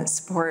development,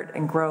 support,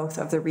 and growth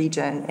of the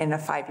region in a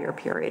 5-year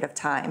period of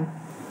time.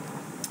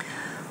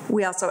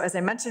 We also, as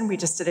I mentioned, we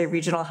just did a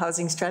regional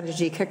housing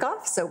strategy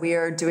kickoff. So we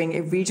are doing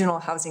a regional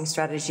housing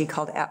strategy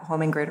called At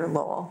Home in Greater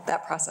Lowell.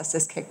 That process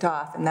is kicked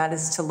off, and that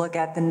is to look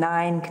at the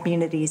 9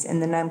 communities in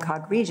the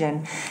NEMCOG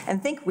region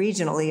and think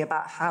regionally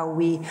about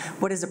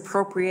what is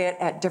appropriate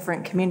at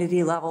different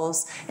community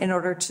levels in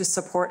order to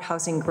support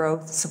housing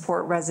growth,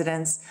 support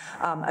residents,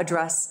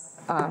 address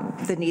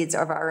the needs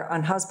of our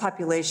unhoused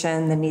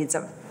population, the needs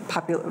of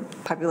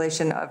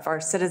population of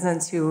our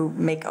citizens who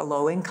make a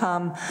low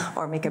income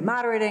or make a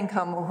moderate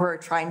income or who are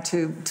trying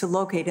to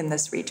locate in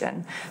this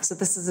region. So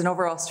this is an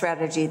overall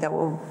strategy that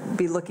we'll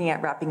be looking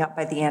at wrapping up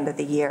by the end of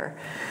the year.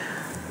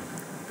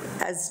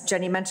 As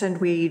Jenny mentioned,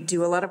 we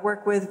do a lot of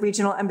work with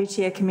regional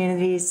MBTA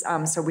communities,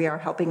 so we are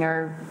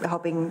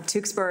helping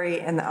Tewksbury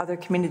and the other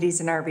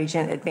communities in our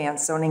region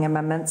advance zoning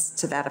amendments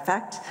to that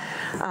effect.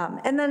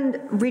 And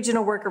then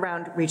regional work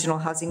around regional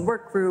housing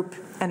work group,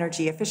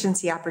 energy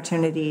efficiency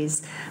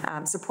opportunities,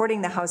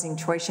 supporting the housing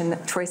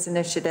choice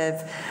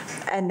initiative,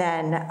 and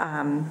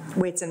then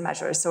weights and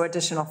measures, so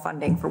additional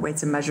funding for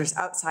weights and measures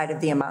outside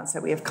of the amounts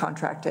that we have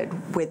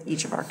contracted with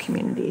each of our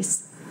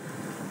communities.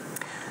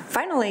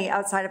 Finally,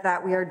 outside of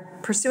that, we are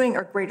pursuing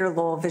our Greater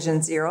Lowell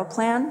Vision Zero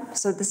plan.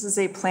 So this is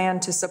a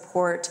plan to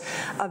support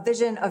a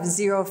vision of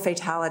 0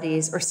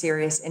 fatalities or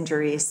serious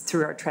injuries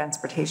through our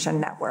transportation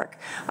network.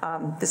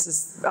 This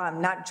is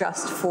not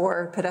just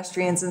for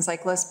pedestrians and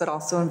cyclists, but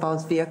also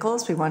involves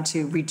vehicles. We want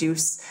to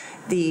reduce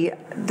the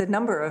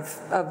number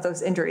of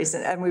those injuries,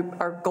 and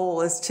our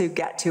goal is to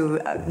get to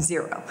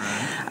 0.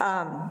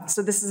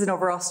 So this is an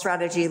overall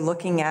strategy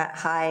looking at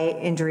high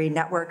injury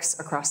networks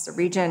across the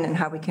region and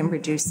how we can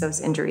reduce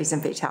those injuries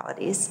and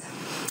fatalities.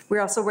 We're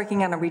also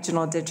working on a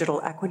regional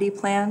digital equity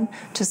plan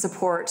to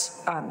support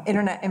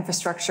internet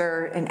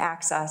infrastructure and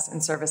access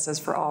and services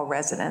for all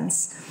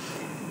residents.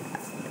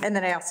 And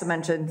then I also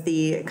mentioned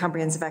the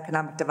Comprehensive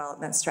Economic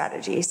Development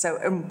Strategy.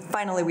 So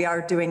finally, we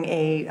are doing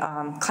a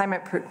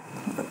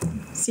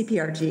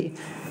CPRG.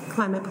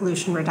 Climate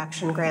Pollution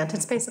Reduction Grant.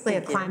 It's basically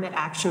a climate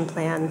action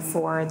plan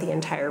for the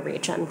entire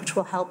region, which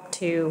will help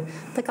to,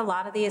 like a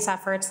lot of these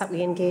efforts that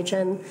we engage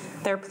in,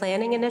 they're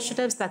planning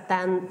initiatives that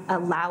then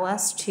allow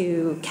us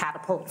to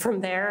catapult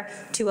from there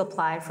to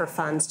apply for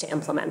funds to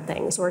implement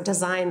things or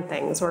design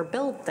things or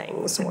build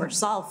things or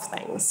solve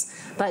things.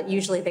 But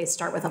usually they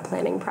start with a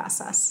planning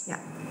process.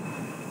 Yeah.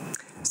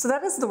 So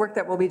that is the work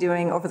that we'll be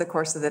doing over the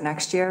course of the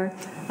next year.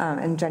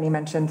 And Jenny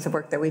mentioned the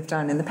work that we've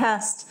done in the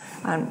past.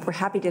 We're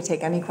happy to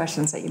take any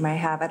questions that you might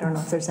have. I don't know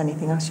if there's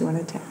anything else you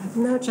wanted to add.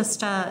 No,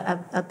 just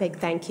a big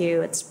thank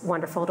you. It's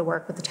wonderful to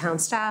work with the town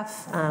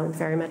staff.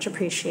 Very much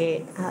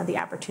appreciate the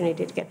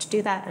opportunity to get to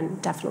do that,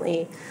 and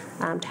definitely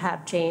to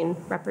have Jane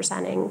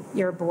representing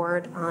your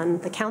board on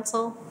the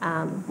council.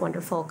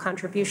 Wonderful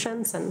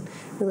contributions, and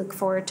we look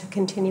forward to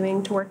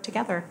continuing to work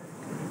together.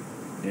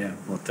 Yeah,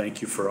 well,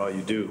 thank you for all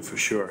you do, for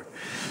sure.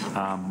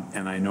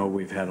 And I know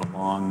we've had a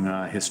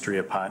long history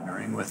of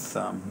partnering with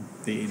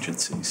the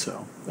agency,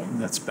 so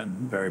that's been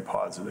very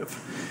positive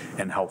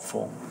and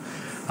helpful.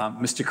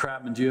 Mr.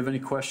 Kratman, do you have any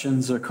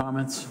questions or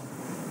comments?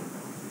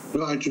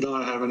 No, I do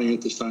not have any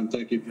at this time.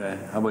 Thank you. Okay.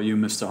 How about you,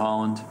 Mr.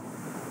 Holland?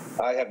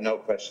 I have no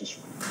questions.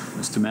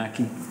 Mr.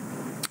 Mackey?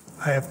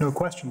 I have no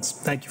questions.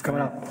 Thank you for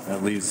coming up.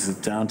 That leaves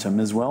it down to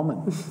Ms.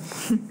 Wellman.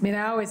 I mean,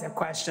 I always have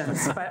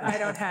questions, but I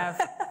don't have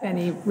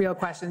any real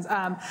questions.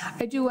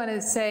 I do want to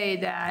say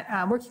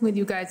that working with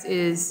you guys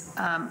is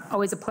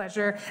always a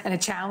pleasure and a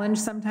challenge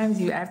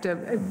sometimes. You have to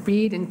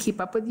read and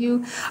keep up with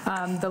you.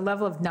 The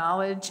level of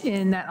knowledge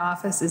in that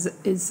office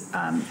is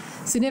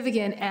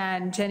significant,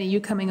 and Jenny,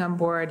 you coming on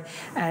board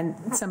and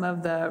some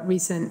of the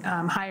recent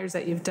hires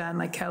that you've done,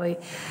 like Kelly,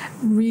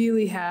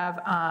 really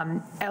have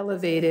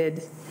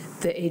elevated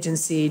the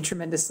agency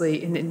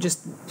tremendously, and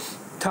just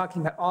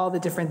talking about all the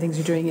different things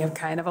you're doing. You have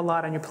kind of a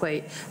lot on your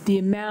plate. The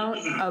amount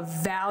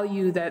of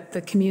value that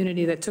the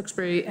community, that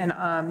Tewksbury and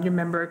your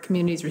member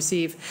communities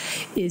receive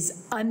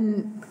is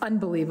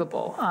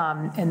unbelievable,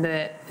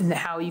 and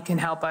how you can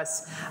help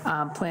us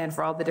plan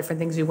for all the different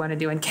things we want to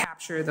do and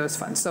capture those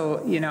funds.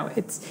 So, you know,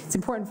 it's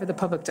important for the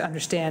public to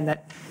understand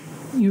that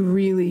and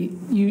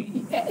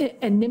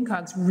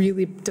NIMCOG's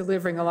really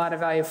delivering a lot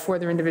of value for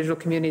their individual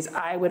communities.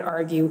 I would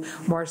argue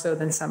more so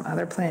than some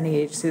other planning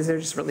agencies. They're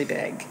just really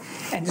big,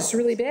 and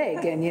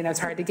you know, it's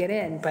hard to get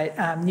in, but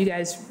you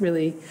guys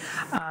really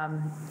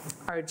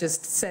are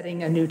just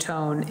setting a new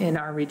tone in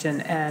our region,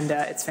 and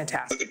it's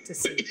fantastic to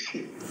see.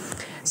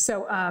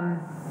 So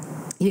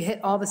you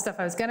hit all the stuff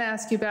I was going to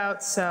ask you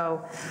about,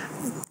 so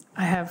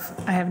I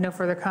have no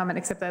further comment,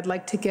 except I'd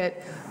like to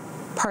get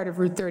part of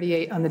Route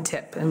 38 on the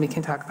tip, and we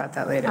can talk about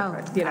that later.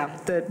 Oh, but, you know,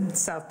 the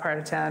south part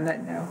of town, that,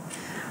 you know,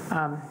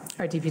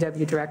 our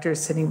DPW director is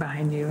sitting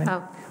behind you,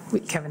 and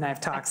Kevin and I have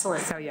talked.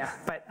 Excellent. So yeah,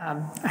 but I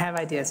have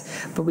ideas,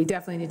 but we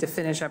definitely need to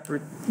finish up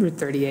Route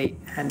 38,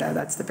 and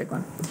that's the big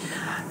one.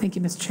 Thank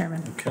you, Mr.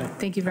 Chairman. Okay.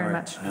 Thank you very All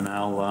right. much. And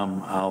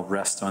I'll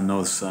rest on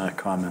those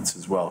comments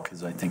as well,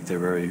 because I think they're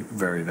very,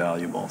 very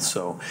valuable.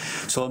 So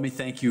let me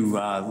thank you,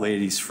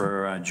 ladies,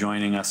 for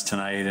joining us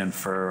tonight and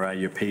for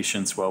your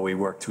patience while we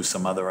work through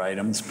some other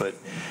items. But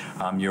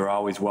you're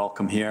always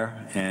welcome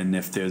here, and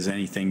if there's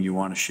anything you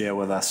want to share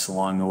with us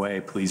along the way,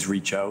 please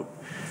reach out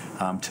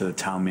to the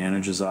town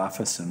manager's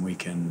office, and we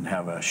can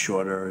have a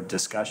shorter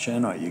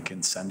discussion, or you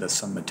can send us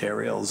some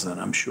materials,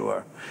 and I'm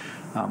sure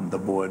the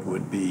board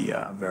would be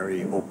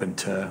very open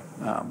to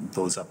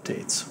those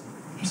updates.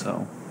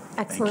 So,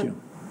 Excellent.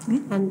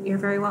 Thank you. And you're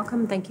very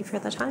welcome. Thank you for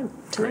the time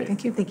tonight. Great.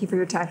 Thank you. Thank you for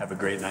your time. Have a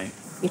great night.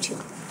 You too.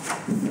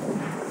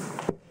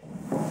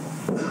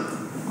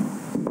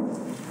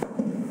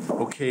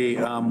 Okay,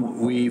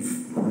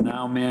 we've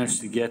now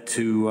managed to get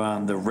to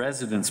the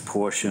residents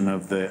portion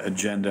of the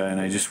agenda, and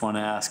I just want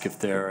to ask if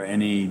there are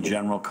any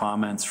general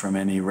comments from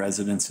any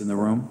residents in the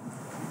room?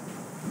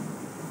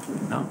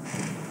 No?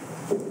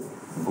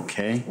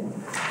 Okay.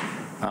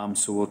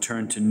 So we'll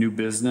turn to new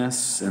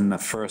business, and the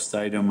first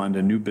item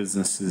under new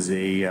business is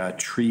a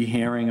tree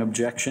hearing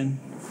objection.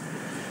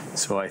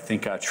 So I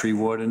think our tree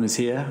warden is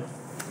here.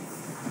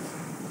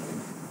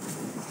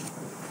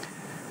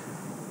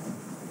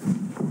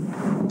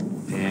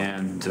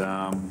 And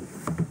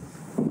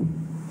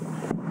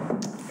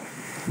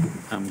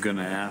I'm going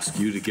to ask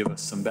you to give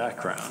us some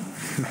background.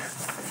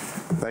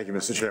 Thank you,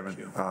 Mr. Chairman.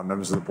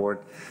 Members of the board,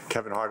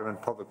 Kevin Hardiman,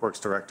 Public Works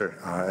Director,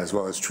 as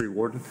well as tree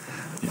warden.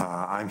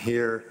 I'm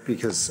here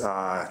because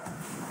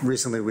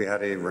recently we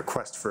had a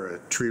request for a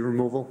tree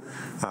removal.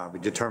 We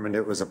determined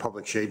it was a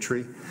public shade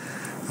tree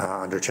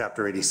under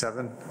Chapter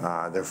 87.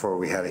 Therefore,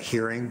 we had a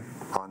hearing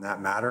on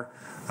that matter.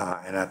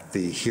 And at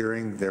the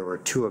hearing, there were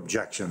 2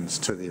 objections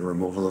to the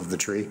removal of the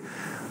tree.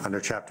 Under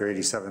Chapter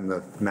 87,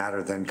 the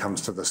matter then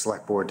comes to the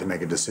select board to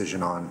make a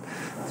decision on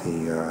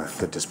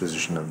the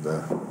disposition of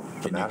the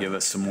Can you give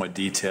us some more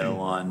detail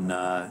on,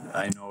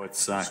 I know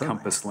it's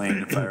Compass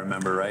Lane, if I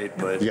remember right,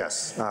 but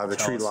yes, the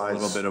tree lies. Tell us a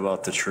little bit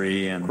about the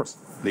tree and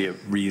the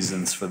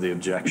reasons for the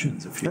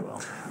objections, if you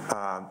will.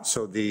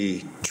 So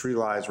the tree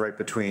lies right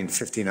between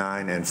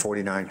 59 and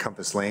 49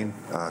 Compass Lane.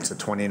 It's a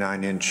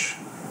 29-inch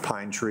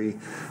pine tree,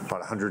 about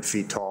 100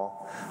 feet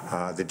tall.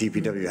 The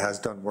DPW has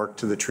done work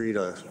to the tree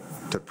to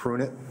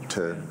prune it,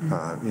 to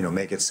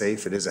make it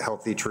safe. It is a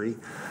healthy tree.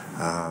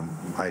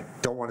 I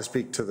don't want to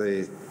speak to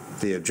the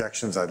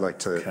objections. I'd like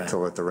to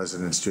let the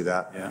residents do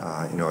that,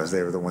 as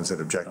they were the ones that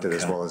objected,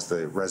 as well as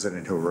the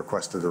resident who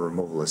requested the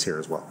removal is here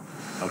as well.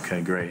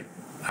 Okay, great.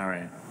 All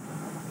right.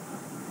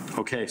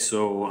 Okay,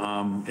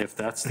 so if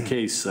that's the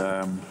case,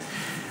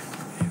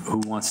 who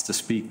wants to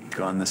speak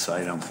on this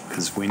item?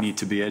 Because we need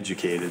to be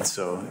educated,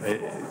 so,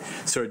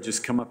 sir,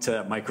 just come up to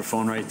that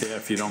microphone right there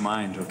if you don't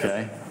mind,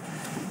 okay?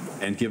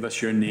 And give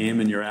us your name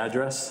and your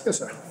address. Yes,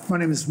 sir. My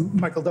name is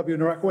Michael W.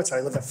 Norakowitz.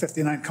 I live at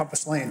 59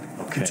 Compass Lane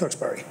in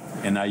Tewksbury.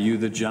 And are you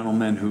the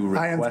gentleman who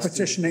requested? I am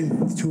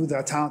petitioning to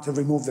the town to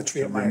remove the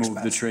tree at my expense.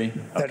 Remove the tree?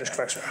 That is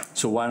correct, sir.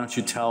 So why don't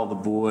you tell the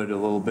board a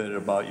little bit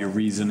about your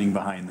reasoning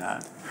behind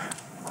that?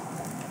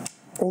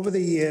 Over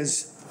the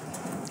years,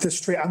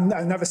 this tree, I've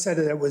never said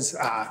that it was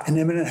an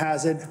imminent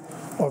hazard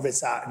or if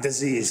it's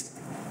diseased.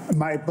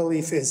 My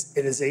belief is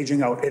it is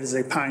aging out. It is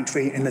a pine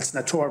tree, and it's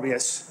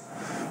notorious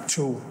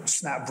to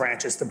snap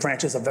branches. The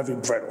branches are very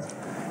brittle.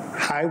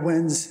 High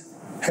winds,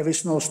 heavy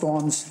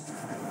snowstorms,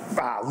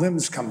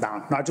 limbs come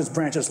down, not just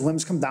branches,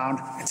 limbs come down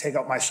and take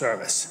out my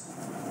service.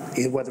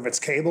 Either whether it's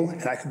cable,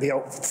 and I could be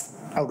out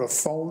of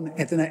phone,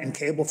 internet, and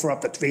cable for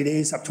up to 3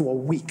 days, up to a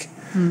week.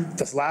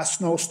 This last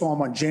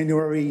snowstorm on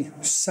January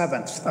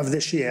 7th of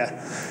this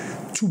year,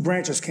 2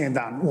 branches came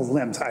down, well,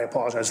 limbs, I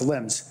apologize,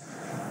 limbs.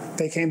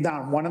 They came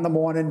down, 1 in the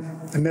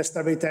morning, I missed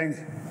everything.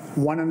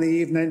 1 in the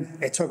evening,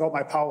 it took out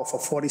my power for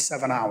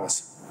 47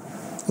 hours.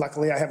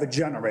 Luckily, I have a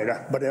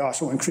generator, but it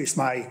also increased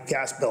my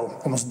gas bill,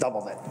 almost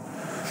doubled it.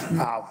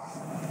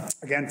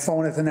 Again,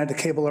 phone, internet, the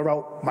cable are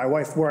out. My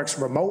wife works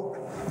remote,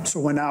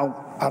 so we're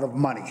now out of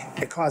money.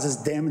 It causes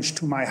damage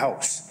to my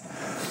house.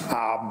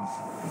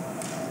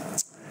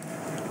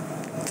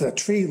 The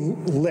tree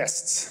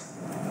lists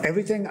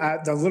everything,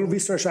 the little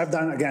research I've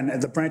done, again,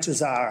 the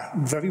branches are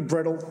very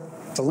brittle.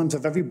 The limbs are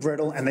very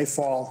brittle and they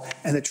fall,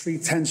 and the tree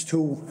tends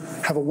to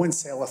have a wind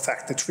sail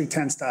effect. The tree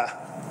tends to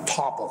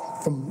topple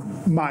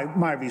from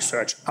my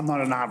research. I'm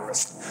not an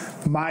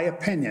arborist. My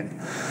opinion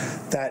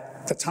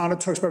that the town of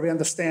Tewksbury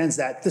understands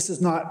that this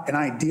is not an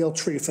ideal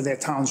tree for their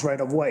town's right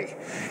of way.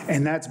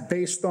 And that's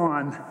based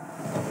on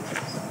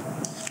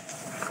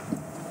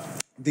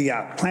the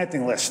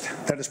planting list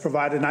that is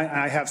provided. And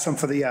I have some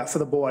for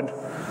the board.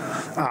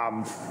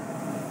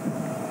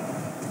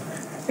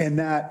 And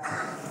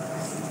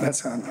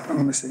that's on,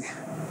 let me see.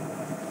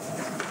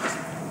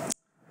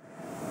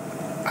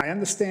 I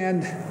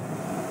understand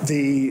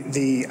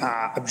the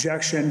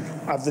objection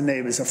of the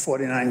neighbors of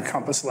 49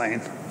 Compass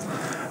Lane.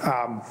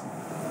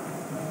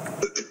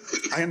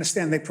 I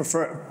understand they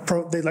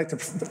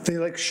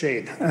like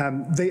shade.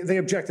 They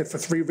objected for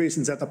 3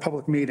 reasons at the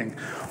public meeting.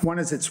 One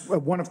is it's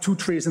one of 2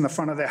 trees in the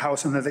front of their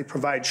house and that they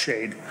provide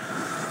shade.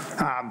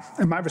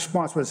 And my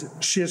response was,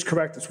 she is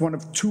correct, it's one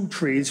of 2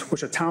 trees,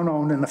 which are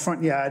town-owned in the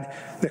front yard,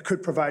 that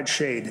could provide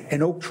shade,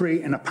 an oak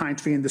tree and a pine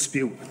tree in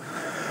dispute.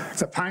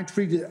 The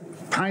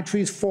pine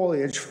tree's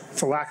foliage,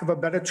 for lack of a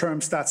better term,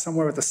 starts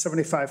somewhere at the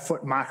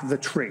 75-foot mark of the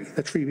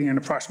tree being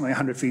approximately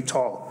 100 feet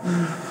tall.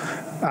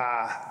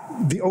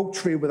 The oak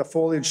tree where the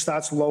foliage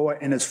starts lower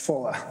and is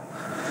fuller.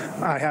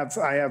 I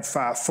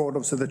have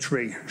photos of the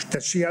tree.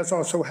 That she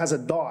also has a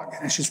dog,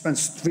 and she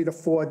spends 3 to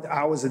 4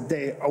 hours a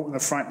day out in the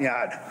front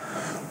yard.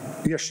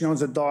 Yes, she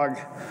owns a dog,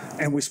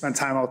 and we spend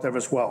time out there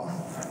as well.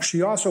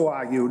 She also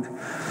argued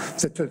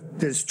that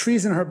there's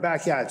trees in her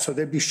backyard, so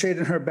there'd be shade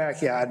in her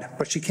backyard,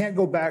 but she can't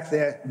go back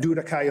there due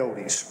to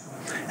coyotes.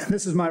 And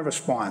this is my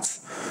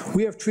response.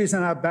 We have trees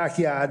in our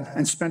backyard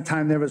and spend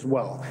time there as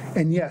well.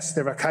 And yes,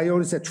 there are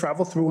coyotes that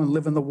travel through and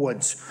live in the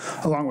woods,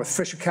 along with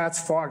fisher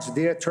cats, frogs,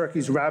 deer,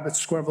 turkeys, rabbits,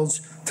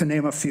 squirrels, to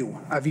name a few.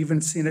 I've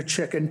even seen a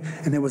chicken,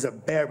 and there was a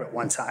bear at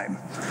one time.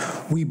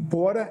 We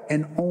border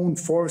and own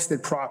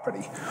forested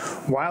property.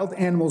 Wild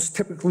animals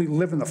typically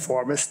live in the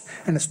forest,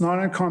 and it's not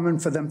uncommon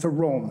for them to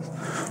roam.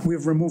 We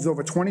have removed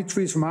over 20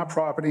 trees from our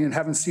property and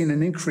haven't seen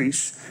an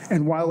increase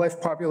in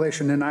wildlife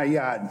population in our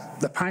yard.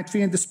 The pine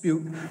tree in dispute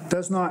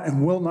does not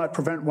and will not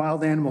prevent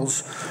wild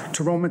animals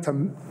to roam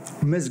into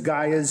Ms.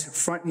 Gaia's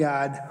front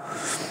yard.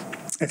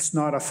 It's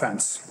not a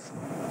fence.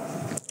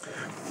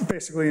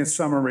 Basically, in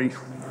summary,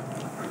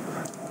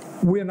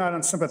 we are not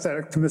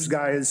unsympathetic to Ms.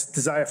 Gaia's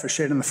desire for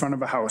shade in the front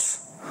of a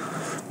house.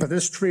 But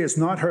this tree is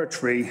not her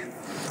tree.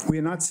 We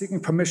are not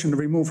seeking permission to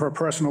remove her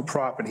personal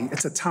property.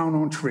 It's a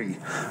town-owned tree,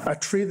 a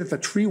tree that the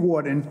tree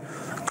warden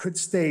could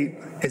state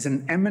is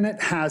an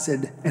imminent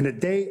hazard in a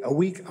day, a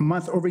week, a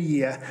month, or a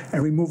year,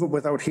 and remove it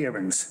without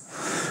hearings.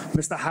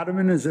 Mr.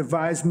 Hardeman has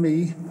advised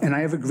me, and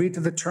I have agreed to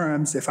the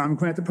terms if I'm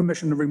granted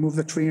permission to remove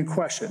the tree in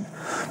question.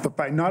 But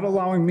by not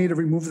allowing me to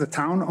remove the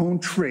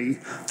town-owned tree,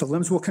 the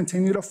limbs will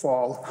continue to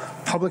fall.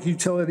 Public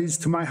utilities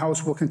to my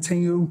house will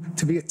continue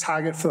to be a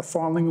target for the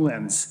falling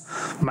limbs.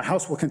 My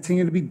house will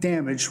continue to be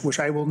damaged, which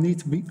I will need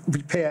to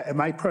repair at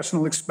my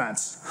personal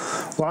expense.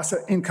 Loss of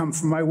income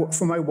for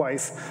my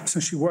wife,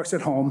 since she works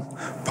at home.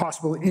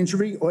 Possible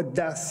injury or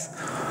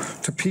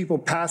death to people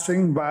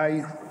passing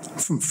by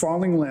from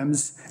falling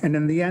limbs. And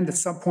in the end, at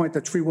some point,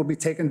 the tree will be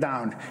taken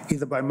down,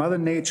 either by Mother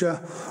Nature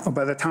or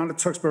by the town of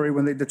Tewksbury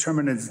when they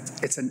determine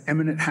it's an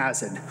imminent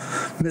hazard.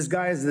 Ms.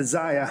 Gaia's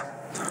desire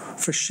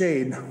for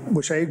shade,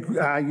 which I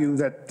argue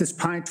that this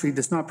pine tree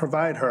does not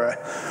provide her,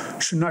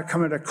 should not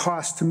come at a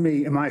cost to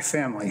me and my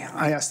family.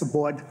 I ask the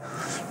board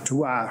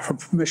for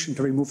permission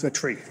to remove the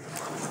tree.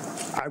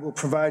 I will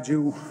provide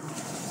you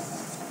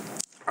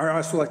I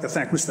also like to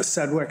thank Mr.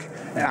 Sedgwick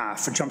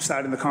for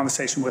jump-starting the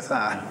conversation with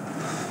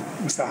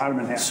Mr.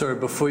 Hardeman here. Sir,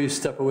 before you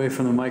step away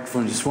from the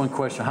microphone, just one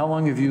question. How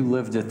long have you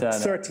lived at that?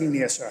 13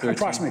 years, sir. 13?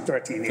 Approximately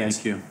 13 years.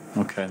 Thank you.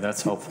 Okay,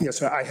 that's helpful. Yes,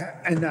 sir. I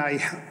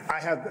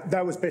have,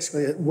 that was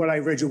basically what I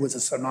read you was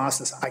a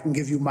synopsis. I can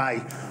give you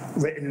my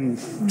written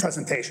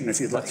presentation if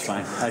you'd like. That's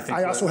fine.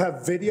 I also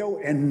have video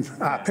and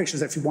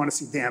pictures if you want to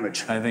see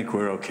damage. I think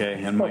we're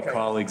okay, and my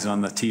colleagues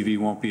on the TV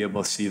won't be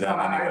able to see that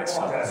anyway. I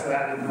apologize for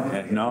that.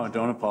 Yeah, no,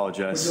 don't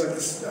apologize.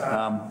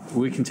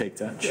 We can take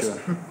that, sure.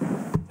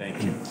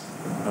 Thank you.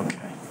 Okay.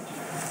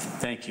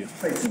 Thank you.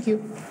 Thank you.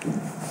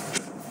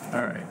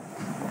 All right.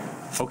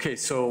 Okay,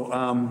 so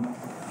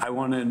I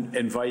want to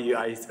invite you,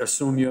 I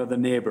assume you're the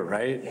neighbor,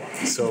 right?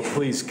 So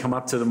please come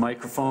up to the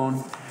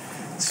microphone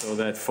so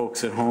that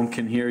folks at home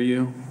can hear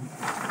you.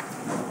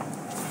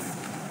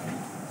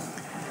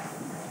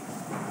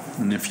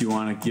 And if you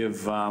want to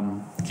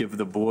give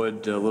the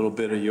board a little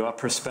bit of your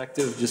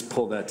perspective, just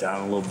pull that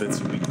down a little bit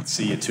so we can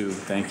see you too.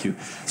 Thank you.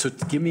 So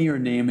give me your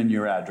name and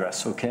your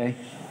address, okay?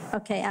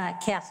 Okay,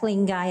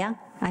 Kathleen Gaia.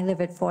 I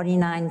live at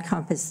 49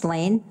 Compass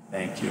Lane.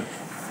 Thank you.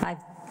 I've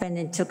been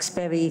in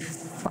Tewksbury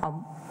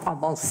for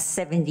almost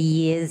 70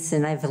 years,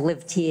 and I've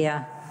lived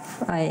here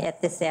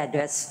at this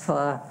address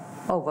for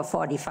over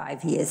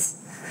 45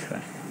 years.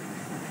 Okay,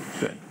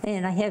 good.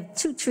 And I have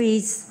 2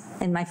 trees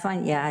in my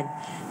front yard,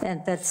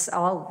 and that's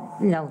all,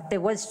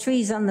 there was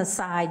trees on the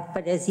side,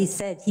 but as he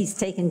said, he's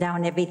taken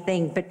down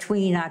everything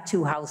between our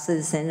 2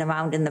 houses and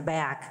around in the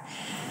back.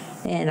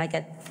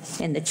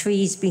 And the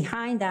trees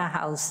behind our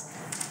house,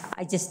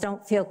 I just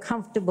don't feel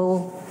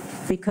comfortable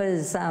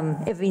because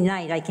every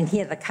night I can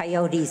hear the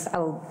coyotes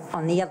out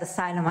on the other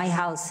side of my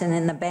house and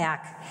in the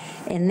back,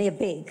 and they're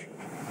big.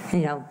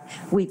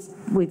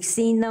 We've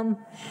seen them.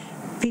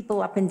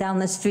 People up and down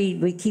the street,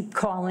 we keep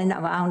calling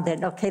around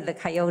that, okay, the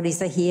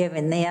coyotes are here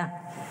and there.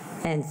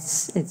 And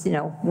it's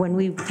when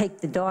we take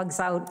the dogs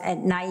out at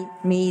night,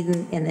 me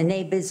and the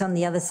neighbors on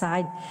the other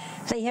side,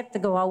 they have to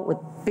go out with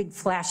big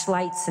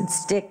flashlights and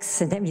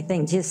sticks and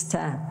everything just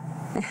to,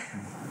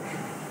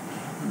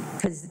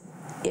 because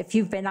if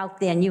you've been out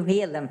there and you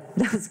hear them,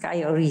 those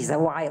coyotes are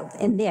wild,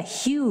 and they're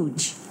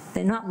huge.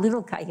 They're not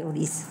little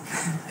coyotes.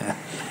 Yeah.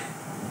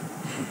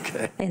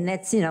 Okay. And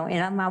that's, and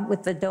I'm out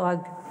with the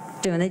dog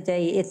during the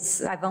day.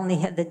 I've only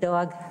had the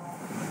dog,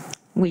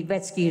 we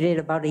rescued it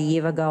about a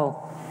year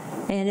ago.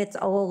 And it's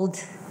old,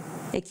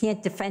 it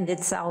can't defend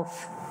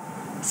itself,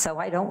 so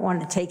I don't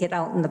want to take it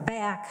out in the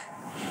back.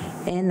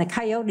 And the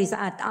coyotes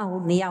aren't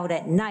only out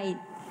at night,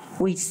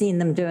 we've seen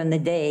them during the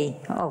day.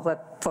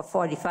 For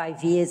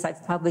 45 years,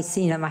 I've probably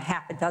seen them a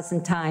half a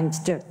dozen times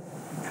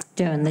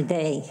during the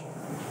day.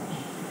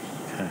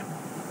 Okay.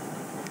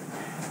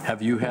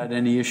 Have you had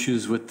any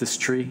issues with this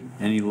tree?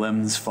 Any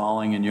limbs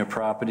falling in your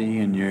property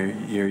and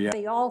your yard?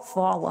 They all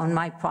fall on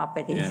my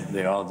property. Yeah,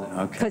 they all do,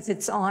 okay.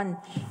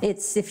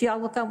 Because if y'all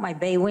look out my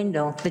bay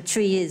window, the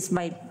tree is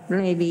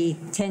maybe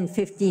 10,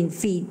 15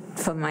 feet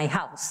from my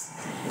house.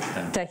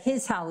 Okay. To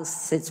his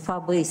house, it's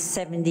probably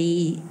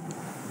 70,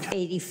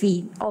 80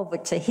 feet over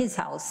to his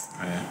house.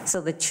 Right. So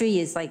the tree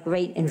is like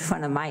right in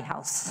front of my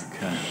house.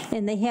 Okay.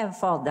 And they have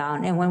fall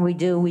down, and when we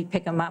do, we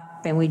pick them up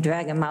and we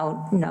drag them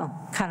out,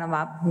 cut them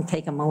up and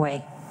take them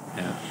away.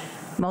 Yeah.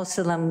 Most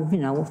of them,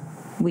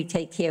 we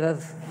take care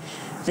of.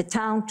 The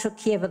town took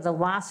care of the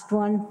last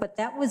one, but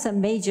that was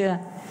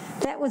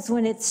that was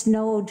when it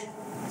snowed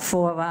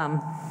for,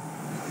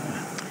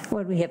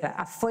 what do we have,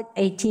 a foot,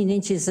 18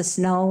 inches of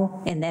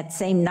snow, and that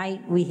same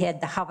night we had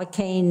the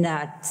hurricane,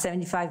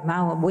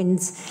 75-mile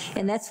winds,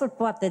 and that's what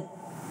brought the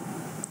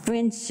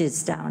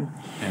branches down.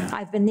 Yeah.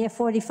 I've been there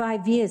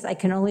 45 years. I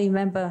can only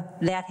remember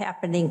that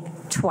happening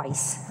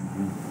twice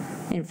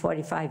in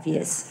 45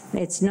 years.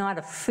 It's not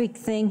a freak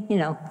thing,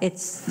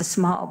 it's the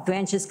small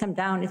branches come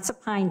down. It's a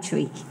pine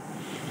tree.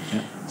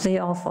 Yeah. They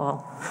all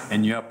fall.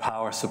 And your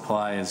power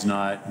supply is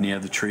not near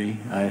the tree,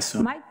 I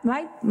assume?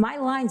 My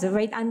lines are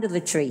right under the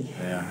tree.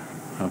 They are,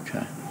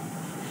 okay.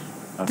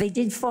 They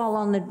did fall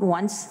on it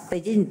once.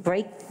 They didn't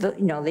break,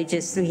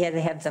 we had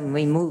to have them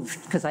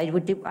removed because I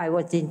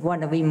didn't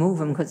want to remove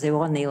them because they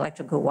were on the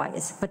electrical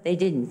wires, but they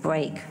didn't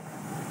break.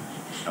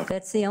 Okay.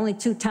 That's the only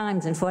 2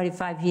 times in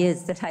 45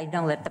 years that I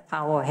know that the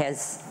power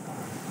has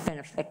been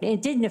affected.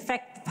 It didn't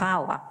affect the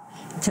power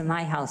to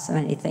my house or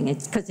anything.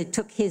 It's because it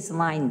took his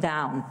line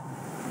down.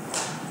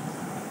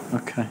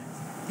 Okay.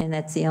 And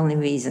that's the only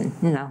reason,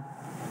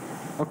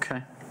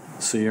 Okay.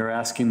 So you're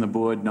asking the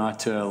board not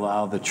to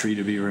allow the tree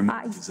to be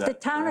removed? Is that The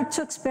town of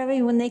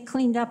Tewksbury, when they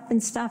cleaned up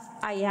and stuff,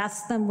 I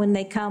asked them when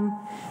they come,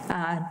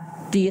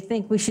 do you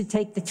think we should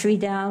take the tree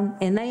down?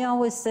 And they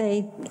always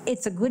say,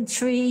 it's a good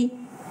tree,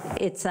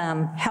 it's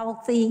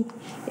healthy,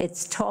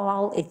 it's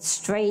tall, it's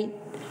straight,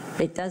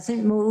 it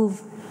doesn't move,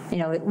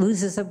 it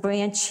loses a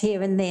branch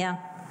here and there.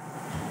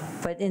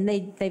 But then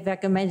they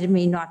recommended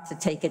me not to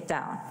take it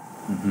down.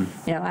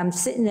 Mm-hmm. I'm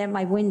sitting at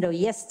my window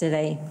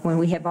yesterday when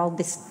we have all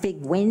this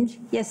big wind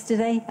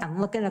yesterday. I'm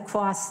looking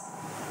across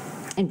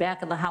in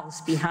back of the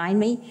house behind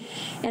me,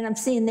 and I'm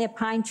seeing their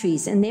pine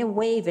trees, and they're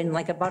waving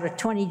like about a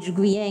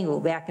 20-degree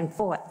angle back and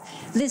forth.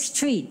 This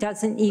tree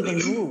doesn't even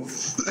move.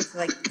 It's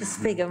like this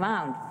big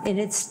around, and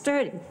it's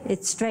sturdy,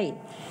 it's straight.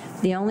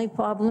 The only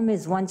problem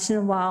is once in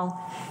a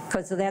while,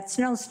 because of that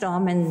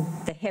snowstorm and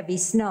the heavy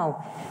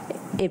snow,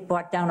 it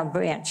brought down a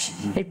branch.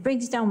 It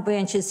brings down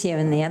branches here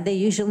and there. They're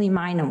usually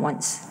minor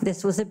ones.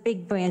 This was a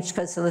big branch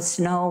because of the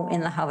snow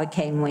and the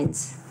hurricane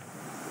winds.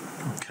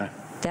 Okay.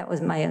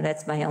 That's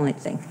my only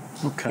thing.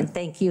 Okay. And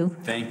thank you.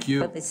 Thank you.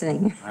 For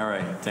listening. All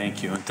right,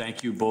 thank you. And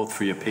thank you both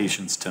for your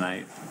patience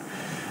tonight.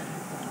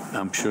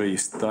 I'm sure you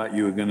thought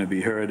you were going to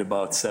be heard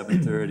about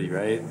 7:30,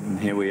 right? And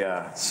here we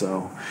are.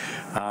 So,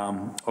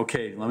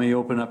 okay, let me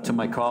open up to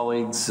my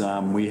colleagues.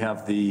 We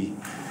have the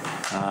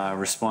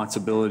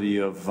responsibility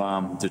of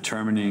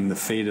determining the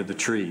fate of the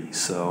tree.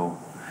 So,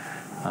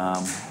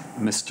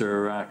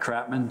 Mr.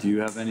 Kratman, do you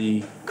have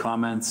any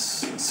comments,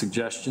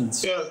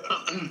 suggestions? Yeah,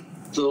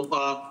 so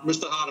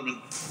Mr.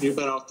 Hardiman, you've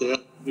been out there,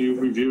 you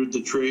reviewed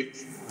the tree.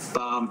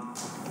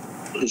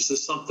 Is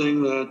this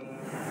something that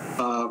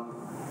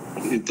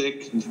you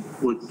think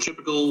with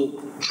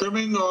typical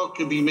trimming or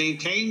can be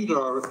maintained,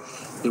 or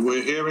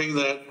we're hearing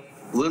that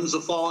limbs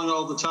are falling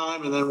all the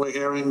time and then we're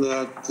hearing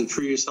that the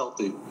tree is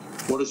healthy?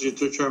 What is your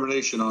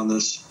determination on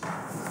this?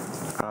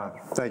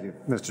 Thank you,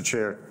 Mr.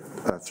 Chair.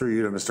 Through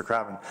you to Mr.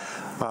 Kratman.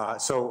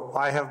 So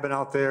I have been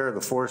out there,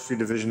 the Forestry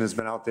Division has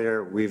been out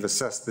there, we've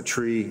assessed the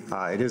tree.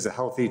 It is a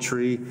healthy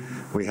tree.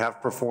 We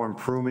have performed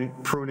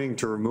pruning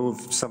to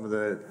remove some of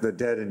the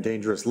dead and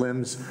dangerous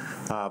limbs,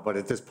 but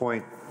at this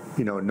point,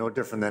 you know, no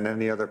different than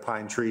any other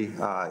pine tree.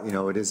 You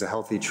know, it is a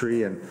healthy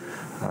tree, and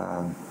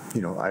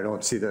you know, I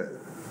don't see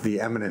the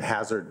imminent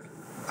hazard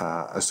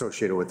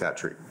associated with that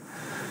tree.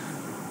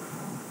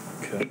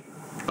 Okay.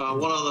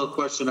 One other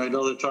question, I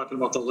know they're talking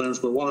about the limbs,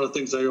 but one of the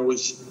things I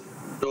always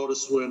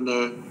notice when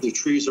the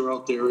trees are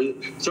out there,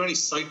 is there any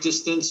sight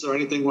distance or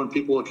anything when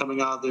people are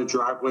coming out of their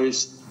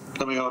driveways,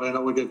 coming out? I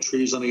know we get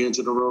trees on the edge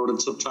of the road,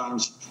 and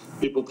sometimes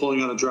people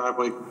pulling on a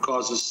driveway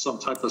causes some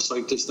type of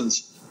sight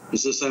distance.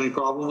 Is this any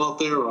problem out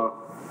there? Or?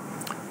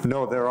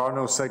 No, there are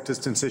no sight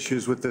distance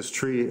issues with this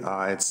tree.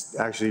 It's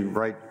actually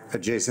right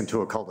adjacent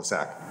to a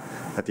cul-de-sac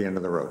at the end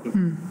of the road.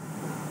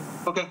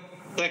 Okay,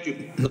 thank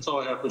you. That's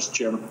all I have, Mr.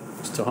 Chairman.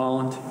 Mr.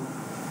 Holland?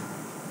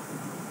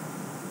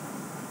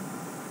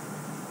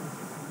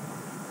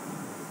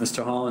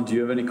 Mr. Holland, do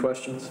you have any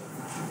questions?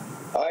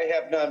 I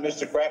have none.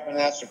 Mr. Kratman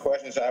asked the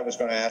questions I was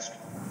going to ask.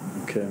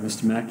 Okay,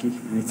 Mr. Mackey,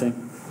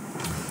 anything?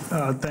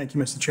 Thank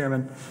you, Mr.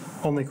 Chairman.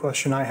 Only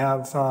question I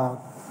have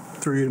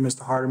through you to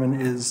Mr. Hardiman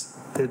is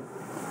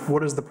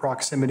what is the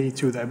proximity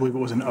to, I believe it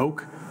was an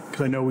oak?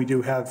 Because I know we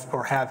do have,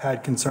 or have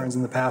had concerns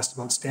in the past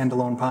about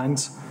standalone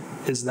pines.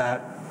 Is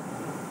that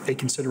a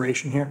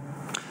consideration here?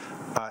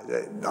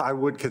 I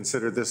would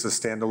consider this a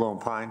standalone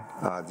pine.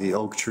 The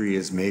oak tree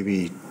is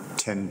maybe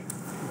 10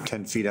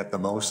 feet at the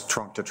most,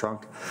 trunk to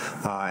trunk.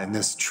 And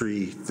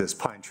this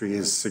pine tree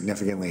is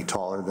significantly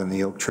taller than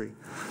the oak tree.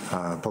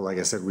 But like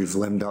I said, we've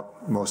limbed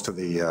up most of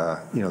the,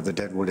 the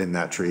dead wood in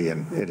that tree,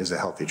 and it is a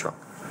healthy trunk.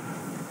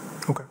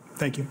 Okay,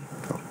 thank you.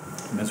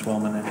 Ms.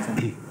 Wellman,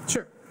 anything?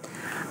 Sure.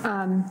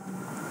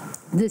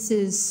 This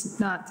is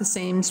not the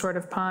same sort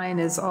of pine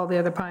as all the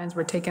other pines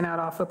were taken out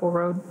off Whipple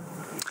Road?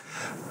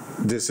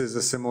 This is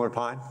a similar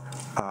pine.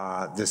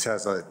 This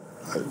has a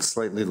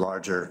slightly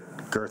larger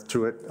girth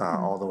to it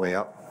all the way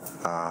up.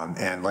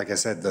 And like I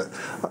said,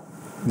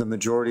 the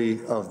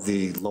majority of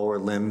the lower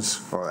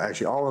limbs, or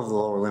actually all of the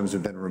lower limbs,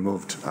 have been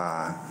removed,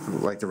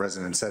 like the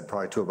resident said,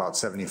 probably to about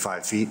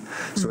 75 feet.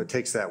 So it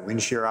takes that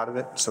wind shear out of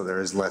it, so there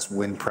is less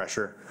wind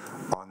pressure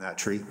on that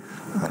tree.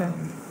 Okay.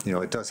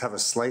 It does have a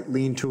slight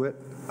lean to it,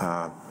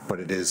 but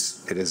it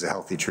is a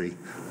healthy tree,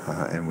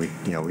 and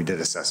we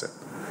did assess it.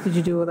 Did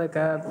you do like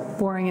a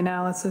boring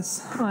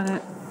analysis on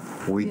it?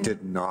 We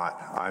did not.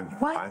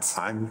 What?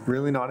 I'm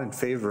really not in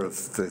favor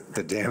of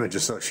the damage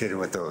associated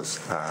with those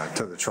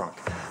to the trunk.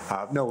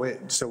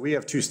 So we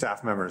have 2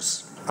 staff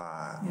members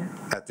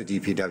at the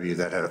DPW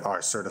that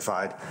are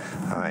certified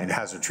in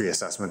hazard tree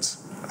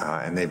assessments,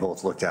 and they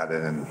both looked at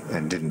it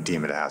and didn't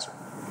deem it a hazard.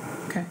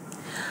 Okay.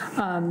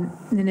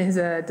 And does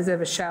it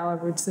have a shallow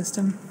root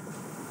system?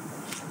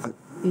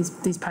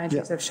 These pine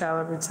trees have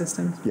shallow root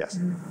systems? Yes.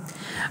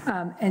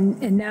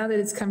 And now that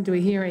it's come to a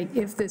hearing,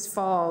 if this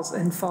falls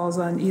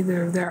on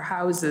either of their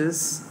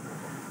houses,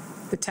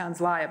 the town's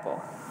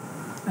liable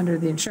under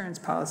the insurance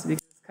policy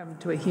because it's come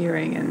to a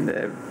hearing and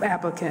the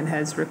applicant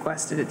has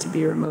requested it to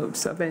be removed.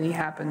 So if anything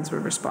happens, we're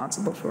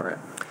responsible for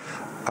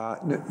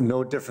it.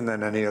 No different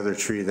than any other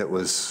tree that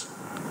was,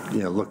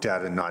 looked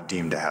at and not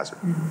deemed a hazard.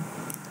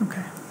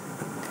 Okay.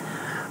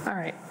 All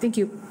right. Thank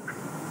you.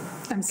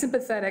 I'm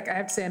sympathetic, I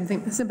have to say,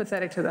 I'm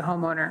sympathetic to the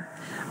homeowner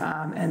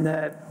and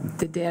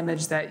the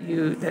damage that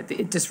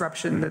the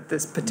disruption that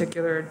this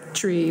particular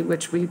tree,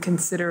 which we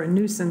consider a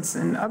nuisance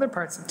in other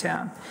parts of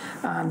town,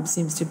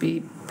 seems to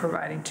be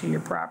providing to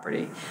your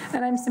property.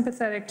 And I'm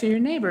sympathetic to your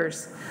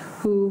neighbors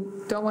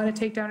who don't want to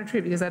take down a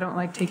tree, because I don't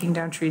like taking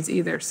down trees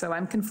either, so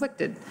I'm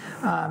conflicted.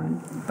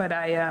 But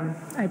I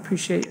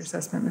appreciate your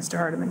assessment, Mr.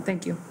 Hardiman.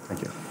 Thank you.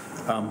 Thank you.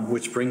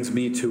 Which brings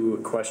me to a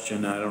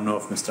question, I don't know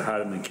if Mr.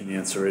 Hardiman can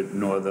answer it,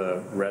 nor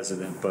the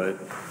resident, but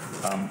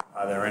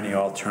are there any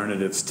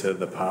alternatives to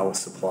the power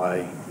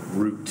supply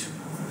route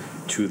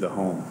to the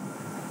home?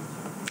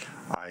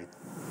 I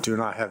do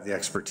not have the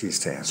expertise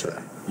to answer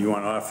that. You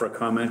want to offer a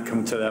comment?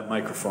 Come to that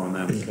microphone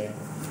then, okay?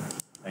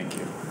 Thank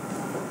you.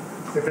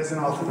 If there's an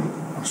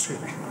alternative, excuse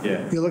me.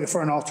 Yeah. You're looking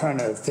for an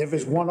alternative. There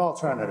is one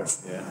alternative.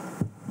 Yeah.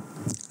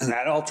 And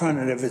that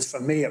alternative is for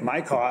me at my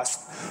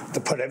cost to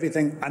put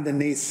everything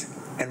underneath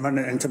and run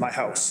it into my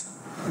house,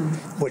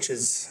 which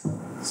is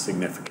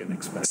significant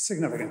expense.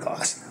 Significant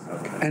cost.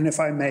 Okay. And if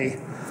I may,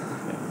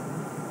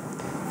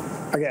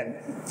 again,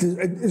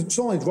 it's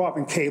only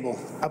dropping cable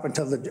up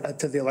until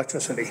to the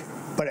electricity.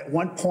 But at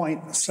one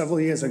point,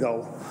 several years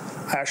ago,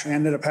 I actually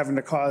ended up having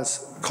to call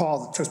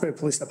the Tewksbury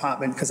Police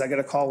Department because I got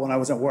a call when I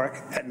was at work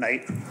at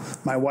night.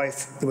 My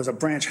wife, there was a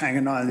branch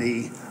hanging on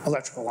the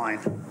electrical line.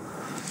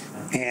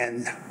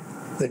 And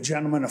the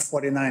gentleman of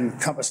 49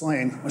 Compass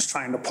Lane was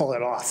trying to pull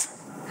it off.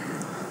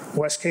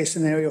 Worst case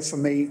scenario for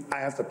me, I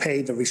have to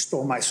pay to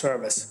restore my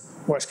service.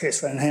 Worst case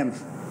for him,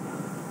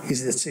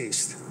 he's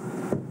deceased.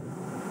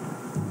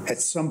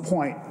 At some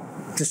point,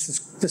 this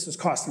is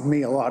costing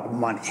me a lot of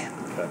money.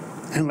 Okay.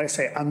 And like I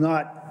say, I'm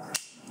not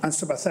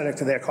unsympathetic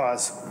to their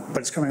cause, but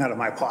it's coming out of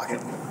my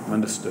pocket.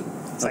 Understood.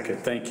 Okay,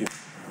 thank you.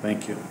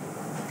 Thank you.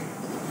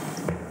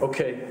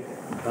 Okay,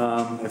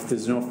 if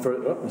there's no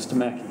further, Mr.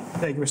 Mackey.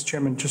 Thank you, Mr.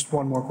 Chairman. Just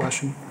one more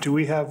question. Do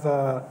we have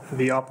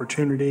the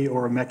opportunity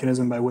or a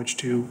mechanism by which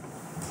to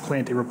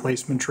plant a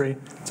replacement tree?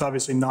 It's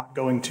obviously not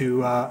going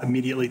to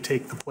immediately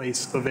take the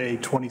place of a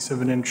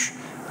 27-inch,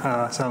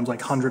 sounds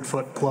like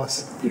 100-foot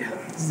plus.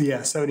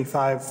 Yeah,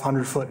 75,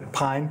 100-foot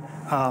pine.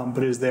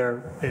 But is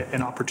there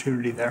an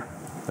opportunity there?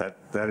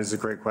 That is a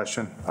great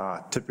question.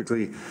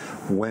 Typically,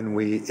 when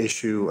we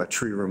issue a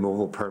tree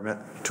removal permit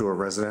to a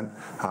resident,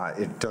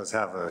 it does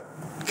have a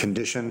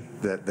condition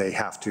that they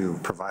have to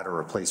provide a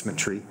replacement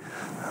tree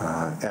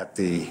at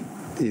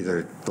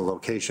either the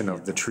location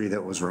of the tree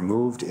that was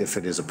removed, if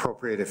it is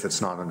appropriate, if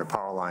it's not under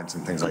power lines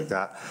and things like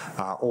that,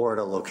 or at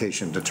a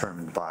location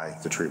determined by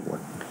the tree board.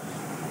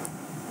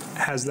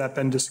 Has that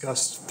been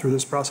discussed through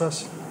this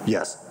process?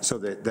 Yes, so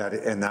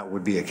that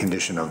would be a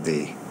condition of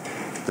the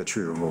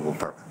tree removal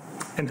permit.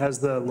 And has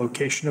the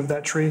location of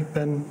that tree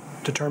been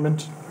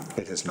determined?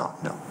 It has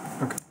not, no.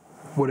 Okay.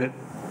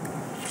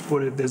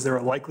 Is there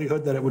a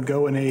likelihood that it would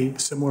go in a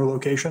similar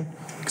location?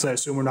 Because I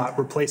assume we're not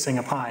replacing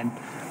a pine,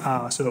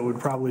 so it would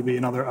probably be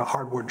a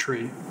hardwood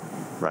tree.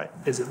 Right.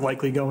 Is it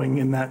likely going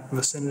in that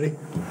vicinity?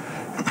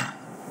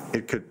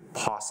 It could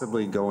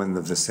possibly go in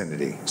the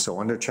vicinity. So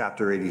under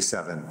Chapter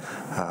 87,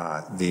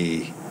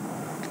 the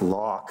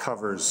law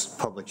covers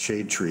public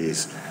shade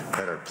trees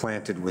that are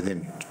planted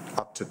within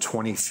up to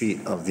 20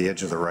 feet of the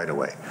edge of the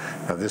right-of-way.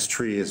 Now, this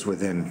tree is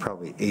within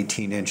probably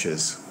 18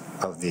 inches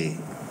of the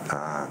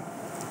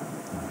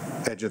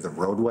edge of the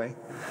roadway.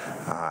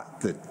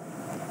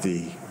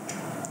 The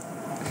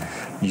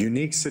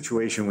unique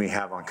situation we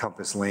have on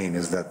Compass Lane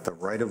is that the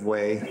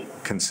right-of-way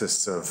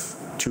consists of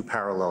two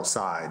parallel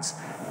sides,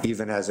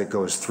 even as it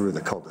goes through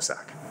the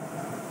cul-de-sac.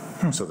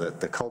 So that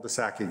the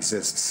cul-de-sac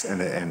exists,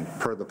 and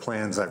per the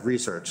plans I've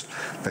researched,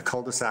 the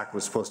cul-de-sac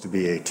was supposed to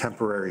be a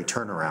temporary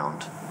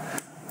turnaround,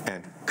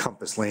 and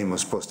Compass Lane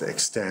was supposed to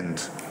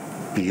extend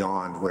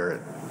beyond where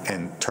it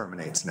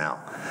terminates now.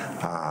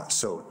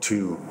 So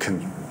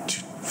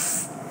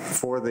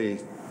for the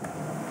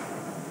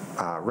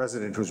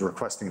resident who's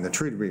requesting the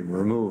tree to be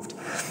removed,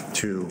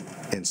 to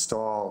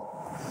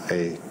install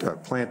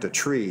plant a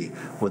tree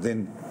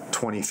within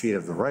 20 feet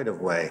of the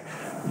right-of-way,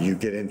 you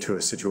get into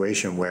a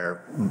situation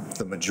where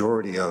the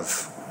majority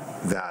of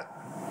that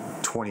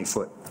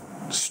 20-foot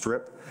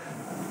strip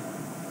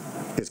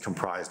is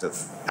comprised of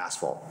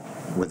asphalt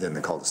within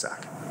the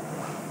cul-de-sac.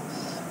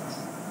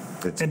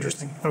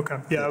 Interesting. Okay.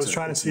 Yeah, I was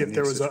trying to see if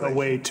there was a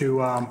way to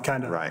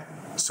kind of right.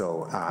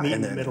 So meet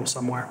in the middle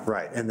somewhere.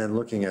 Right. And then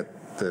looking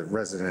at the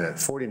resident at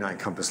 49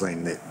 Compass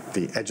Lane,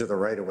 the edge of the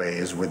right-of-way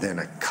is within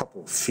a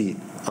couple feet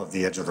of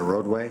the edge of the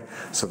roadway,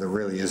 so there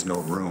really is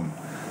no room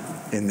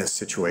in this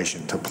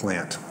situation to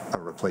plant a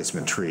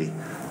replacement tree,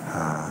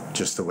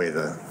 just the way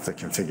the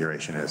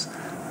configuration is.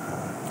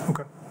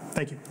 Okay,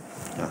 thank you.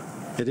 Yeah.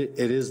 It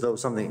is, though,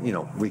 something,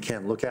 we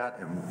can look at,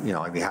 and,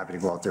 I'd be happy to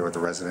go out there with the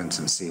residents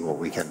and see what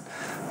we can,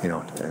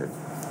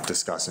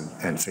 discuss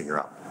and figure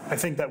out. I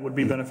think that would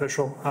be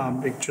beneficial,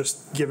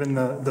 just given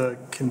the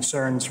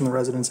concerns from the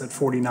residents at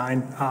 49.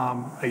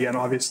 Again,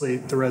 obviously,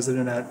 the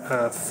resident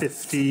at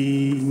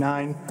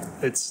 59,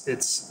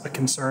 it's a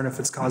concern if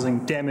it's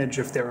causing damage,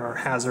 if there are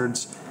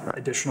hazards,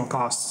 additional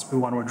costs, we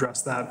want to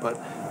address that, but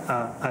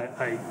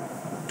I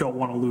don't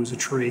want to lose a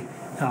tree,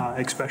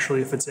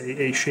 especially if it's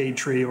a shade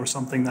tree or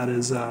something that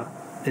is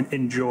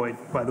enjoyed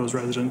by those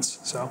residents.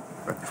 So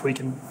if we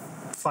can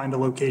find a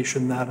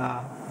location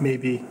that may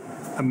be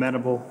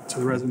amenable to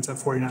the residents at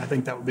 49, I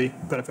think that would be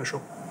beneficial.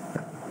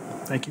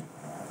 Thank you.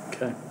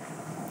 Okay.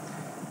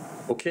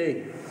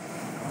 Okay,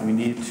 we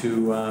need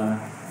to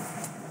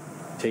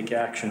take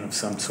action of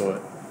some sort.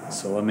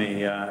 So let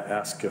me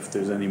ask if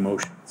there's any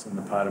motions on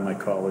the part of my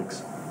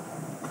colleagues.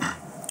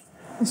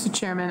 Mr.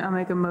 Chairman, I'll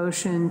make a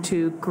motion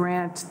to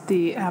grant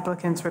the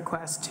applicant's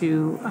request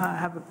to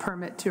have a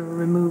permit to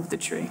remove the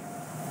tree.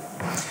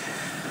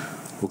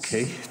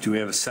 Okay, do we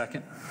have a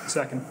second?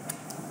 Second.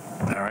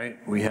 All right,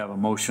 we have a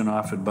motion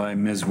offered by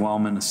Ms.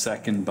 Wellman, a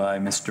second by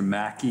Mr.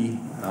 Mackey.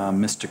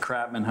 Mr.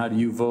 Kratman, how do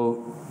you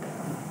vote?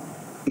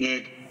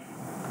 Nay.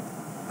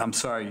 I'm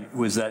sorry,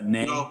 was that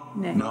nay? No.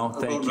 Nay. No,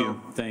 I thank vote you,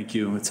 no. thank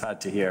you, it's hard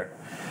to hear.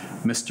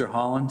 Mr.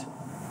 Holland?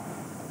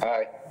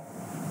 Aye.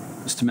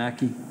 Mr.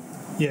 Mackey?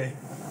 Yay.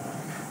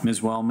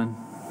 Ms. Wellman?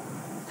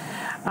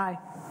 Aye.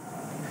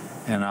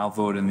 And I'll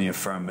vote in the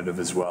affirmative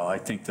as well. I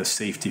think the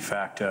safety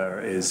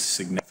factor is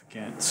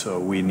significant, so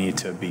we need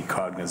to be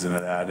cognizant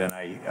of that. And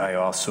I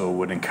also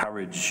would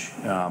encourage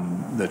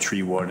the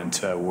tree warden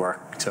to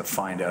work to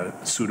find a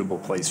suitable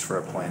place for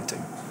a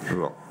planting. We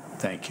will.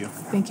 Thank you.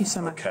 Thank you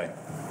so much. Okay,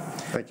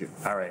 Thank you.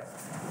 all right.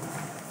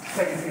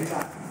 Thank you for your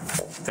time.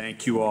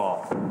 Thank you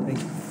all. Thank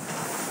you.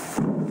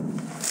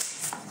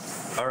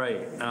 All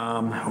right,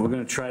 we're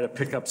going to try to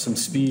pick up some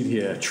speed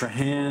here.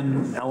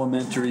 Trahan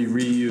Elementary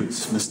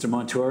reuse. Mr.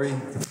 Montori,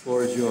 the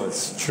floor is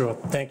yours. Sure.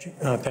 Thank you,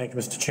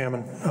 Mr.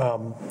 Chairman.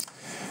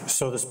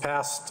 So this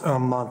past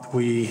month,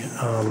 we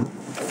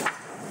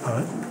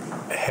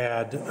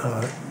had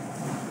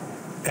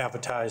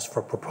advertised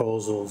for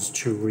proposals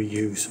to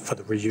for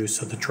the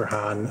reuse of the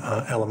Trahan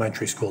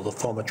Elementary School, the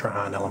former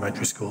Trahan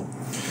Elementary School.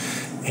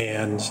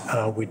 And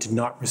we did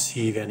not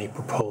receive any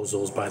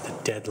proposals by the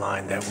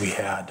deadline that we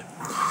had.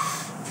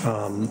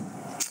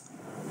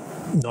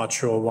 Not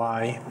sure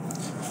why,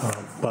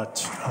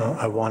 but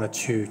I wanted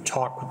to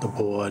talk with the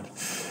board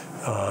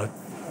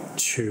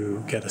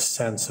to get a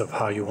sense of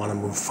how you want to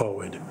move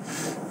forward.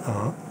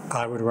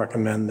 I would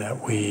recommend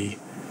that we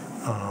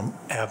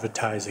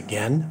advertise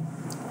again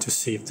to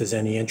see if there's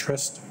any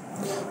interest.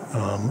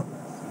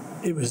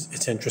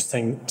 It's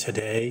interesting,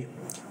 today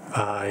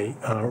I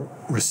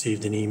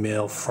received an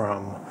email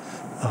from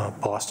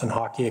Boston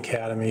Hockey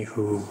Academy,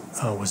 who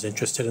was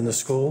interested in the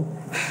school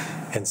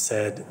and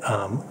said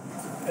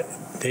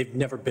they've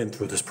never been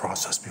through this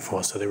process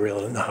before, so they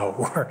really don't know how it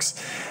works,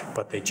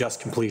 but they just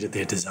completed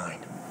their design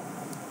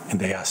and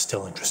they are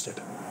still interested.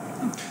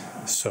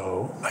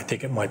 So I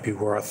think it might be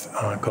worth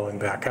going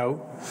back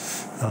out.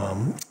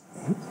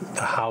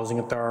 The Housing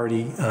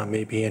Authority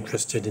may be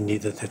interested in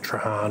either the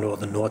Trahan or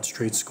the North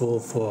Street School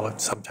for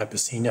some type of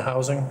senior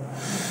housing.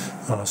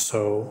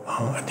 So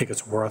I think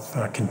it's worth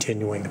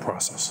continuing the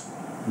process.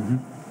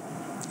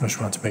 I just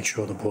wanted to make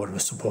sure the board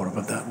was supportive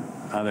of that.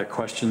 Are there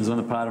questions on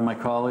the part of my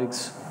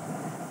colleagues?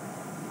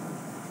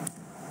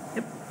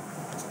 Yep.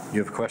 You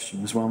have a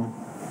question, Ms. Wellman?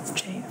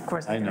 Jay, of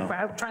course. I know.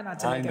 I'll try not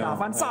to I make it know.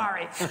 off. I'm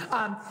sorry.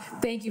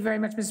 Thank you very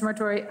much, Mr.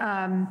 Martori.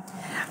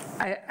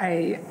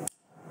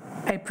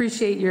 I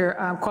appreciate your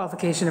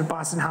qualification of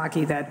Boston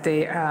Hockey, that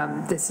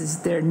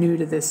they're new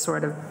to this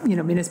sort of,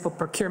 municipal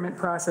procurement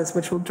process,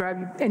 which will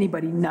drive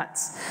anybody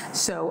nuts.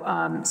 So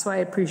I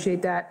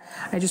appreciate that.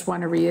 I just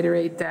want to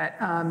reiterate that.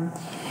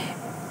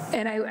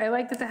 And I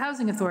like that the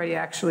Housing Authority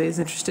actually is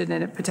interested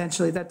in it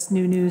potentially. That's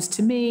new news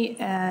to me,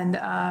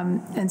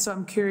 and so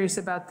I'm curious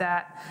about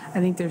that. I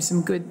think there's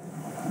some good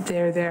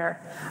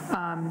there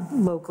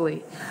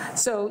locally.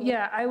 So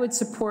yeah, I would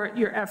support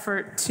your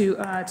effort to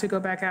go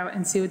back out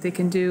and see what they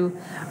can do.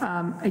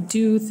 I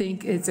do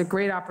think it's a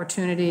great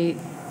opportunity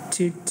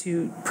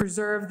to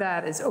preserve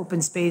that as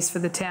open space for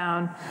the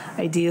town,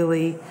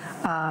 ideally.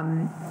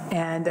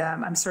 And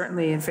I'm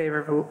certainly in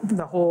favor of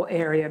the whole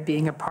area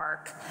being a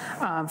park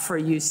for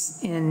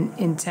use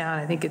in town.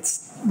 I think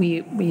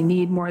we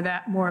need more of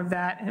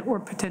that, or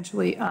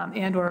potentially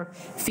or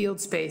field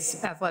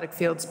space, athletic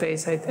field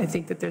space. I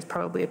think that there's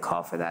probably a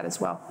call for that as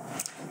well.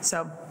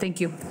 So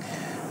thank you.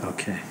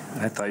 Okay,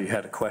 I thought you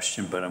had a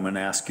question, but I'm going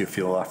to ask you if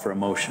you'll offer a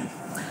motion.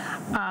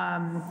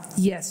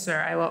 Yes,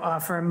 sir. I will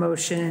offer a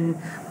motion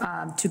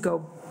to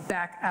go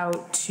back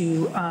out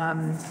to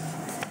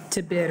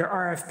bid, or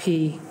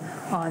RFP,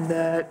 on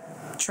the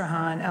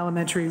Trahan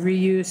Elementary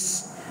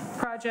reuse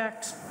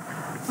project.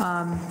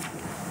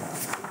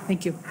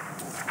 Thank you.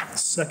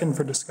 Second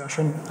for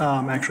discussion,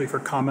 actually for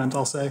comment,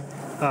 I'll say.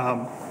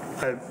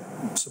 I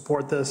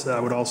support this. I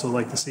would also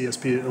like to see us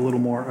be a little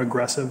more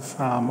aggressive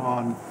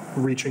on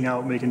reaching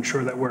out, making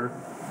sure that we're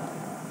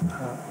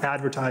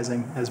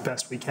advertising as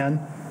best we can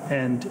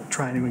and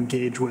trying to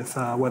engage with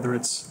whether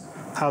it's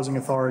Housing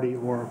Authority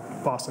or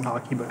Boston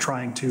Hockey, but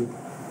trying to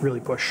really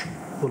push a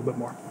little bit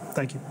more.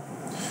 Thank you.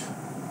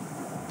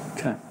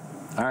 Okay.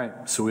 All right.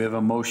 So we have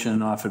a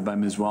motion offered by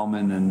Ms.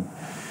 Wellman and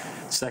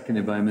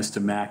seconded by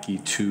Mr. Mackey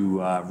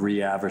to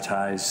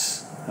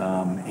re-advertise.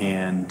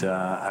 And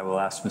I will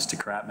ask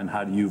Mr. Kratman,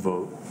 how do you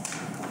vote?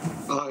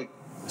 Aye.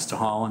 Mr.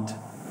 Holland?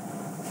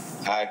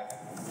 Aye.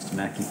 Mr.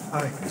 Mackey?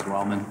 Aye. Ms.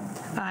 Wellman?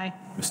 Aye.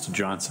 Mr.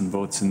 Johnson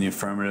votes in the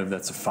affirmative.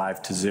 That's a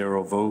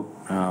 5-0 vote.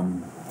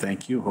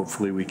 Thank you.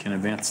 Hopefully we can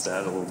advance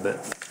that a little bit.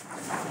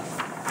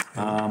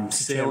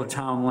 Sale of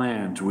town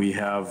land. We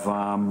have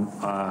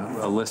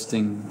a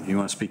listing. You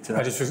want to speak to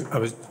that? I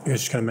was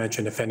just going to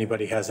mention, if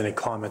anybody has any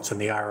comments on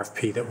the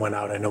RFP that went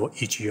out, I know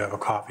each of you have a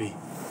copy.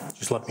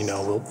 Just let me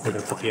know. We're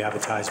going to put the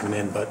advertisement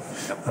in, but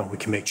we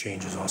can make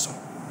changes also.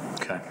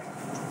 Okay.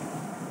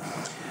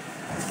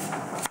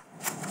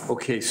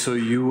 Okay, so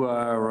you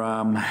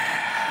are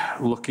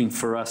looking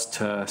for us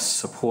to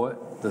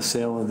support the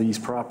sale of these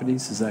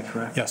properties, is that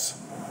correct? Yes.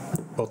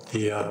 Both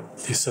the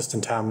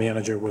assistant town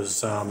manager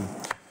was the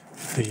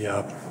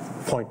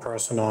point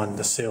person on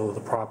the sale of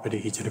the property.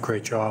 He did a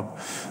great job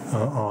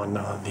on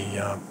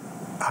the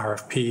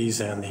RFPs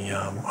and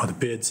the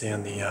bids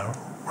and the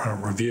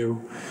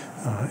review,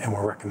 and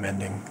we're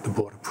recommending the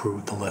board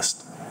approve the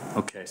list.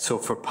 Okay, so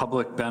for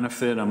public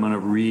benefit, I'm going to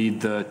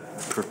read the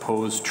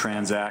proposed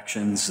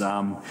transactions.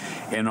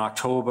 In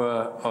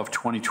October of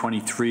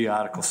 2023,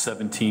 Article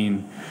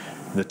 17,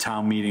 the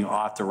town meeting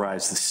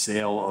authorized the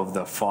sale of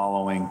the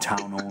following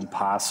town-owned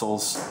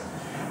parcels.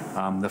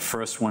 The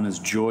first one is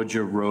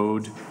Georgia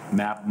Road,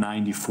 map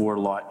 94,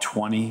 lot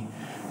 20.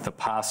 The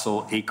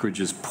parcel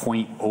acreage is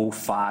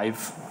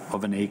 0.05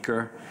 of an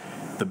acre.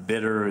 The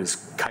bidder is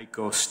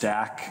Keiko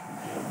Stack,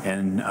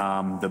 and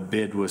the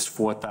bid was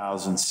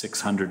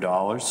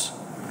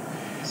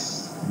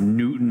 $4,600.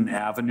 Newton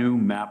Avenue,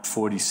 map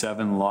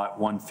 47, lot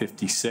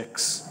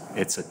 156.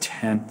 It's a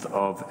 1/10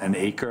 of an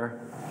acre.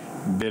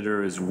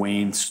 Bidder is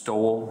Wayne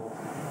Stoll,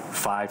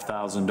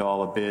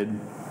 $5,000 bid.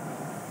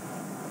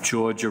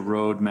 Georgia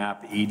Road,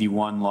 map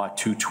 81, lot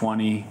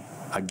 220.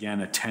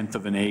 Again, a 1/10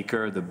 of an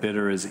acre. The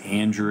bidder is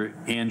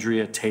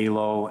Andrea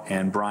Taylor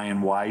and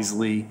Brian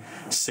Wisely,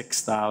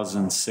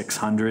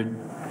 $6,600.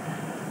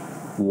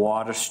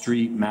 Water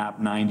Street, map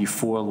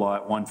 94,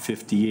 lot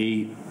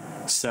 158,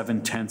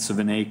 7/10 of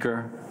an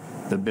acre.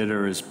 The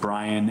bidder is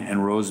Brian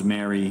and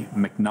Rosemary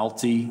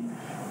McNulty,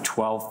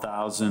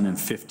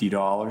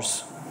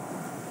 $12,050.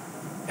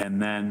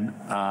 And then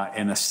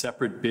in a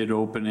separate bid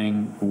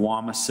opening,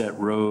 Wamasett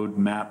Road,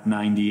 map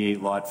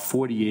 98, lot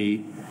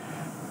 48,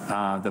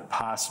 the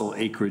parcel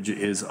acreage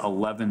is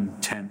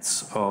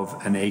 11/10 of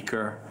an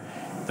acre.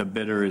 The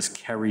bidder is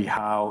Kerry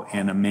Howe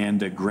and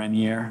Amanda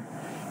Grenier,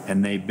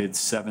 and they bid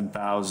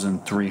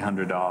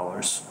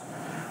 $7,300.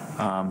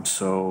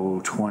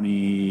 So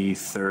 20,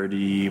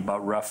 30,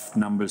 about rough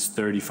numbers,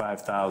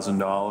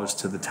 $35,000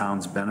 to the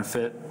town's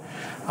benefit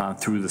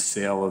through the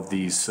sale of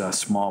these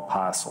small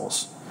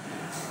parcels.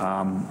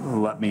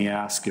 Let me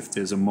ask if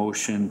there's a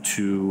motion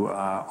to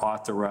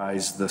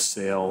authorize the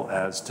sale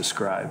as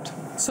described.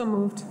 So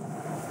moved.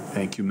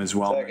 Thank you, Ms.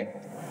 Wellman. Second.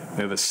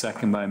 We have a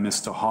second by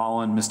Mr.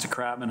 Holland. Mr.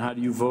 Kratman, how do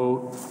you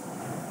vote?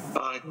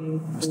 Aye.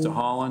 Mr.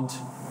 Holland?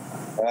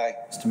 Aye.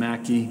 Mr.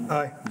 Mackey?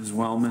 Aye. Ms.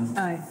 Wellman?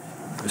 Aye.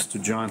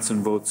 Mr.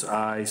 Johnson votes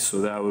aye,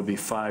 so that would be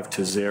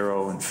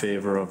 5-0 in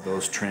favor of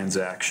those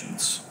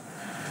transactions.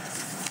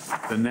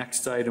 The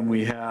next item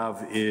we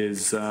have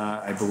is,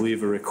 I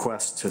believe, a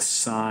request to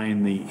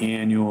sign the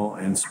annual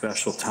and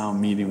special town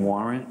meeting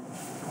warrant.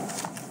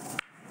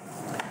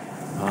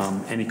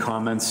 Any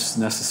comments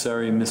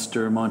necessary,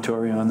 Mr.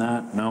 Montori, on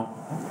that? No?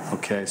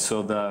 Okay,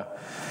 so the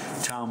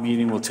town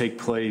meeting will take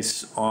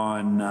place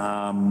on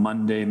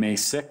Monday, May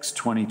 6,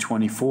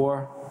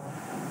 2024.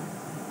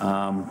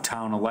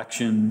 Town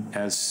election,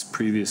 as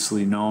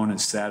previously known,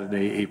 is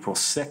Saturday, April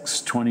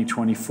 6,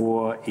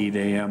 2024, 8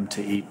 a.m.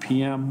 to 8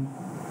 p.m.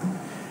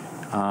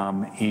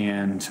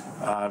 And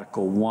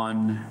Article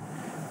 1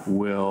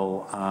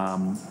 will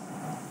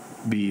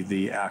be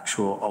the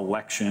actual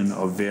election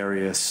of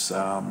various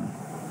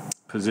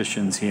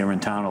positions here in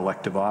town,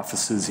 elective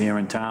offices here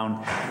in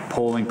town.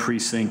 Polling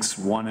precincts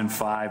 1 and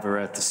 5 are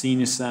at the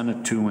senior center,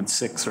 2 and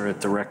 6 are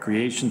at the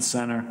recreation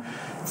center,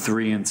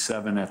 3 and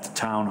 7 at the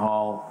town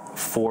hall,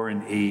 4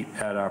 and 8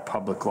 at our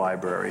public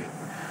library.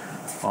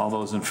 All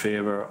those in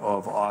favor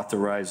of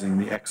authorizing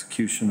the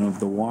execution of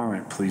the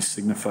warrant, please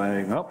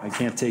signify. Oh, I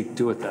can't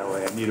do it that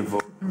way. I need a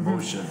vote,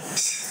 motion,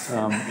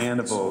 and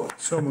a vote.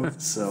 So moved.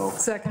 So,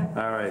 Second.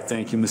 all right,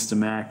 thank you, Mr.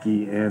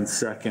 Mackey, and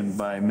second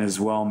by Ms.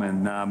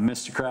 Wellman.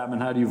 Mr. Kratman,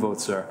 how do you vote,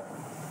 sir?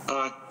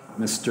 Aye.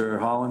 Mr.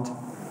 Holland?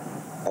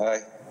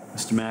 Aye.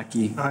 Mr.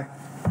 Mackey? Aye.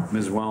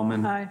 Ms.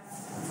 Wellman? Aye.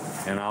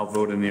 And I'll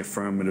vote in the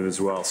affirmative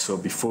as well. So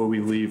before we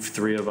leave,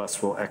 3 of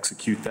us will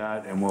execute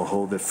that, and we'll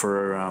hold it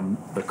for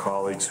the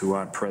colleagues who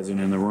aren't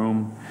present in the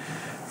room.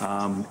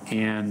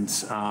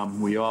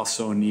 We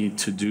also need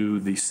to do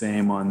the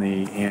same on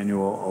the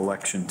annual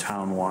election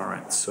town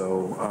warrant.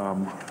 So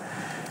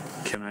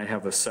Can I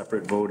have a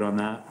separate vote on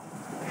that?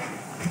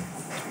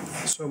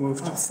 So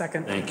moved.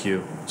 Second. Thank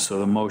you. So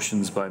the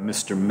motion's by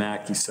Mr.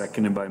 Mackey,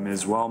 seconded by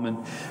Ms. Wellman.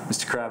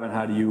 Mr. Kratman,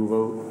 how do you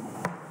vote?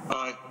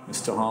 Aye.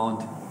 Mr.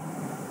 Holland?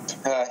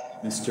 Aye.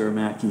 Mr.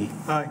 Mackey?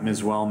 Aye.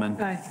 Ms. Wellman?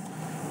 Aye.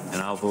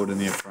 And I'll vote in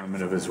the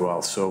affirmative as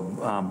well. So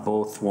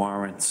both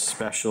warrants,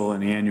 special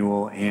and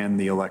annual, and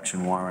the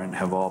election warrant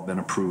have all been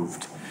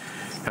approved.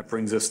 That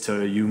brings us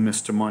to you,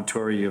 Mr.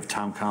 Montori. You have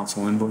town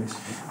council invoice?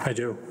 I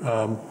do.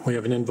 We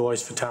have an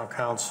invoice for town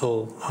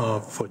council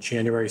for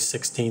January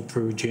 16th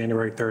through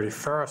January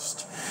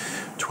 31st,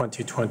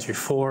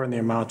 2024, in the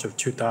amount of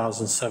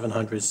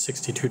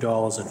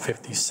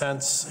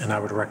 $2,762.50, and I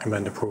would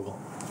recommend approval.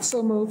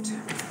 So moved.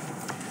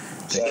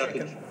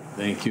 Second.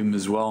 Thank you,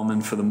 Ms.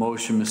 Wellman, for the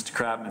motion. Mr.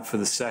 Kratman for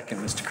the second.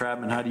 Mr.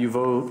 Kratman, how do you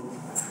vote?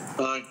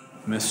 Aye.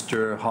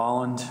 Mr.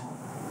 Holland?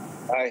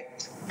 Aye.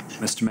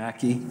 Mr.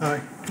 Mackey?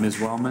 Aye. Ms.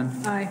 Wellman?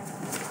 Aye.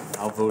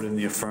 I'll vote in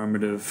the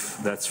affirmative.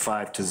 That's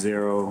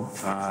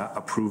 5-0,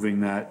 approving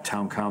that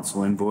town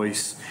council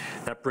invoice.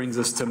 That brings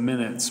us to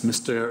minutes.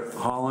 Mr.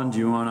 Holland, do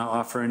you want to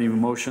offer any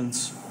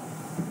motions?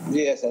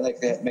 Yes, I'd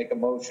like to make a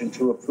motion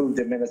to approve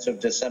the minutes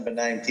of December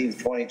 19th,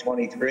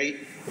 2023.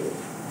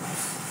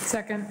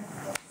 Second.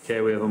 Okay,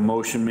 we have a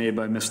motion made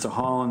by Mr.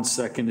 Holland,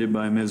 seconded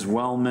by Ms.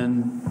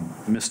 Wellman.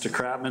 Mr.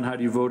 Kratman, how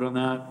do you vote on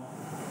that?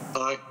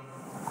 Aye.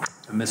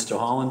 Mr.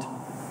 Holland?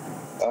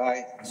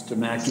 Aye. Mr.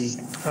 Mackey?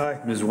 Aye.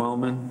 Ms.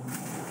 Wellman?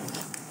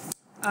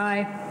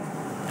 Aye.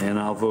 And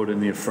I'll vote in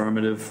the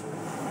affirmative.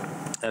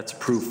 That's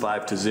approved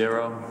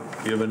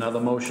 5-0. You have another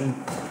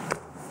motion?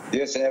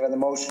 Yes, I have a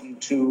motion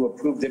to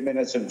approve the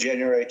minutes of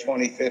January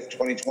 25th,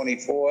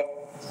 2024.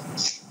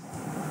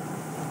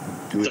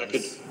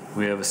 Second.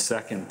 We have a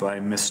second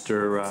by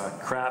Mr.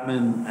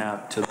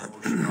 Kratman to the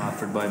motion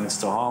offered by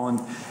Mr.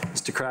 Holland.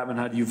 Mr. Kratman,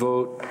 how do you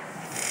vote?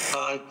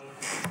 Aye.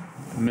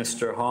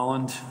 Mr.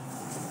 Holland?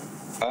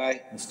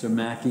 Aye. Mr.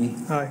 Mackey?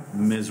 Aye.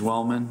 Ms.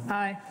 Wellman?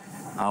 Aye.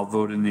 I'll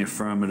vote in the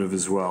affirmative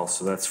as well.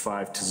 So that's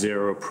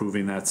 5-0,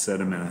 approving that set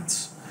of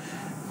minutes.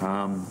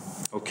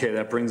 Okay,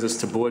 that brings us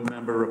to board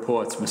member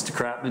reports. Mr.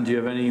 Kratman, do you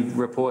have any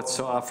reports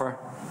to offer?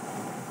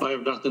 I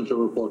have nothing to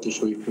report this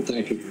week, but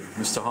thank you.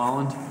 Mr.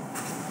 Holland?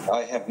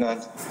 I have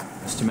none.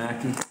 Mr.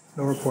 Mackey?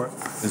 No report.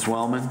 Ms.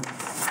 Wellman?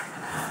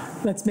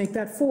 Let's make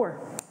that 4.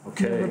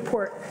 Okay. No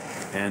report.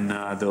 And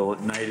the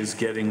night is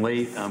getting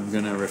late. I'm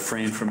going to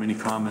refrain from any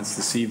comments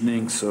this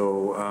evening,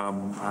 so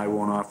I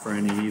won't offer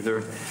any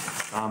either.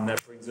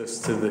 That brings us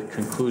to the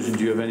conclusion.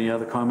 Do you have any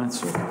other comments?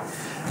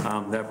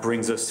 That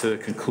brings us to the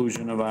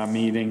conclusion of our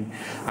meeting.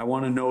 I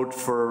want to note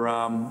for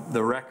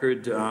the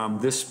record,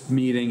 this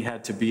meeting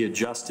had to be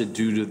adjusted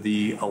due to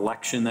the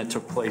election that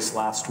took place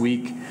last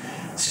week.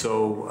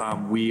 So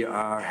we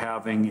are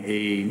having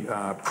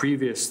a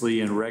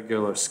previously and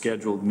regular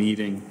scheduled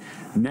meeting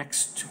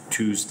next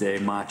Tuesday,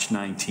 March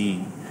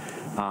 19.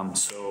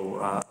 So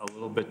a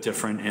little bit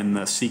different in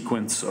the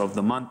sequence of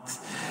the month,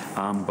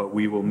 but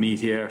we will meet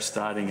here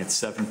starting at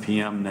 7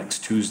 p.m.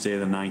 next Tuesday,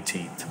 the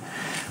 19th.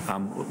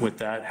 With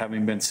that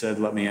having been said,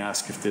 let me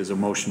ask if there's a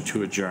motion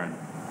to adjourn.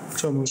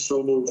 So moved.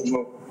 So moved.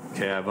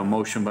 Okay, I have a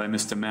motion by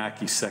Mr.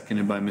 Mackey,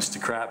 seconded by Mr.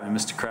 Kratman.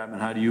 Mr. Kratman,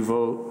 how do you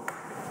vote?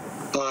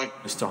 Aye.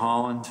 Mr.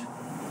 Holland?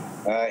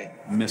 Aye.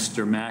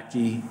 Mr.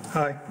 Mackey?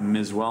 Aye.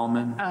 Ms.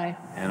 Wellman? Aye.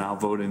 And I'll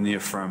vote in the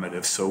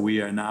affirmative. So we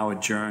are now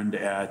adjourned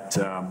at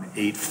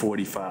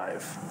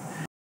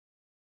 8:45.